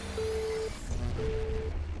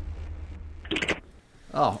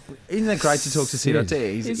 Oh, isn't that great to talk to Sid? I tell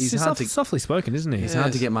you, he's hard to, softly spoken, isn't he? he's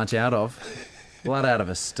hard to get much out of. Blood out of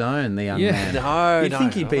a stone, the young Yeah. man. You'd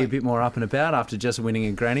think he'd be a bit more up and about after just winning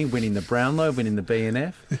a granny, winning the Brownlow, winning the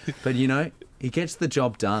BNF. But, he gets the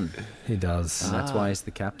job done. He does. And that's why he's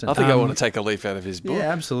the captain. I think I want to take a leaf out of his book.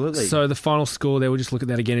 Yeah, absolutely. So the final score there, we'll just look at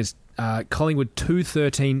that again, is Collingwood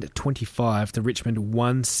 213-25 to Richmond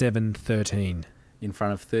 17-13. in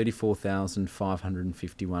front of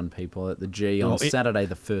 34,551 people at the G on Well, Saturday,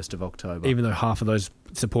 the 1st of October. Even though half of those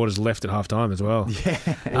supporters left at half time as well. Yeah.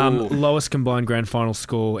 Lowest combined grand final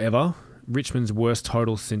score ever. Richmond's worst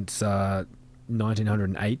total since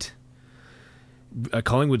 1908.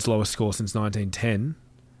 Collingwood's lowest score since 1910.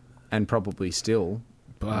 And probably still,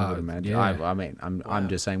 I would imagine. yeah. I'm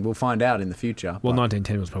just saying, we'll find out in the future. Well, but-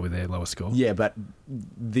 1910 was probably their lowest score. Yeah, but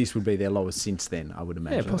this would be their lowest since then, I would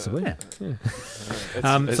imagine. Yeah, possibly. Yeah.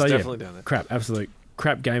 It's definitely down there. Crap, absolute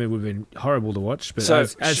crap game. It would have been horrible to watch. But So,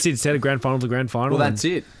 as Sid said, a grand final to grand final. Well, that's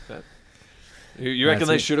it. You reckon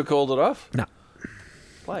they should have called it off? No.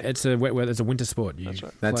 Play. It's a wet weather. It's a winter sport. That's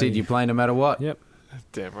right. That's it. You play no matter what. Yep.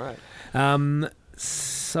 Damn right.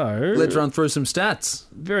 So Let's run through some stats.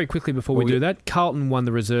 very quickly before we do that, Carlton won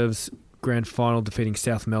the reserves grand final, defeating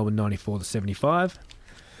South Melbourne 94-75.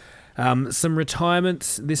 Some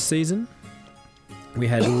retirements this season. We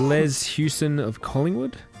had Les Hewson of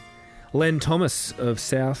Collingwood, Len Thomas of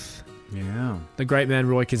South, Yeah. the great man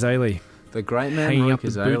Roy Kazali The great man, hanging Roy up the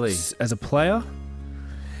Kazali. boots as a player,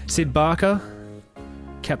 Sid Barker,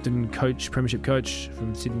 captain, coach, premiership coach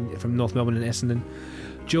from North Melbourne and Essendon,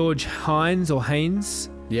 George Haynes,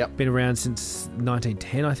 Yep. been around since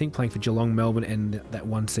 1910, I think, playing for Geelong, Melbourne, and that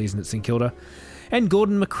one season at St Kilda. And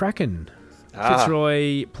Gordon McCracken,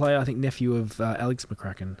 Fitzroy player, I think nephew of Alex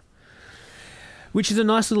McCracken. Which is a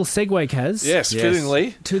nice little segue, Kaz. Yes,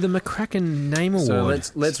 fittingly. To the McCracken Name Award.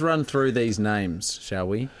 So let's run through these names, shall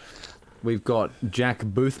we? We've got Jack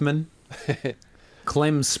Boothman,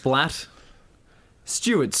 Clem Splatt,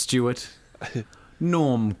 Stuart Stewart,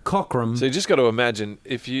 Norm Cockram. So you just got to imagine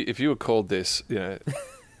if you were called this,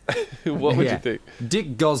 what would you think?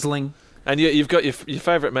 Dick Gosling. And you've got your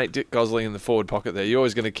favourite mate Dick Gosling in the forward pocket there. You're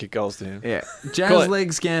always going to kick goals to him. Yeah. Call Jazz it.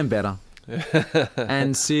 Legs Gambetta.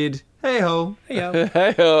 And Sid. Hey ho.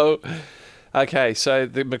 Hey-ho. Okay, so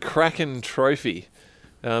the McCracken Trophy.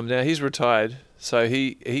 Now he's retired, so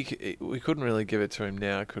he we couldn't really give it to him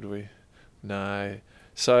now, could we? No.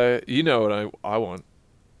 So you know what I want.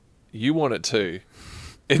 You want it too.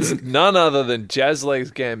 It's none other than Jazz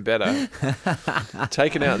Legs Gambetta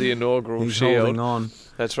taking out the inaugural He's shield. holding on.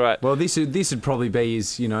 That's right. Well, this would probably be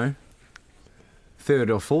his, third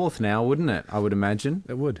or fourth now, wouldn't it? I would imagine.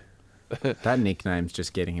 It would. That nickname's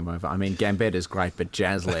just getting him over. I mean, Gambetta's great, but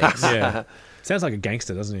Jazz Legs. Yeah. Sounds like a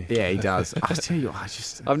gangster, doesn't he? Yeah, he does. I tell you,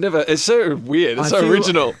 I've never. It's so weird. It's so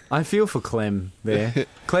original. I feel for Clem there.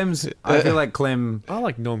 I feel like Clem. I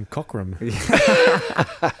like Norm Cockram.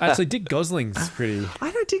 Actually, Dick Gosling's pretty.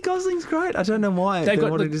 I know Dick Gosling's great. I don't know why.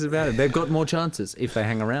 What it is about it. They've got more chances if they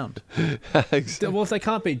hang around. Well, if they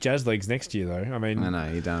can't beat Jazz Legs next year, though, I mean, I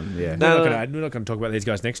know you're done. Yeah. We're not going to talk about these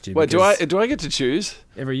guys next year. Wait, do I get to choose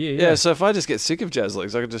every year? Yeah. So if I just get sick of Jazz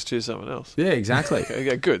Legs, I can just choose someone else. Yeah, exactly.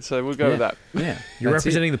 Okay, good. So we'll go with that. Yeah, you're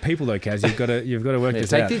representing the people, though, Kaz. You've got to work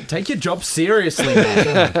this out. Take your job seriously,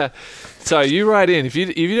 man. So you write in if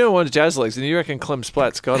you don't want Jazz Legs and you reckon Clem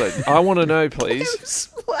Splat's got it. I want to know, please.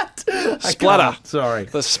 Splatter. Sorry,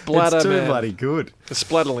 the splatter. It's too man. bloody good. The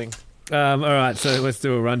splatterling. All right, so let's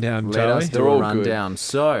do a rundown, Charlie. Let us do a rundown.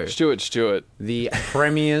 So Stuart. The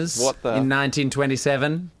premiers in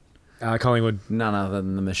 1927. Collingwood. None other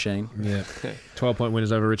than the Machine. Yeah. 12-point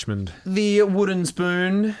winners over Richmond. The Wooden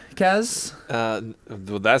Spoon, Kaz.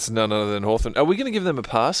 Well, that's none other than Hawthorn. Are we going to give them a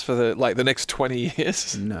pass for the next 20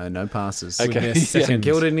 years? No passes. Okay. St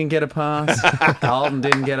Kilda didn't get a pass. Carlton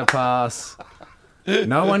didn't get a pass.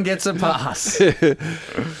 No one gets a pass.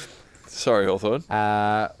 Sorry, Hawthorn.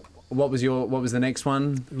 What was the next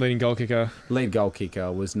one? Leading goal kicker. Lead goal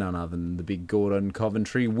kicker was none other than the big Gordon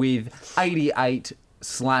Coventry with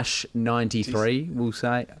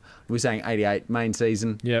 88/93. We're saying 88 main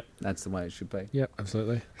season. Yep, that's the way it should be. Yep,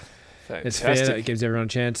 absolutely. Fantastic. It's fair. It gives everyone a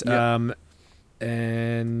chance. Yep.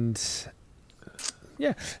 And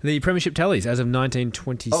yeah, the premiership tallies as of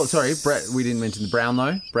 1926. Oh, sorry, we didn't mention the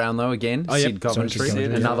Brownlow again. Oh, Sid Coventry,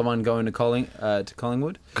 another one going to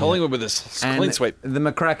Collingwood. Collingwood with a clean sweep. The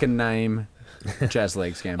McCracken name. Jazz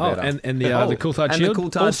Legs Gambetta. Oh, and the Coulthard Shield. The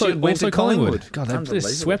Coulthard Shield went to Collingwood. God, they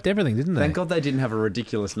swept everything, didn't they? Thank God they didn't have a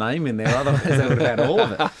ridiculous name in there. Otherwise, they would have had all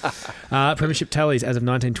of it. Premiership tallies as of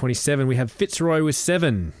 1927. We have Fitzroy with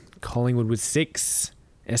 7, Collingwood with 6,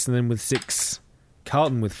 Essendon with 6,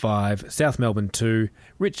 Carlton with 5, South Melbourne 2,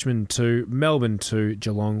 Richmond 2, Melbourne 2,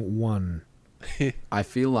 Geelong 1. I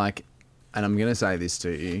feel like, and I'm going to say this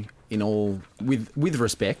to you, with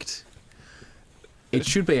respect. It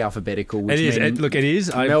should be alphabetical. Which it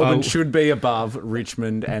is. Melbourne should be above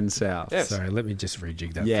Richmond and South. Yes. Sorry, let me just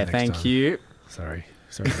rejig that. Yeah, for next thank time. you. Sorry,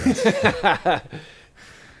 guys.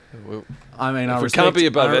 I mean, we can't be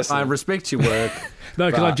above Essendon. I respect your work. No,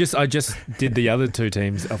 because I just did the other two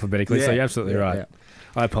teams alphabetically. So you're absolutely right. Yeah.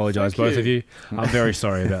 I apologise, both of you. I'm very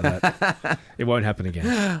sorry about that. It won't happen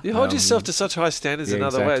again. You hold yourself to such high standards in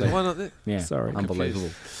other ways. Why not? Yeah, sorry,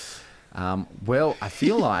 unbelievable. Well, I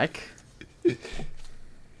feel like.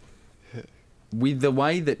 With the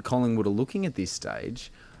way that Collingwood are looking at this stage,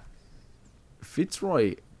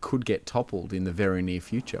 Fitzroy could get toppled in the very near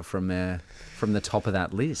future from the top of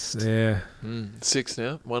that list. Yeah. 6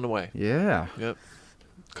 now, 1 away. Yeah. Yep.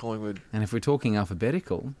 Collingwood. And if we're talking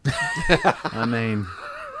alphabetical, I mean,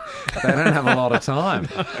 they don't have a lot of time.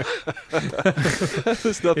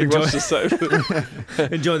 There's nothing much to say.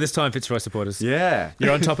 Enjoy this time, Fitzroy supporters. Yeah.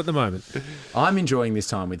 You're on top at the moment. I'm enjoying this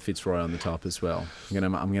time with Fitzroy on the top as well.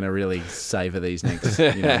 I'm gonna really savour these next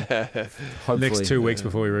next 2 weeks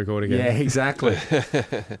before we record again. Yeah, exactly.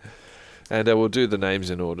 And we'll do the names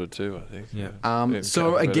in order too, I think. Yeah.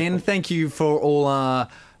 So again, thank you for all our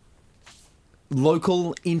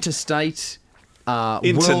local,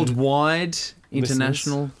 worldwide,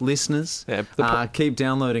 international listeners. Yeah, keep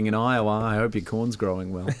downloading in Iowa. I hope your corn's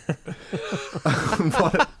growing well.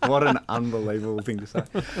 what an unbelievable thing to say.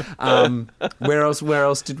 Where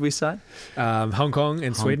else did we say? Hong Kong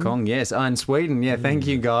and Sweden. Hong Kong, yes. And Sweden, yeah. Thank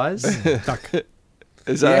you, guys.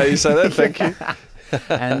 Is that how you say that? Thank you.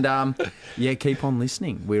 And keep on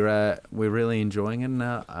listening. We're really enjoying it.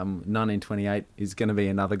 1928 is going to be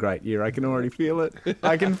another great year. I can already feel it.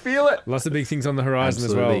 I can feel it. Lots of big things on the horizon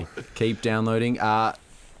as well. Keep downloading.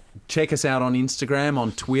 Check us out on Instagram,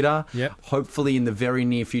 on Twitter. Yep. Hopefully in the very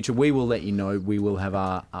near future, we will let you know. We will have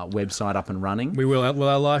our website up and running. We will. Well,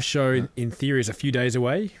 our live show, in theory, is a few days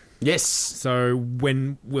away. Yes. So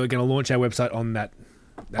when we're going to launch our website on that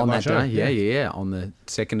day, yeah, on the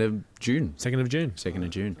 2nd of June. 2nd of June. 2nd of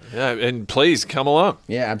June. Yeah, and please come along.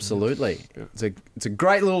 Yeah, absolutely. It's a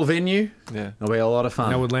great little venue. Yeah. It'll be a lot of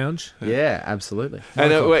fun. Elwood Lounge. Yeah, absolutely.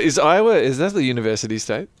 And is Iowa, is that the university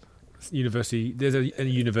state? University. There's a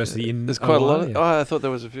university in There's quite Iowa, a lot of... yeah. Oh, I thought there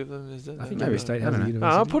was a few of them. Is that, I think maybe state has a university.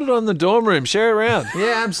 I'll put it on the dorm room. Share it around.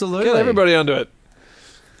 Yeah, absolutely. Get everybody onto it.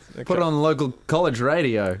 Put it on the local college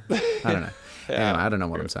radio. I don't know. Anyway, I don't know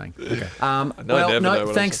what I'm saying. Okay.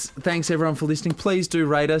 Thanks everyone for listening. Please do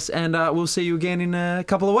rate us, and we'll see you again in a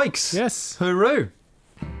couple of weeks. Yes. Hooroo.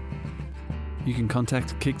 You can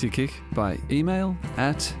contact Kick to Kick by email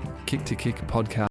at kicktokickpodcast